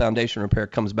Atlas Foundation Repair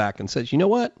comes back and says, you know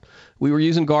what? We were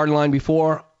using Garden Line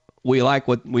before. We like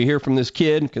what we hear from this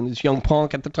kid, this young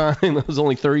punk at the time. He was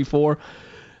only 34.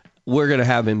 We're going to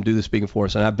have him do the speaking for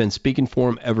us. And I've been speaking for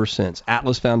him ever since.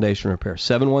 Atlas Foundation Repair,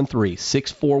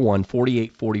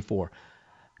 713-641-4844.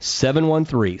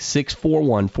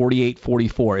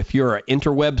 713-641-4844. If you're an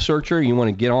interweb searcher, you want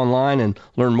to get online and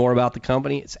learn more about the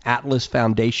company, it's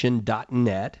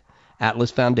atlasfoundation.net.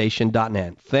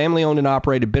 atlasfoundation.net. Family owned and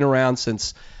operated, been around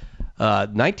since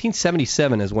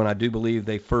 1977 is when I do believe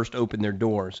they first opened their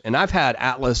doors. And I've had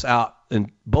Atlas out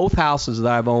in both houses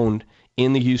that I've owned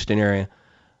in the Houston area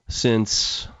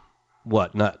since,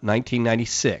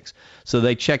 1996. So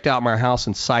they checked out my house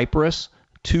in Cypress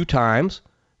 2 times.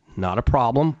 Not a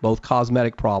problem, both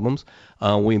cosmetic problems.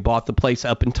 We bought the place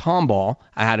up in Tomball.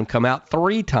 I had them come out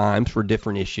 3 times for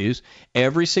different issues.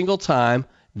 Every single time,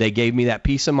 they gave me that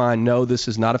peace of mind. No, this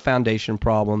is not a foundation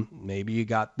problem. Maybe you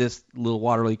got this little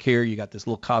water leak here. You got this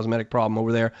little cosmetic problem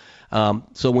over there.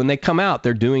 So when they come out,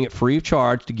 they're doing it free of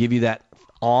charge to give you that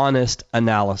honest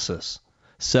analysis.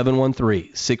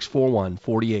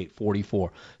 713-641-4844.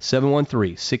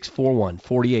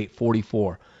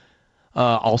 713-641-4844.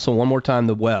 Also, one more time,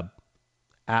 the web,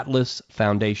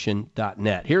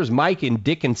 atlasfoundation.net. Here's Mike in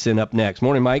Dickinson up next.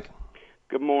 Morning, Mike.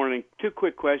 Good morning. 2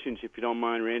 quick questions, if you don't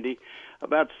mind, Randy.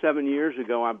 About 7 years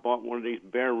ago, I bought one of these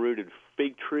bare-rooted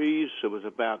fig trees. It was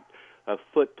about a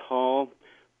foot tall,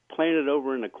 planted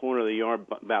over in the corner of the yard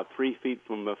about 3 feet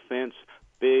from the fence.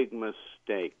 Big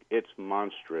mistake. It's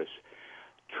monstrous.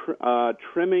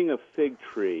 Trimming a fig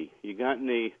tree. You got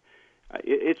any...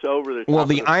 It's over the top. Well,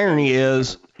 the irony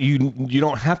is you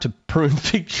don't have to prune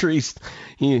fig trees.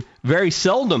 You very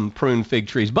seldom prune fig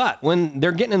trees, but when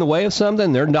they're getting in the way of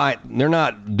something, they're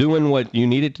not doing what you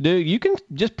need it to do. You can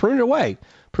just prune it away.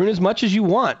 Prune as much as you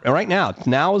want. Right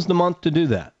now is the month to do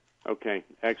that. Okay,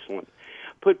 excellent.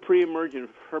 Put pre-emergent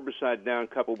herbicide down a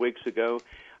couple weeks ago.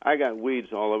 I got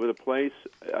weeds all over the place.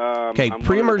 Okay,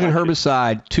 pre-emergent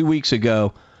herbicide 2 weeks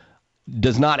ago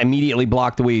does not immediately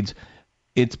block the weeds.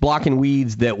 It's blocking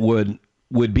weeds that would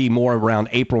be more around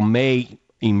April, May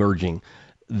emerging.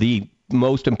 The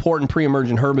most important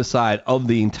pre-emergent herbicide of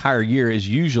the entire year is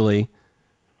usually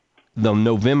the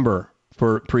November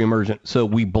for pre-emergent. So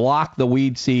we block the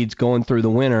weed seeds going through the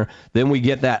winter. Then we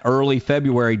get that early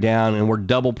February down, and we're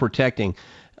double protecting.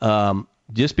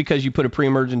 Just because you put a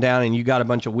pre-emergent down and you got a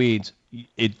bunch of weeds,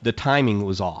 the timing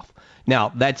was off.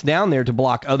 Now, that's down there to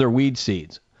block other weed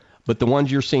seeds. But the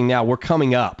ones you're seeing now, we're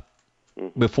coming up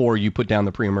before you put down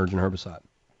the pre-emergent herbicide.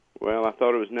 Well, I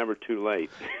thought it was never too late.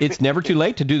 It's never too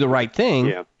late to do the right thing.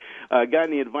 Yeah. Got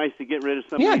any advice to get rid of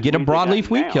some? Yeah, get a broadleaf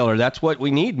weed now? killer. That's what we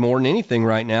need more than anything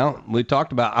right now. We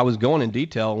talked about, I was going in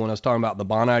detail when I was talking about the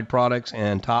Bonide products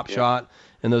and Top Shot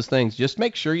and those things. Just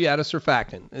make sure you add a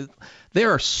surfactant.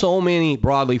 There are so many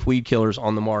broadleaf weed killers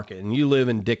on the market, and you live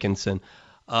in Dickinson.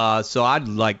 So I'd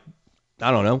like,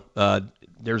 I don't know,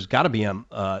 there's got to be an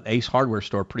Ace Hardware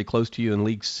store pretty close to you in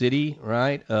League City,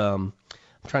 right? I'm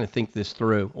trying to think this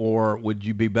through. Or would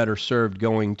you be better served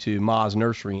going to Ma's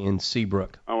Nursery in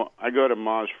Seabrook? Oh, I go to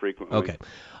Ma's frequently. Okay.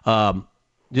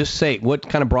 Just say, what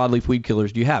kind of broadleaf weed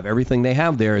killers do you have? Everything they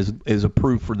have there is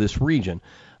approved for this region.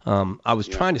 I was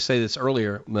trying to say this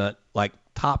earlier, but like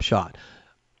Top Shot,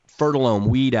 Fertilome,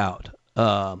 Weed Out.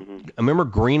 I remember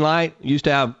Greenlight used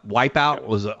to have Wipeout.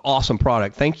 Was an awesome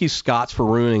product. Thank you, Scotts, for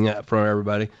ruining that for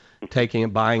everybody,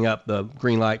 buying up the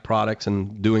Greenlight products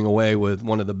and doing away with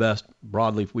one of the best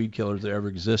broadleaf weed killers that ever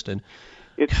existed.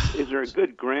 Is there a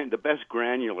good the best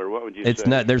granular? What would you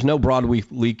say? There's no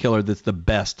broadleaf weed killer that's the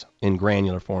best in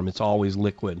granular form. It's always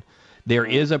liquid. There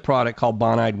is a product called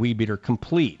Bonide Weed Beater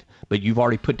Complete, but you've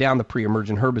already put down the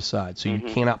pre-emergent herbicide, so you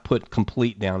cannot put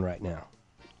Complete down right now.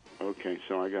 Okay,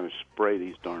 so I got to spray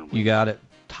these darn weeds. You got it.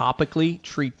 Topically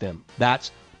treat them.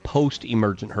 That's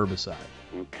post-emergent herbicide.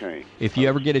 Okay. If you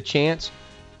ever get a chance,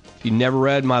 if you never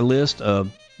read my list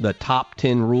of the top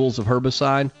 10 rules of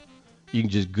herbicide, you can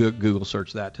just Google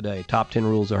search that today. Top 10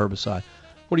 rules of herbicide.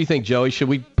 What do you think, Joey? Should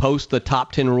we post the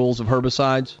top 10 rules of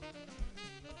herbicides?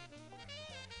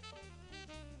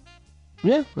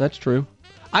 Yeah, that's true.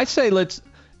 I say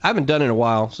I haven't done it in a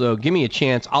while, so give me a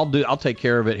chance. I'll take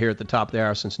care of it here at the top of the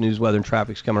hour since news, weather, and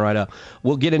traffic's coming right up.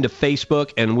 We'll get into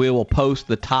Facebook, and we will post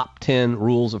the top 10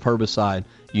 rules of herbicide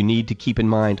you need to keep in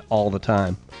mind all the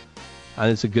time. I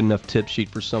think it's a good enough tip sheet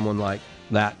for someone like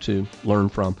that to learn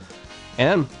from.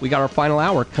 And we got our final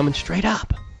hour coming straight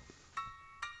up.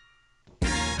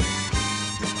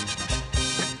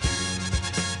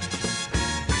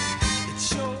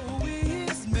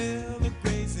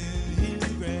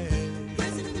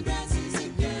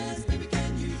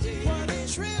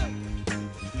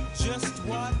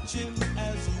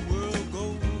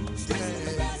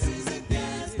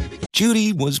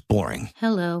 Judy was boring.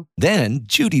 Hello. Then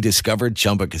Judy discovered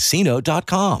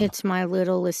ChumbaCasino.com. It's my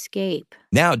little escape.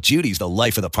 Now Judy's the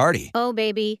life of the party. Oh,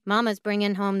 baby, mama's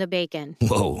bringing home the bacon.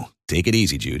 Whoa, take it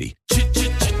easy, Judy.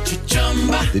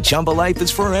 The Chumba life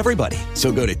is for everybody.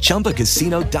 So go to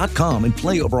ChumbaCasino.com and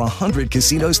play over 100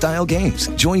 casino-style games.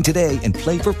 Join today and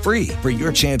play for free for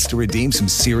your chance to redeem some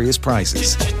serious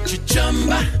prizes.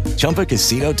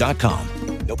 ChumbaCasino.com.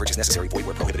 No purchase necessary. Void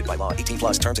where prohibited by law. 18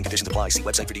 plus terms and conditions apply. See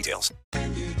website for details. There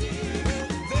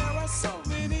are so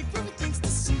many pretty things to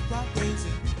see while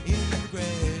grazing in the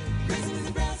grass. Grazing in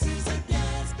the grass is a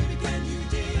gas, baby, can you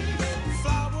dig?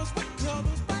 Flowers with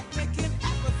colors, by making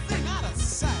everything out of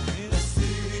sight.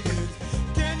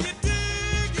 Can you dig it, baby?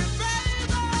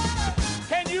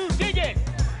 Can you dig it?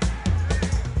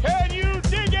 Can you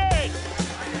dig it?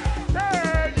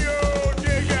 Can you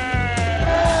dig it?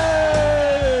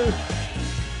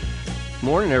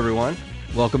 Morning, everyone.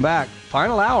 Welcome back.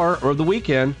 Final hour of the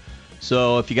weekend.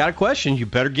 So if you got a question, you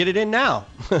better get it in now.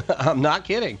 I'm not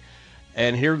kidding.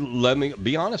 And here, let me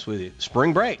be honest with you.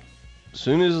 Spring break. As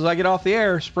soon as I get off the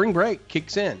air, spring break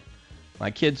kicks in. My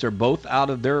kids are both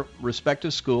out of their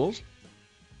respective schools,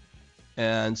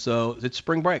 and so it's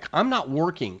spring break. I'm not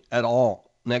working at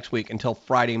all next week until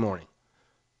Friday morning.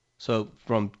 So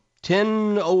from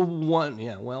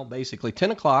 10:01, basically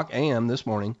 10 o'clock a.m. this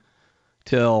morning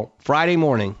till Friday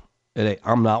morning at 8,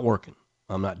 I'm not working.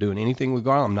 I'm not doing anything with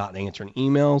Garland. I'm not answering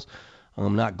emails.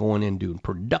 I'm not going in doing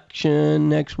production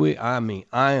next week. I mean,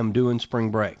 I am doing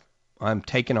spring break. I'm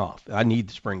taking off. I need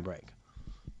the spring break.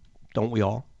 Don't we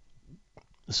all?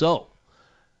 So,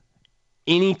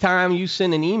 anytime you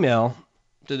send an email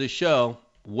to the show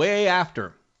way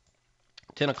after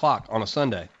 10 o'clock on a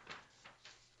Sunday,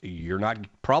 you're not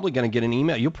probably going to get an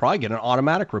email. You'll probably get an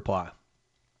automatic reply.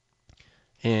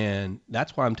 And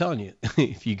that's why I'm telling you,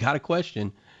 if you got a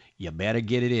question, you better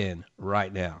get it in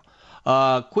right now.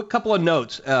 Quick couple of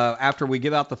notes after we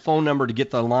give out the phone number to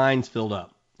get the lines filled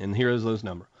up. And here is those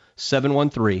numbers.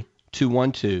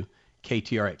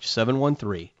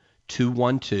 713-212-KTRH.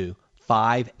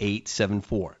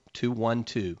 713-212-5874.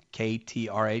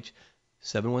 212-KTRH.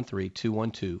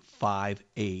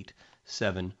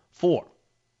 713-212-5874.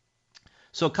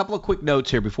 So a couple of quick notes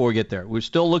here before we get there. We're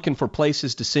still looking for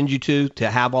places to send you to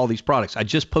have all these products. I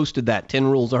just posted that, 10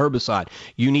 Rules of Herbicide.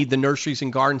 You need the nurseries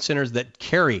and garden centers that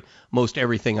carry most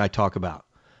everything I talk about.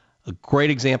 A great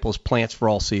example is Plants for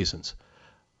All Seasons.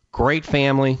 Great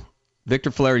family.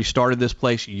 Victor Flaherty started this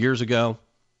place years ago,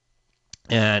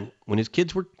 and when his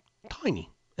kids were tiny.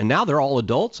 And now they're all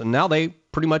adults, and now they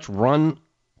pretty much run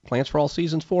Plants for All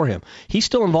Seasons for him. He's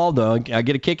still involved, though. I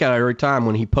get a kick out of every time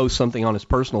when he posts something on his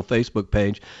personal Facebook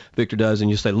page, Victor does, and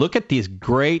you say, look at these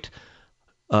great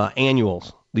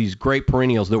annuals, these great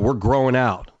perennials that we're growing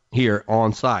out here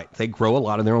on site. They grow a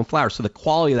lot of their own flowers, so the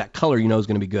quality of that color, is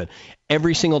going to be good.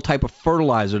 Every single type of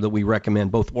fertilizer that we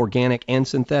recommend, both organic and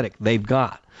synthetic, they've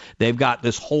got. They've got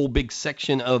this whole big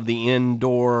section of the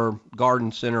indoor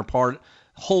garden center part,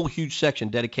 whole huge section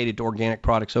dedicated to organic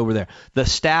products over there. The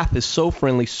staff is so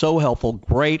friendly, so helpful,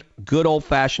 great, good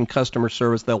old-fashioned customer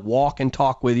service. They'll walk and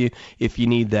talk with you if you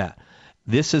need that.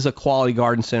 This is a quality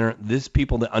garden center. This is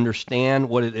people that understand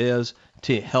what it is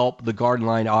to help the Garden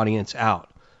Line audience out.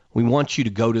 We want you to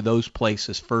go to those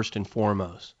places first and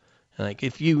foremost. Like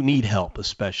if you need help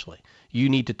especially, you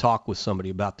need to talk with somebody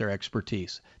about their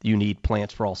expertise. You need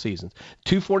Plants for All Seasons.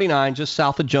 249 just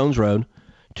south of Jones Road.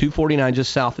 249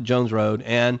 just south of Jones Road.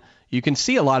 And you can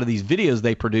see a lot of these videos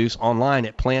they produce online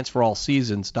at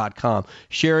plantsforallseasons.com.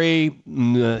 Sherry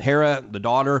Hera, the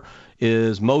daughter,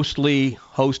 is mostly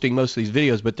hosting most of these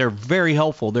videos, but they're very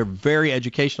helpful. They're very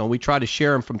educational. We try to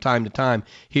share them from time to time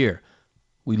here.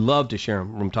 We love to share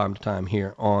them from time to time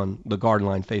here on the Garden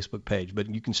Line Facebook page, but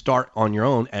you can start on your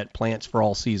own at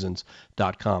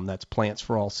plantsforallseasons.com. That's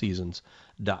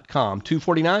plantsforallseasons.com.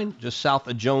 249 just south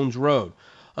of Jones Road.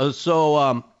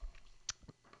 I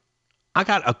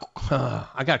got a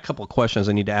couple of questions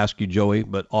I need to ask you, Joey,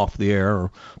 but off the air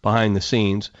or behind the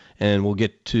scenes, and we'll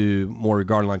get to more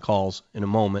Garden Line calls in a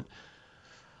moment.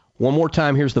 One more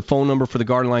time, here's the phone number for the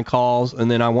Garden Line calls, and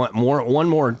then I want one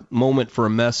more moment for a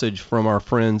message from our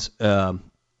friends at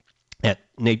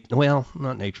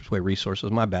not Nature's Way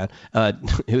Resources, my bad.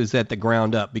 It was at the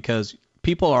Ground Up, because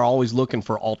people are always looking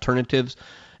for alternatives.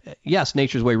 Yes,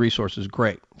 Nature's Way Resources is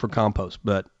great for compost,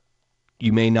 but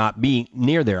you may not be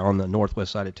near there on the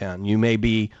northwest side of town. You may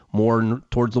be more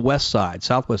towards the west side,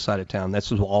 southwest side of town.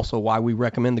 That's also why we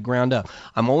recommend the Ground Up.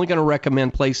 I'm only going to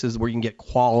recommend places where you can get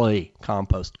quality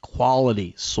compost,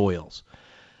 quality soils.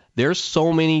 There's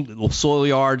so many soil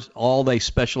yards, all they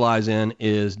specialize in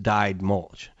is dyed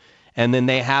mulch. And then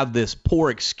they have this poor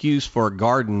excuse for a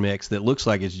garden mix that looks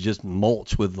like it's just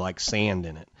mulch with like sand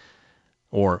in it,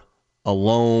 or a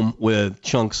loam with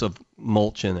chunks of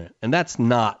mulch in it. And that's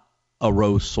not a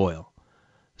rose soil.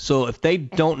 So if they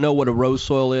don't know what a rose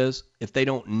soil is, if they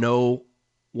don't know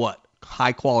what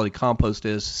high quality compost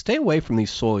is, stay away from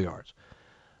these soil yards.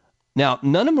 Now,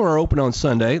 none of them are open on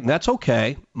Sunday, and that's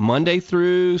okay. Monday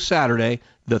through Saturday,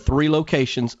 the 3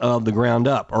 locations of the Ground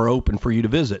Up are open for you to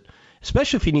visit,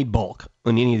 especially if you need bulk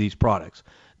on any of these products.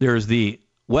 There's the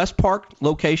West Park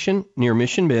location near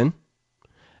Mission Bend.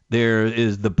 There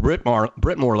is the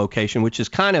Brittmore location, which is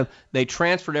they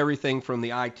transferred everything from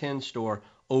the I-10 store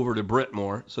over to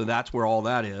Brittmore, so that's where all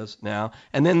that is now.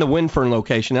 And then the Windfern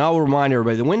location. Now, I'll remind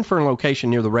everybody, the Windfern location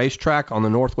near the racetrack on the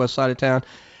northwest side of town,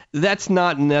 that's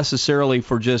not necessarily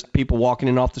for just people walking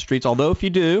in off the streets, although if you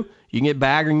do, you can get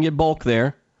bag or you can get bulk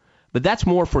there. But that's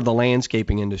more for the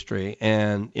landscaping industry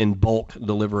and in bulk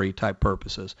delivery type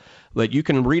purposes. But you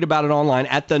can read about it online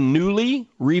at the newly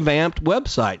revamped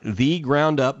website,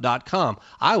 thegroundup.com.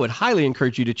 I would highly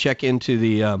encourage you to check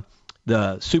into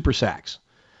the Super Sacks.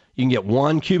 You can get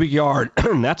 1 cubic yard.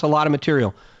 That's a lot of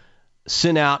material.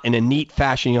 Sent out in a neat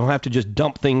fashion. You don't have to just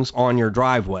dump things on your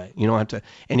driveway. You don't have to.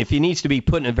 And if it needs to be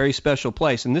put in a very special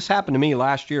place, and this happened to me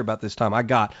last year about this time, I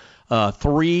got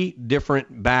 3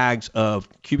 different bags of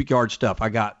cubic yard stuff. I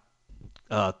got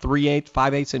 3/8,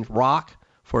 5/8 inch rock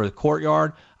for the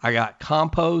courtyard. I got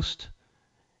compost.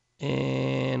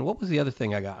 And what was the other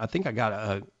thing I got? I think I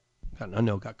got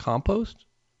got compost.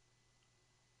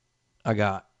 I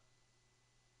got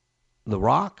the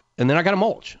rock, and then I got a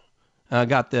mulch. I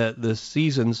got the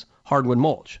Seasons hardwood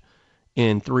mulch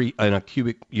in a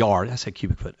cubic yard. I said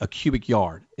cubic foot, a cubic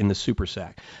yard in the super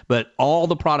sack. But all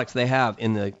the products they have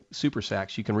in the super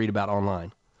sacks you can read about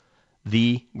online.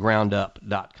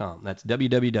 thegroundup.com. That's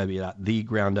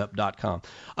www.thegroundup.com.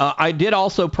 I did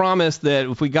also promise that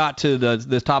if we got to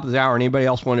the top of the hour and anybody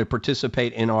else wanted to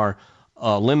participate in our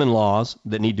lemon laws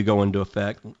that need to go into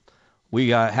effect, we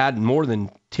had more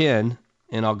than 10,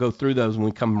 and I'll go through those when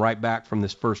we come right back from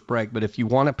this first break. But if you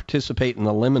want to participate in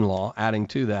the lemon law, adding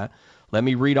to that, let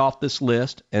me read off this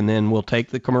list, and then we'll take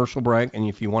the commercial break. And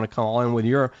if you want to call in with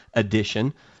your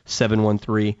addition,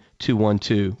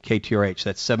 713-212-KTRH.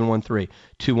 That's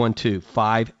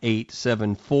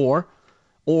 713-212-5874.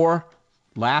 Or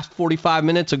last 45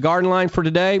 minutes of Garden Line for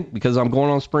today, because I'm going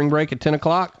on spring break at 10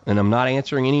 o'clock, and I'm not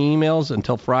answering any emails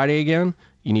until Friday again.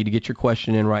 You need to get your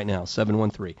question in right now,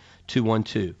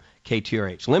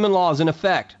 713-212-KTRH. Lemon law is in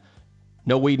effect.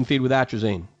 No weed and feed with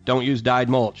atrazine. Don't use dyed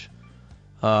mulch.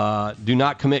 Do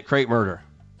not commit crate murder.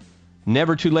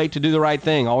 Never too late to do the right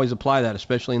thing. Always apply that,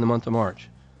 especially in the month of March.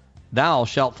 Thou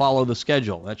shalt follow the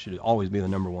schedule. That should always be the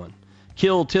number one.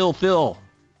 Kill, till, fill,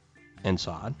 and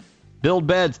sod. Build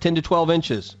beds 10 to 12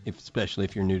 inches, especially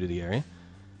if you're new to the area.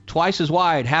 Twice as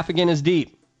wide, half again as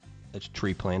deep. That's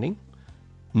tree planting.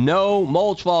 No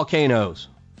mulch volcanoes.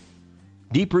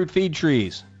 Deep root feed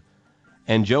trees.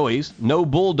 And Joey's, no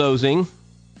bulldozing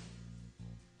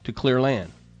to clear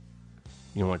land.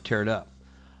 You don't want to tear it up.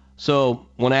 So,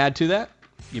 want to add to that?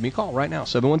 Give me a call right now,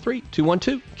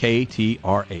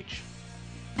 713-212-KTRH.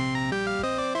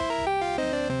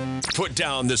 Put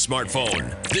down the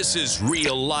smartphone. This is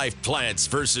real life plants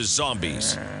versus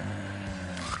zombies.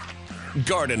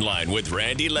 Garden Line with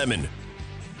Randy Lemon.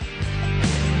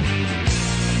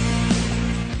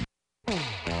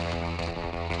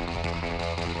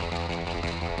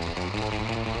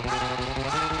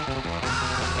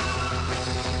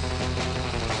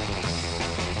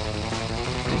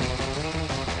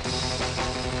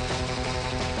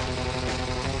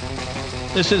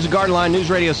 This is Garden Line News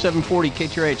Radio 740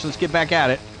 KTRH. Let's get back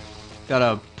at it. Got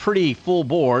a pretty full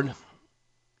board.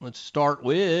 Let's start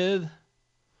with,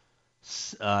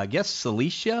 I guess,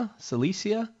 Cilicia.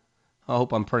 I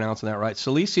hope I'm pronouncing that right.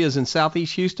 Cilicia is in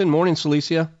Southeast Houston. Morning,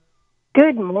 Cilicia.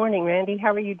 Good morning, Randy.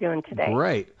 How are you doing today?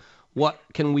 Great. What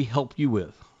can we help you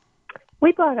with?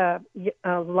 We bought a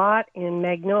lot in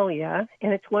Magnolia,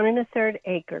 and it's 1 1/3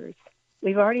 acres.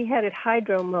 We've already had it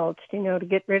hydro mulched, to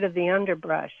get rid of the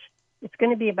underbrush. It's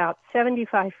going to be about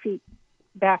 75 feet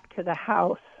back to the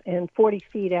house and 40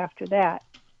 feet after that.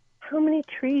 How many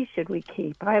trees should we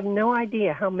keep? I have no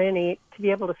idea how many to be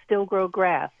able to still grow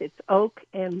grass. It's oak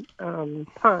and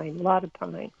pine, a lot of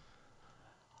pine.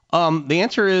 The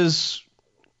answer is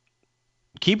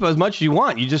keep as much as you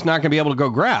want. You're just not going to be able to grow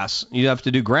grass. You have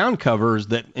to do ground covers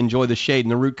that enjoy the shade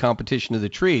and the root competition of the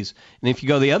trees. And if you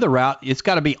go the other route, it's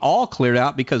got to be all cleared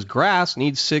out because grass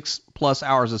needs 6+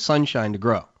 hours of sunshine to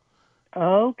grow.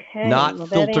 Okay. Not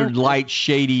filtered light,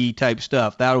 shady type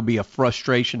stuff. That'll be a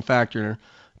frustration factor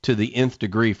to the nth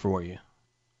degree for you.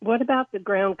 What about the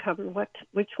ground cover?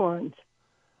 Which ones?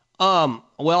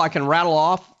 Well, I can rattle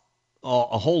off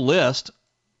a whole list,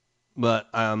 but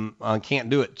I can't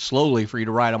do it slowly for you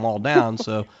to write them all down.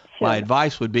 So Sure. My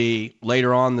advice would be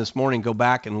later on this morning, go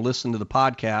back and listen to the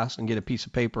podcast and get a piece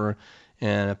of paper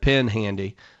and a pen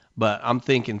handy. But I'm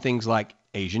thinking things like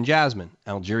Asian jasmine,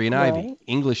 Algerian ivy,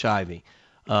 English ivy,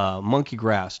 monkey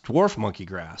grass, dwarf monkey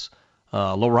grass,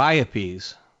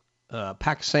 loriopes,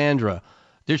 pachysandra.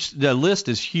 The list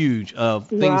is huge of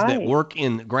things that work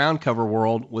in the ground cover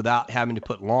world without having to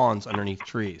put lawns underneath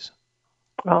trees.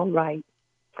 All right.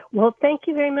 Well, thank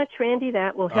you very much, Randy.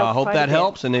 That will help. I hope quite that a bit.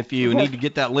 helps. And if you need to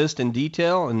get that list in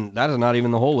detail, and that is not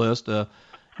even the whole list,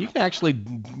 you can actually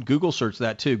Google search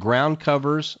that too. Ground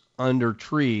covers under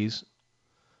trees.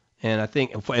 And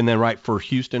then write for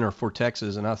Houston or for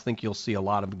Texas, and I think you'll see a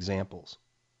lot of examples.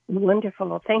 Wonderful.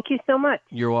 Well, thank you so much.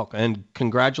 You're welcome. And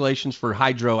congratulations for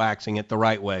hydro-axing it the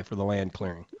right way for the land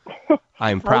clearing.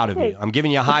 I am proud of you. I'm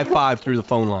giving you a high five through the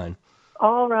phone line.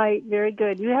 All right. Very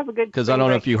good. You have a good Because I don't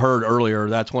know if you heard earlier,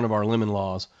 that's one of our lemon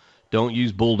laws. Don't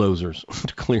use bulldozers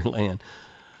to clear land.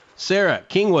 Sarah,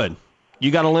 Kingwood,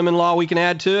 you got a lemon law we can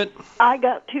add to it? I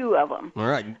got 2 of them. All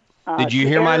right. Did you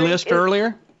hear my list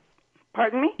earlier?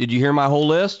 Pardon me? Did you hear my whole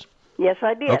list? Yes,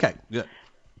 I did. Okay, good.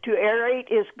 To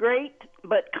aerate is great,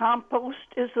 but compost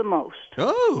is the most.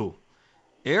 Oh,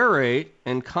 aerate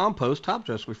and compost top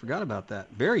dress. We forgot about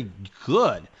that. Very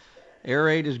good.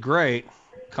 Aerate is great.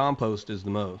 Compost is the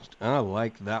most. I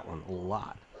like that one a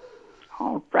lot.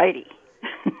 All righty.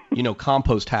 You know,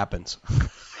 compost happens.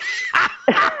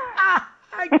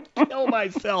 I kill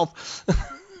myself.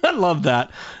 I love that.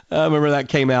 I remember that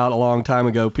came out a long time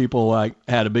ago. People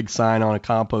had a big sign on a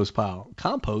compost pile.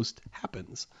 Compost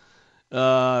happens.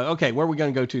 Okay, where are we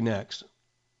going to go to next?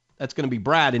 That's going to be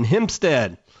Brad in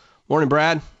Hempstead. Morning,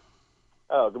 Brad.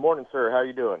 Oh, good morning, sir. How are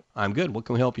you doing? I'm good. What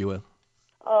can we help you with?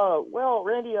 Well,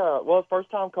 Randy,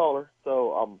 first-time caller,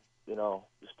 so I'm,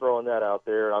 just throwing that out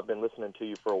there. I've been listening to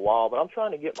you for a while, but I'm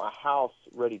trying to get my house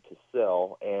ready to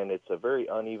sell, and it's a very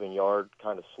uneven yard,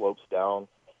 kind of slopes down,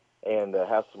 and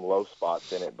has some low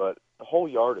spots in it, but the whole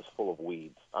yard is full of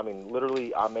weeds. I mean,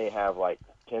 literally, I may have like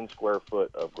 10 square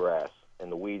foot of grass,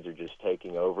 and the weeds are just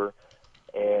taking over.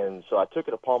 And so I took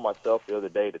it upon myself the other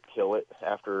day to kill it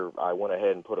after I went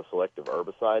ahead and put a selective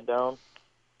herbicide down,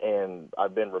 and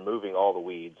I've been removing all the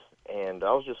weeds. And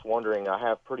I was just wondering, I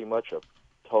have pretty much a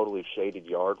totally shaded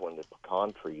yard when the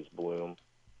pecan trees bloom,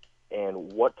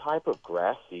 and what type of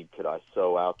grass seed could I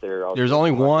sow out there? There's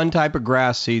only one type of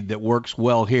grass seed that works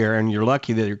well here, and you're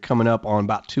lucky that you're coming up on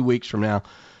about 2 weeks from now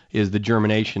is the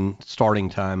germination starting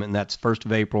time, and that's 1st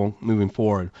of April moving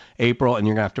forward. April, and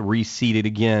you're going to have to reseed it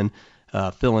again,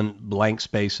 fill in blank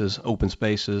spaces, open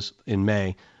spaces in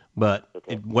May. But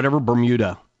whatever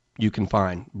Bermuda you can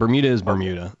find. Bermuda is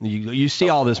Bermuda. You see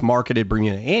all this marketed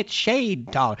Bermuda. It's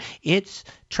shade tolerant. It's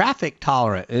traffic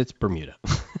tolerant. It's Bermuda.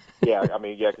 Yeah, I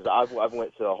mean, because I've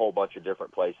went to a whole bunch of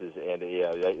different places, and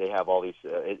they have all these.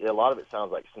 A lot of it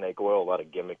sounds like snake oil, a lot of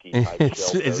gimmicky type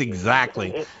It's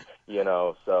exactly.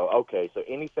 So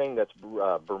anything that's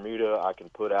Bermuda, I can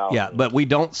put out. Yeah, but we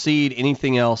don't seed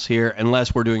anything else here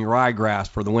unless we're doing ryegrass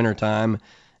for the wintertime,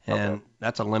 and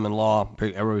that's a lemon law.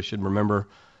 Everybody should remember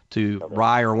to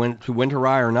rye or to winter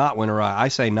rye or not winter rye. I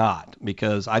say not,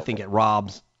 because I think it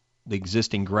robs the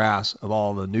existing grass of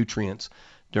all the nutrients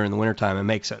during the wintertime and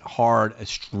makes it hard, a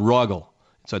struggle.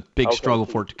 It's a big struggle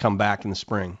for it to come back in the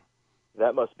spring.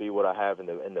 That must be what I have in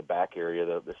the back area.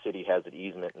 The city has an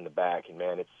easement in the back, and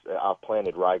man, I've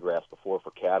planted ryegrass before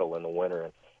for cattle in the winter,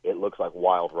 and it looks like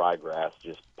wild ryegrass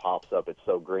just pops up. It's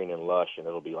so green and lush, and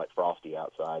it'll be like frosty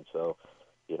outside. So,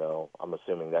 I'm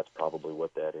assuming that's probably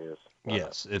what that is.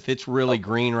 Yes, if it's really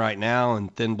green right now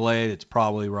and thin blade, it's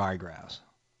probably ryegrass.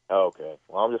 Okay.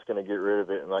 Well, I'm just going to get rid of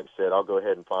it, and like I said, I'll go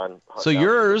ahead and find. So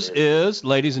yours is,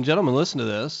 ladies and gentlemen, listen to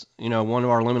this. One of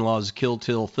our lemon laws is kill,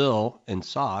 till, fill, and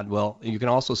sod. Well, you can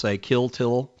also say kill,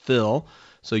 till, fill.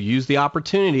 So use the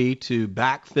opportunity to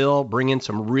backfill, bring in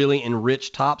some really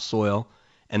enriched topsoil,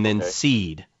 and then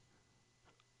seed.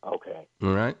 Okay.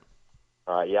 All right.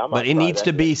 All right. Yeah. But it needs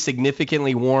to be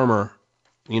significantly warmer.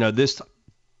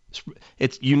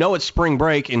 It's spring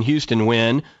break in Houston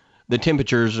when the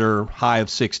temperatures are high of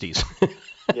 60s.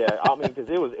 Yeah, I mean, because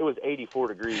it was 84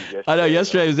 degrees yesterday. I know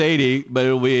yesterday was 80, but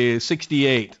it'll be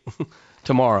 68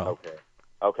 tomorrow.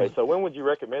 Okay. So when would you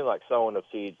recommend sowing of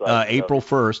seeds? April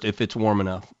 1st, if it's warm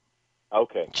enough.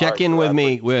 Okay. Check in with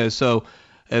me. So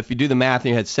if you do the math,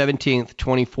 you had 17th,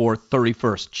 24th,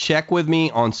 31st. Check with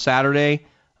me on Saturday,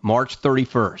 March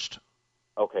 31st.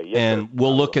 Okay. Yes, and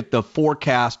we'll look at the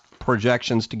forecast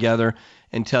projections together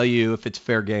and tell you if it's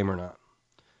fair game or not.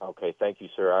 Okay, thank you,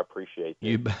 sir. I appreciate that.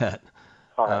 You bet.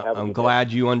 All right, I'm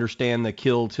glad you understand the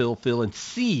kill, till, fill, and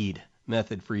seed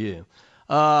method for you.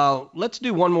 Let's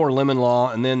do one more lemon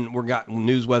law, and then we've got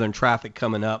news, weather, and traffic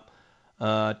coming up.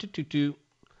 Mark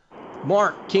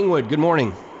Kingwood, good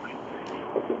morning.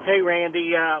 Hey,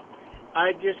 Randy.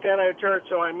 I just got out of church,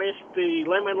 so I missed the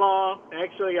lemon law.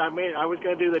 Actually, I was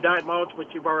going to do the diet mulch,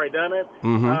 but you've already done it.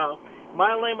 Mm-hmm.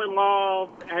 My lemon law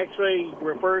actually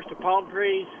refers to palm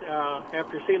trees.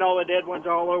 After seeing all the dead ones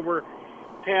all over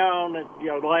town,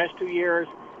 the last 2 years,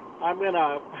 I'm going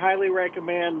to highly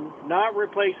recommend not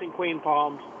replacing queen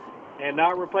palms and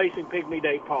not replacing pygmy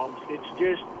date palms.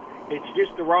 It's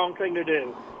just the wrong thing to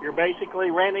do. You're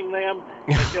basically renting them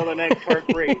until the next herd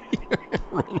breeds.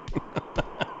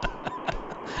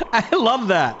 I love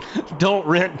that. Don't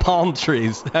rent palm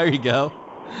trees. There you go.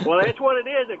 Well, that's what it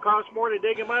is. It costs more to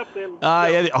dig them up than...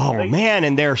 man,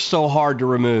 and they're so hard to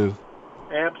remove.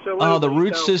 Absolutely. Oh, the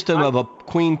root system of a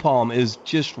queen palm is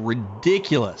just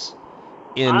ridiculous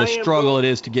in the struggle it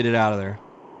is to get it out of there.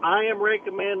 I am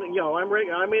recommending,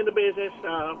 I'm in the business.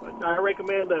 I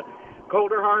recommend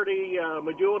Colder hardy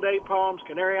medjool date palms,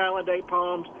 Canary Island date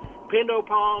palms, Pindo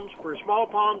palms for small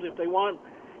palms. If they want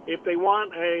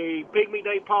a pygmy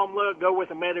date palm look, go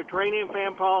with a Mediterranean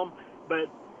fan palm. But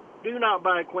do not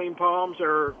buy queen palms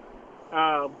or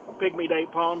pygmy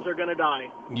date palms. They're going to die.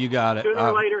 You got it. Sooner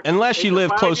or later, Unless you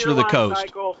live closer to the coast.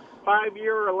 Cycle, 5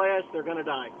 year or less, they're going to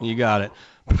die. You got it.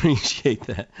 Appreciate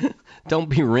that. Don't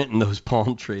be renting those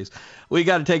palm trees. We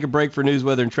got to take a break for news,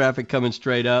 weather, and traffic coming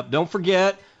straight up. Don't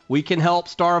forget, we can help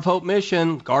Star of Hope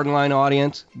Mission, Garden Line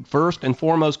audience. First and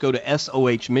foremost, go to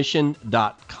sohmission.org.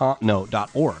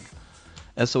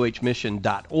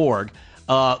 sohmission.org.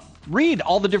 Read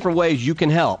all the different ways you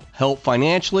can help. Help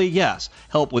financially, yes.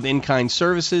 Help with in-kind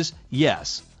services,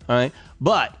 yes. All right.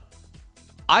 But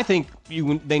I think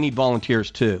they need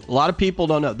volunteers too. A lot of people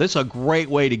don't know. This is a great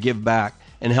way to give back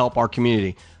and help our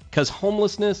community because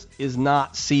homelessness is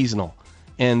not seasonal.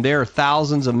 And there are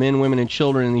thousands of men, women, and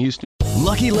children in the Houston.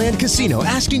 Lucky Land Casino,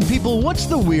 asking people, what's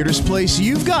the weirdest place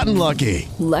you've gotten lucky?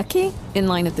 Lucky? In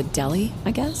line at the deli,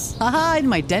 I guess? Aha, in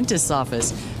my dentist's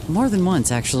office. More than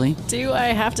once, actually. Do I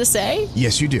have to say?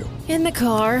 Yes, you do. In the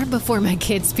car before my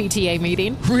kids' PTA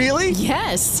meeting. Really?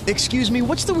 Yes. Excuse me,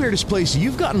 what's the weirdest place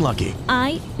you've gotten lucky?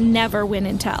 I never win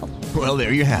and tell. Well,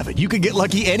 there you have it. You can get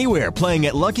lucky anywhere, playing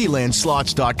at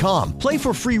LuckyLandSlots.com. Play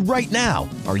for free right now.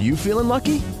 Are you feeling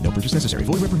lucky? No purchase necessary.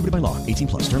 Void where prohibited by law.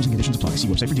 18+. Terms and conditions apply. See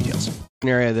website for details. An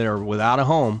area that are without a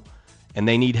home and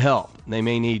they need help. They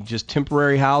may need just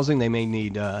temporary housing. They may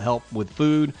need help with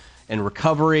food and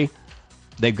recovery.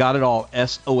 They've got it all,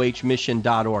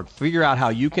 sohmission.org. Figure out how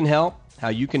you can help, how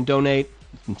you can donate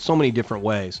in so many different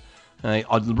ways.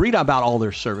 I'll read about all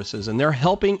their services, and they're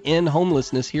helping end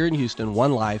homelessness here in Houston,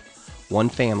 one life, one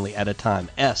family at a time.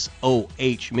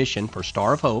 SOH Mission for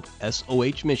Star of Hope,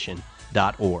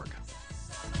 sohmission.org.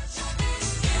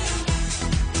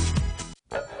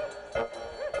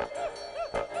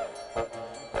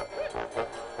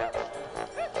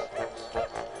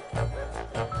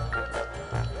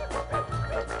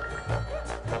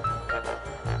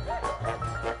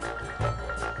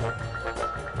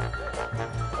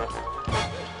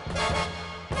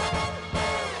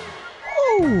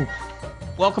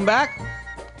 Welcome back.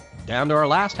 Down to our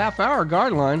last half hour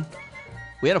Garden Line.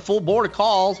 We had a full board of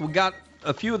calls. We got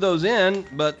a few of those in,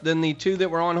 but then the two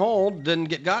that were on hold didn't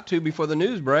get got to before the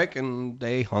news break, and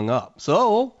they hung up.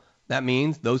 So that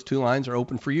means those two lines are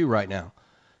open for you right now.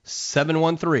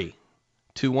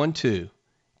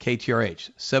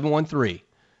 713-212-KTRH.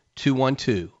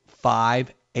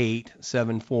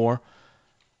 713-212-5874.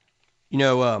 You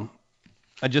know,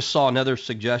 I just saw another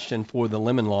suggestion for the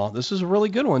lemon law. This is a really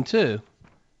good one, too,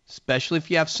 especially if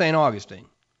you have St. Augustine.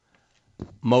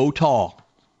 Mow tall.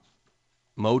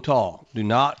 Mow tall. Do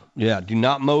not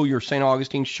mow your St.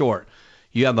 Augustine short.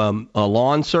 You have a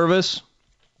lawn service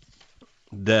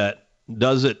that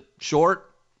does it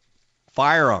short,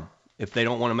 fire them if they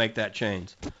don't want to make that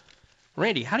change.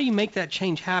 Randy, how do you make that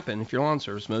change happen if your lawn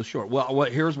service mows short? Well,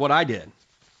 here's what I did.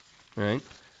 All right.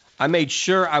 I made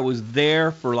sure I was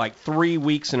there for like 3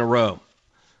 weeks in a row.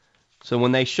 So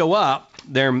when they show up,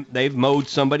 they've mowed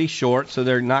somebody short, so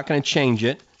they're not going to change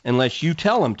it unless you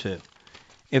tell them to.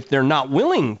 If they're not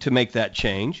willing to make that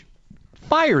change,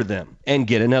 fire them and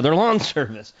get another lawn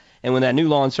service. And when that new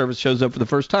lawn service shows up for the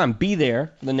first time, be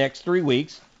there for the next 3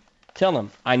 weeks. Tell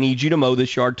them, I need you to mow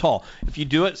this yard tall. If you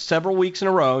do it several weeks in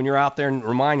a row and you're out there and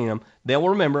reminding them, they'll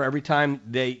remember every time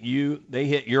they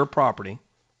hit your property.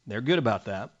 They're good about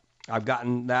that. I've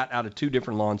gotten that out of 2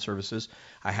 different lawn services.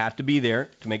 I have to be there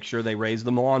to make sure they raise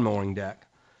the lawn mowing deck.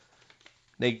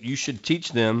 You should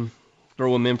teach them,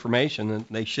 throw them information that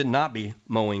they should not be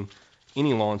mowing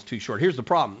any lawns too short. Here's the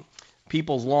problem.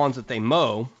 People's lawns that they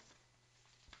mow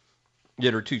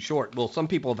that are too short. Well, some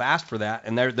people have asked for that,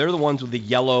 and they're the ones with the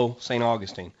yellow St.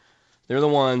 Augustine. They're the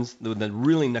ones with the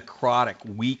really necrotic,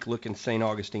 weak-looking St.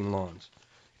 Augustine lawns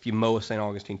if you mow a St.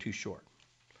 Augustine too short.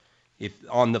 If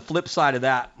on the flip side of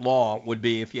that law would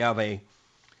be if you have a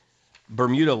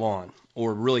Bermuda lawn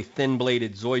or really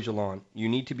thin-bladed zoysia lawn, you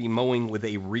need to be mowing with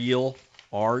a real,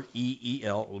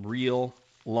 R-E-E-L, real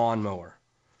lawnmower.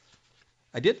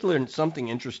 I did learn something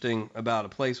interesting about a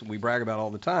place we brag about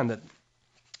all the time, that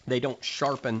they don't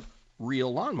sharpen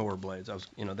real lawnmower blades.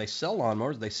 They sell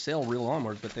lawnmowers, they sell real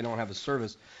lawnmowers, but they don't have a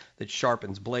service that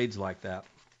sharpens blades like that.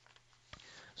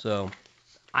 So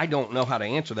I don't know how to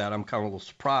answer that. I'm kind of a little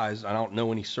surprised. I don't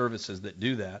know any services that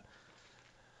do that.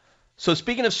 So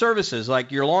speaking of services,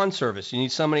 like your lawn service, you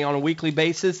need somebody on a weekly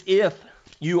basis if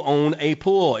you own a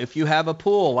pool. If you have a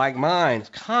pool like mine,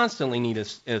 constantly need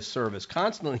a service,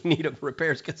 constantly need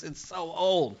repairs because it's so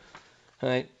old.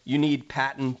 Right? You need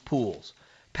Patton Pools.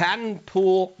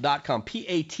 PattenPool.com,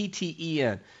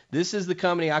 Patten. This is the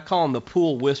company, I call them the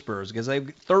Pool Whisperers, because they've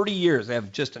 30 years. They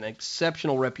have just an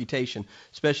exceptional reputation,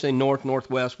 especially in north,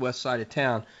 northwest, west side of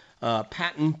town.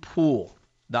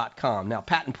 PattenPool.com. Now,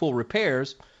 Patten Pool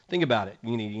repairs, think about it.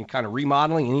 You need any kind of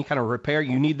remodeling, any kind of repair.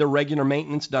 You need the regular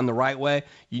maintenance done the right way.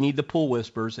 You need the Pool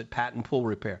Whisperers at Patten Pool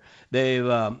Repair. They've,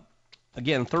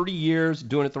 again, 30 years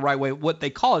doing it the right way. What they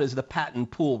call it is the Patten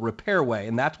Pool Repair Way,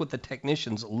 and that's what the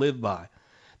technicians live by.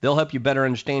 They'll help you better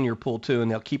understand your pool, too, and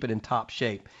they'll keep it in top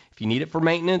shape. If you need it for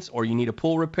maintenance or you need a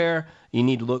pool repair, you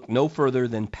need to look no further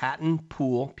than Patten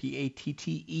Pool,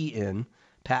 Patten,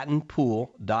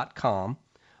 PattenPool.com,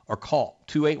 or call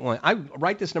 281. I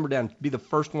write this number down. Be the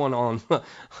first one on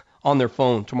their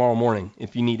phone tomorrow morning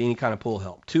if you need any kind of pool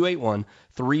help.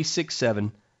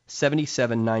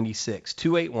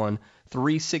 281-367-7796.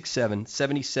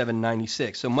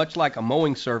 281-367-7796. So much like a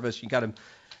mowing service, you got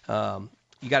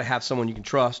to have someone you can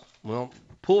trust. Well,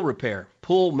 pool repair,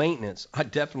 pool maintenance, I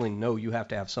definitely know you have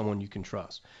to have someone you can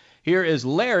trust. Here is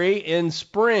Larry in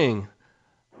Spring.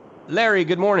 Larry,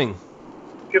 good morning.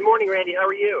 Good morning, Randy. How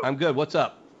are you? I'm good. What's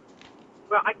up?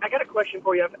 Well, I got a question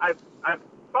for you. I've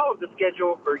followed the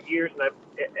schedule for years, and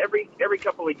every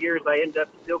couple of years I end up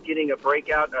still getting a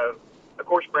breakout of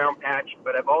course, brown patch,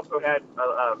 but I've also had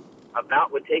a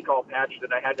bout with take-all patch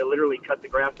that I had to literally cut the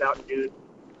grass out and do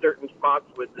certain spots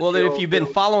with the Well, then if you've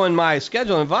been following my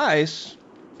schedule and advice,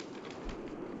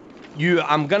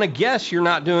 I'm going to guess you're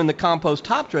not doing the compost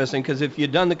top dressing, because if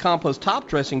you'd done the compost top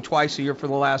dressing twice a year for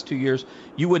the last 2 years,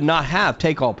 you would not have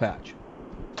take-all patch.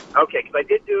 Okay, because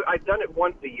I've done it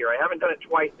once a year. I haven't done it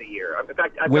twice a year. In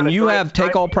fact, when you have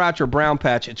take-all patch or brown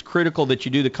patch, it's critical that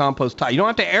you do the compost top. You don't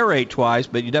have to aerate twice,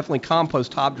 but you definitely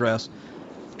compost top dress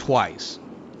twice.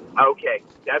 Okay,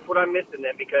 that's what I'm missing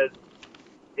then, because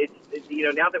it's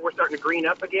now that we're starting to green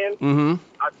up again,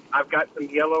 I've got some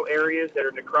yellow areas that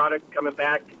are necrotic coming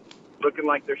back, looking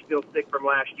like they're still sick from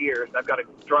last year. So I've got a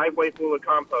driveway full of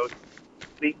compost,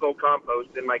 seed-full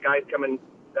compost, and my guy's coming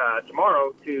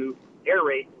tomorrow to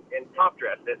aerate and top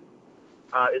dress it.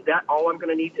 Is that all I'm going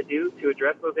to need to do to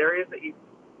address those areas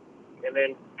and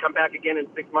then come back again in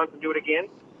 6 months and do it again?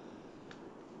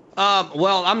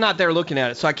 Well, I'm not there looking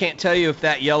at it, so I can't tell you if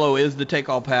that yellow is the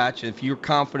take-all patch. If you're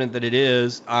confident that it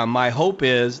is, my hope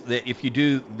is that if you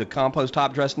do the compost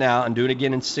top dress now and do it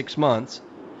again in 6 months,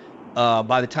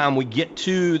 by the time we get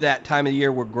to that time of the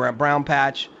year where brown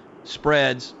patch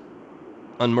spreads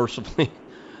unmercifully,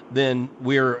 then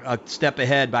we're a step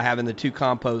ahead by having the two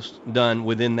composts done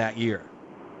within that year.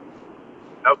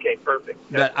 Okay, perfect.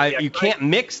 But you can't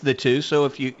mix the two, so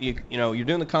if you're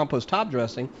doing the compost top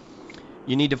dressing,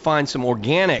 you need to find some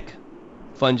organic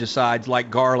fungicides like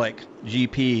garlic,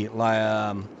 GP,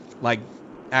 like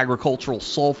agricultural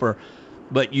sulfur,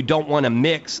 but you don't want to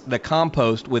mix the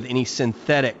compost with any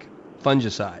synthetic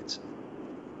fungicides.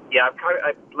 Yeah,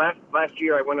 last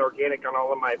year I went organic on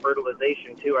all of my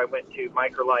fertilization too. I went to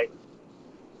Microlife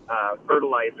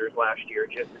fertilizers last year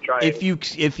just to try.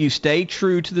 If you stay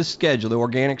true to the schedule, the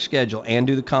organic schedule, and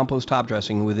do the compost top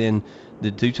dressing within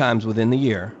the 2 times within the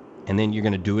year, and then you're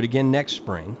going to do it again next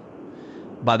spring,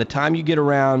 by the time you get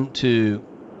around to,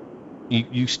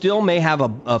 you still may have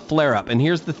a flare up. And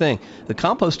here's the thing: the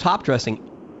compost top dressing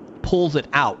pulls it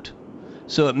out,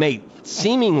 so it may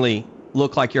seemingly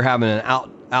look like you're having an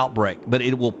outbreak, but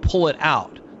it will pull it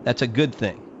out. That's a good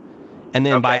thing. And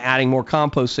then by adding more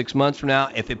compost 6 months from now,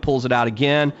 if it pulls it out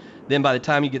again, then by the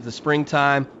time you get to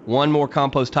springtime, one more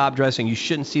compost top dressing, you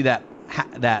shouldn't see that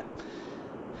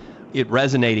it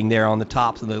resonating there on the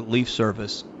tops of the leaf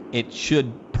surface. It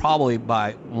should probably,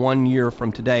 by 1 year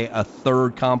from today, a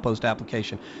third compost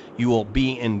application, you will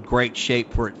be in great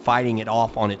shape for it fighting it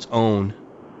off on its own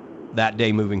that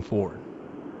day moving forward.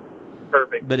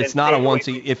 Perfect. But it's not a once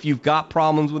a year. If you've got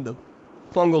problems with the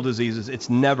fungal diseases, it's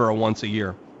never a once a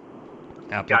year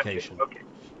application. Gotcha. Okay.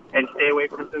 And stay away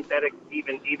from synthetic,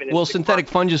 even. Well, synthetic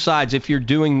fungicides, if you're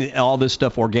doing all this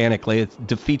stuff organically, it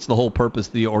defeats the whole purpose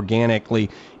of the organically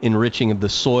enriching of the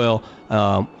soil.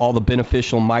 All the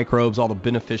beneficial microbes, all the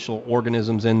beneficial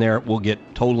organisms in there will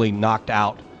get totally knocked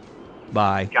out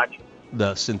by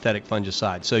the synthetic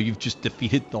fungicide. So you've just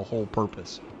defeated the whole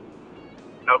purpose.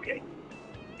 Okay.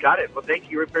 Got it. Well, thank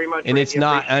you very much. And it's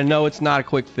not, I know it's not a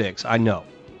quick fix. I know.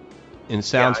 And it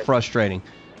sounds frustrating.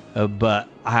 But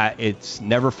it's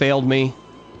never failed me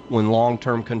when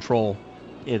long-term control,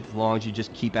 as long as you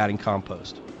just keep adding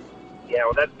compost. Yeah,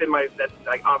 well, that's been my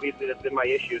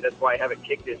issue. That's why I haven't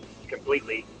kicked it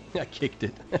completely. I kicked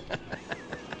it.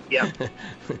 Yeah.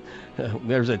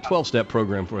 There's a 12-step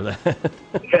program for that.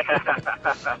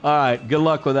 All right. Good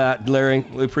luck with that, Larry.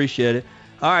 We appreciate it.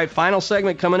 All right, final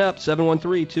segment coming up,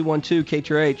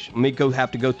 713-212-KTRH. Let me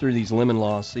have to go through these lemon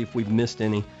laws, see if we've missed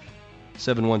any.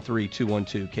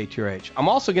 713-212-KTRH. I'm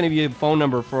also going to give you a phone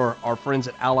number for our friends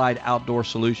at Allied Outdoor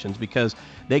Solutions because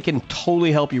they can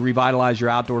totally help you revitalize your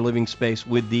outdoor living space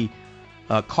with the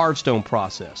carved stone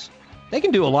process. They can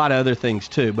do a lot of other things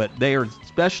too, but they are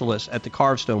specialists at the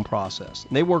carved stone process.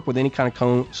 They work with any kind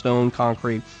of stone,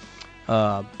 concrete,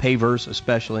 pavers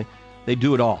especially. They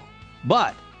do it all.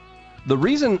 But the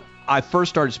reason I first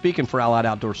started speaking for Allied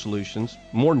Outdoor Solutions,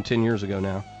 more than 10 years ago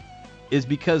now, is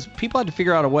because people had to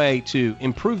figure out a way to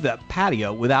improve that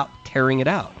patio without tearing it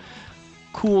out.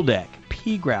 Cool deck,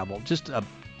 pea gravel, just a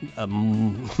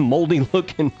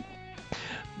moldy-looking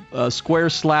square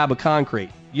slab of concrete.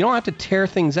 You don't have to tear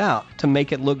things out to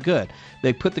make it look good.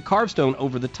 They put the carved stone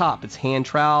over the top. It's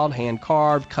hand-troweled,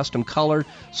 hand-carved, custom-colored,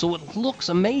 so it looks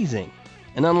amazing.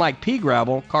 And unlike pea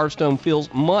gravel, carved stone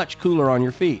feels much cooler on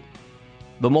your feet.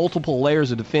 The multiple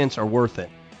layers of defense are worth it.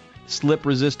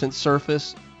 Slip-resistant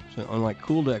surface. So unlike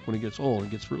Cool Deck, when it gets old,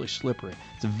 it gets really slippery.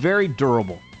 It's very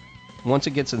durable. Once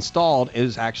it gets installed, it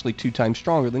is actually 2 times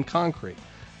stronger than concrete.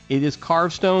 It is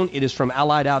carved stone. It is from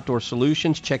Allied Outdoor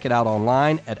Solutions. Check it out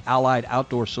online at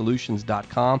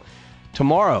AlliedOutdoorSolutions.com.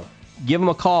 Tomorrow, give them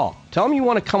a call. Tell them you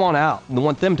want to come on out. You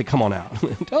want them to come on out.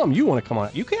 Tell them you want to come on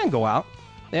out. You can go out.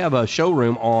 They have a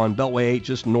showroom on Beltway 8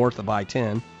 just north of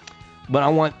I-10. But I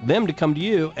want them to come to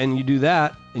you, and you do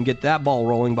that and get that ball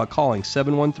rolling by calling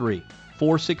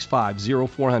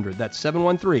 713-465-0400. That's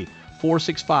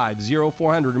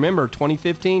 713-465-0400. Remember,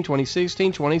 2015,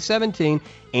 2016, 2017,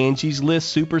 Angie's List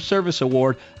Super Service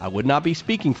Award. I would not be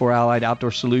speaking for Allied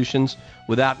Outdoor Solutions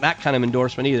without that kind of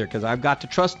endorsement either, because I've got to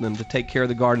trust them to take care of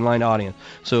the Garden Line audience.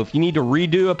 So if you need to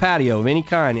redo a patio of any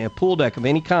kind, a pool deck of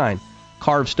any kind,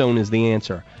 carved stone is the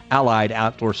answer. Allied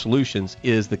Outdoor Solutions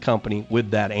is the company with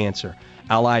that answer.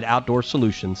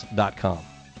 AlliedOutdoorSolutions.com.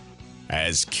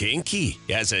 As kinky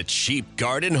as a cheap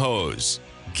garden hose.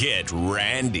 Get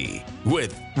Randy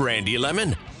with Randy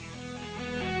Lemon.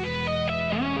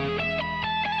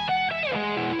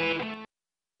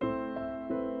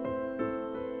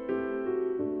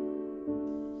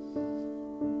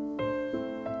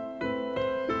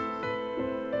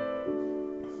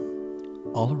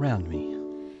 All around me.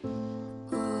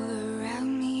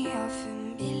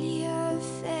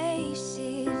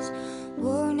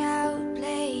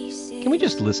 Can we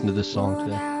just listen to this song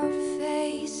today?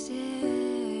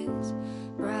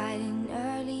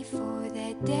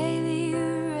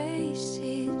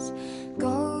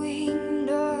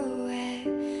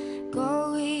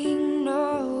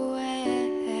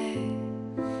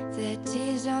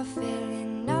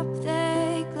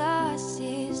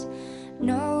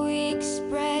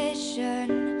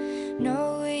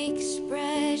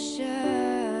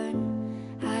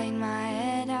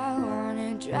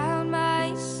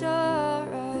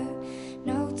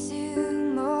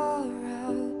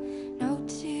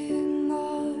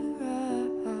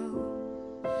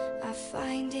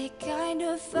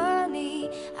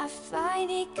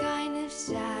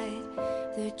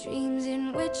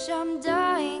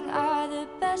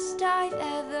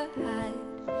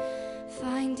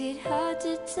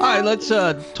 Let's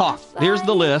talk. Here's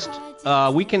the list.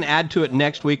 We can add to it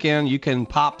next weekend. You can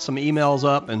pop some emails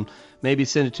up and maybe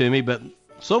send it to me. But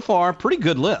so far, pretty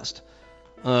good list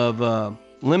of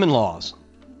lemon laws.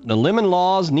 The lemon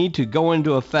laws need to go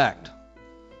into effect.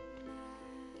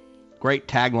 Great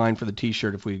tagline for the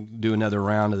T-shirt if we do another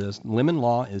round of this. Lemon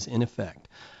law is in effect.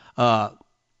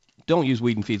 Don't use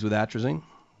weed and feeds with atrazine.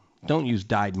 Don't use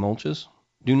dyed mulches.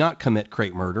 Do not commit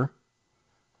crate murder.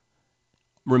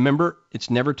 Remember, it's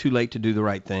never too late to do the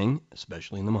right thing,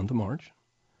 especially in the month of March.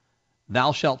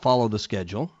 Thou shalt follow the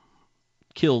schedule.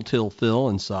 Kill, till, fill,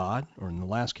 and sod, or in the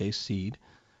last case, seed.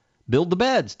 Build the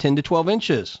beds, 10 to 12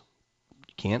 inches.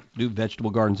 You can't do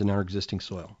vegetable gardens in our existing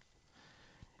soil.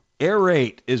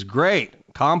 Aerate is great.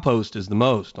 Compost is the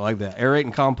most. I like that. Aerate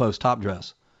and compost, top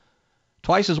dress.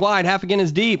 Twice as wide, half again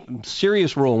as deep.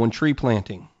 Serious rule when tree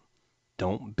planting.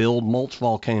 Don't build mulch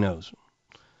volcanoes.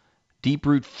 Deep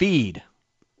root feed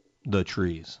the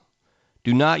trees.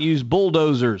 Do not use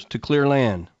bulldozers to clear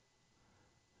land.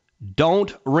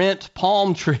 Don't rent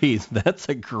palm trees. That's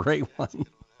a great one.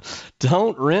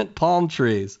 Don't rent palm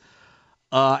trees.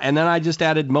 And then I just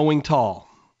added mowing tall.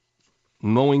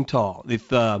 Mowing tall.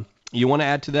 If you want to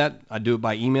add to that, I do it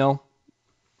by email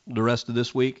the rest of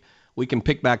this week. We can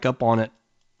pick back up on it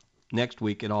next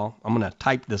week at all. I'm going to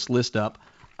type this list up.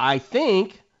 I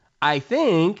hope.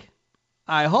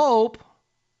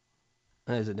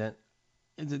 Is it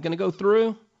going to go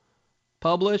through?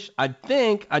 Publish? I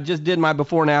think I just did my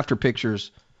before and after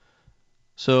pictures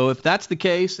So if that's the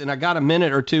case, and I got a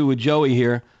minute or two with Joey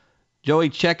here, Joey,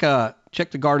 check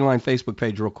the Garden Line Facebook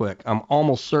page real quick. I'm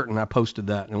almost certain I posted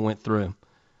that and went through.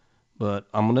 But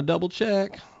I'm going to double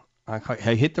check. I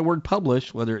hit the word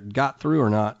publish. Whether it got through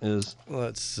or not is...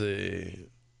 Let's see.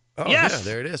 Oh, yes! Yeah,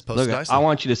 there it is. Posted Look, nicely. I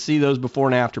want you to see those before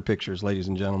and after pictures, ladies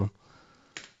and gentlemen.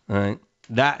 All right.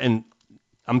 That, and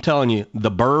I'm telling you,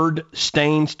 the bird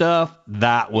stain stuff,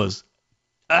 that was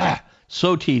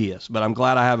so tedious. But I'm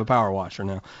glad I have a power washer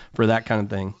now for that kind of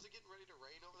thing. Was it getting ready to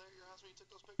rain over there at your house when you took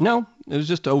those pictures? No, it was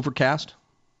just overcast.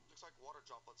 Looks like water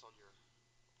droplets on your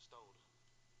stone.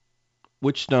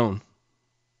 Which stone?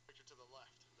 Picture to the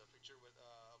left. The picture with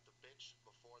the bench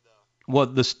before the...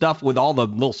 What, the stuff with all the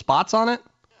little spots on it?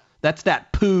 Yeah. That's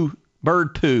that poo,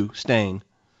 bird poo stain.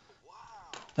 Wow.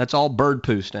 That's all bird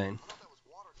poo stain. I thought that was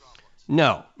water droplets.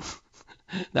 No.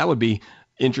 That would be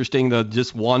interesting,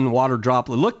 just one water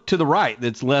droplet. Look to the right.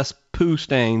 That's less poo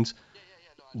stains.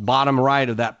 No, bottom right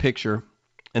of that picture.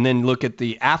 And then look at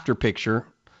the after picture.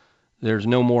 There's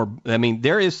no more. I mean,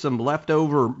 there is some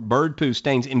leftover bird poo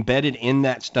stains embedded in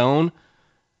that stone.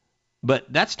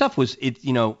 But that stuff was,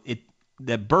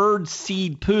 the bird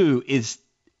seed poo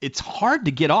it's hard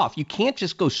to get off. You can't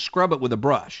just go scrub it with a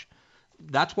brush.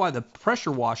 That's why the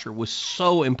pressure washer was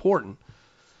so important.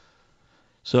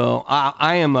 So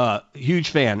I am a huge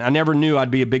fan. I never knew I'd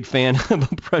be a big fan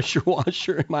of a pressure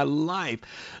washer in my life.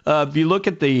 If you look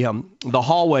at the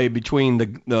hallway between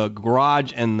the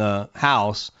garage and the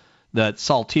house, that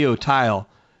Saltillo tile,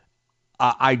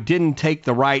 I didn't take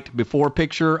the right before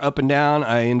picture up and down.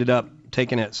 I ended up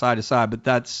taking it side to side, but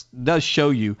that does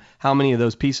show you how many of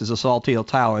those pieces of Saltillo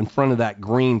tile in front of that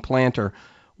green planter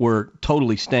were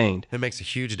totally stained. It makes a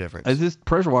huge difference. This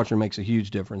pressure washer makes a huge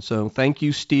difference. So thank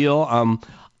you, Steel.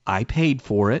 I paid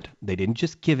for it. They didn't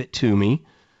just give it to me.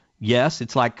 Yes,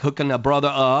 it's like hooking a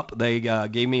brother up. They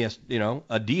gave me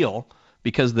a deal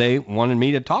because they wanted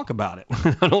me to talk about it.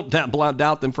 I don't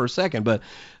doubt them for a second, but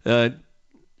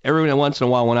every once in a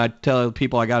while when I tell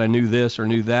people I got to new this or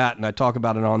new that and I talk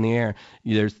about it on the air,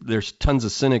 there's tons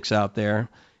of cynics out there.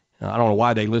 I don't know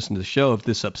why they listen to the show if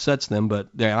this upsets them, but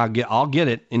I'll get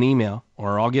it in email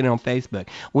or I'll get it on Facebook.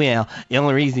 Well, the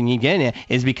only reason you get it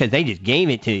is because they just gave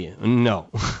it to you. No,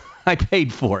 I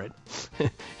paid for it.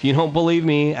 If you don't believe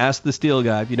me, ask the Steel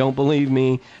guy. If you don't believe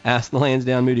me, ask the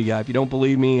Lansdowne Moody guy. If you don't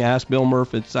believe me, ask Bill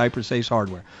Murphy at Cypress Ace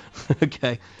Hardware.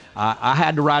 Okay, I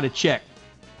had to write a check.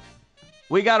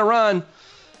 We got to run.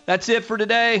 That's it for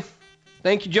today.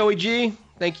 Thank you, Joey G.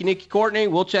 Thank you, Nikki Courtney.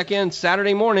 We'll check in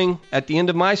Saturday morning at the end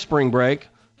of my spring break,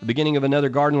 the beginning of another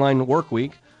Garden Line work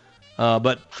week.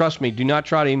 But trust me, do not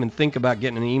try to even think about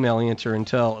getting an email answer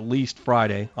until at least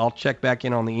Friday. I'll check back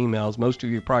in on the emails. Most of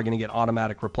you are probably going to get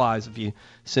automatic replies if you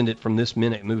send it from this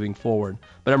minute moving forward.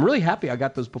 But I'm really happy I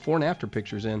got those before and after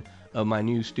pictures in of my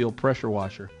new Steel pressure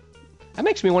washer. That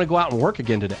makes me want to go out and work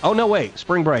again today. Oh, no, wait.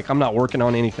 Spring break. I'm not working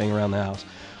on anything around the house.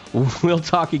 We'll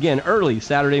talk again early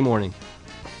Saturday morning.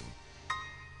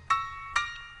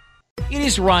 It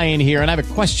is Ryan here, and I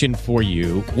have a question for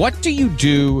you. What do you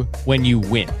do when you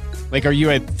win? Like, are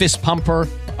you a fist pumper,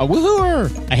 a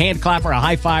woohooer, a hand clapper, a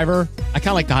high fiver? I kind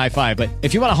of like the high five, but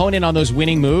if you want to hone in on those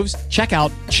winning moves, check out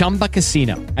Chumba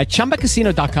Casino. At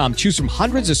ChumbaCasino.com, choose from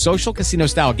hundreds of social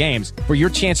casino-style games for your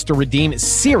chance to redeem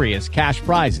serious cash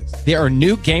prizes. There are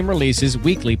new game releases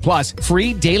weekly, plus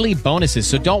free daily bonuses,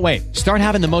 so don't wait. Start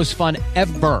having the most fun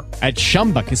ever at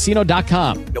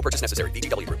ChumbaCasino.com. No purchase necessary.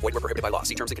 VGW Group. Void where prohibited by law.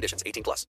 See terms and conditions. 18+.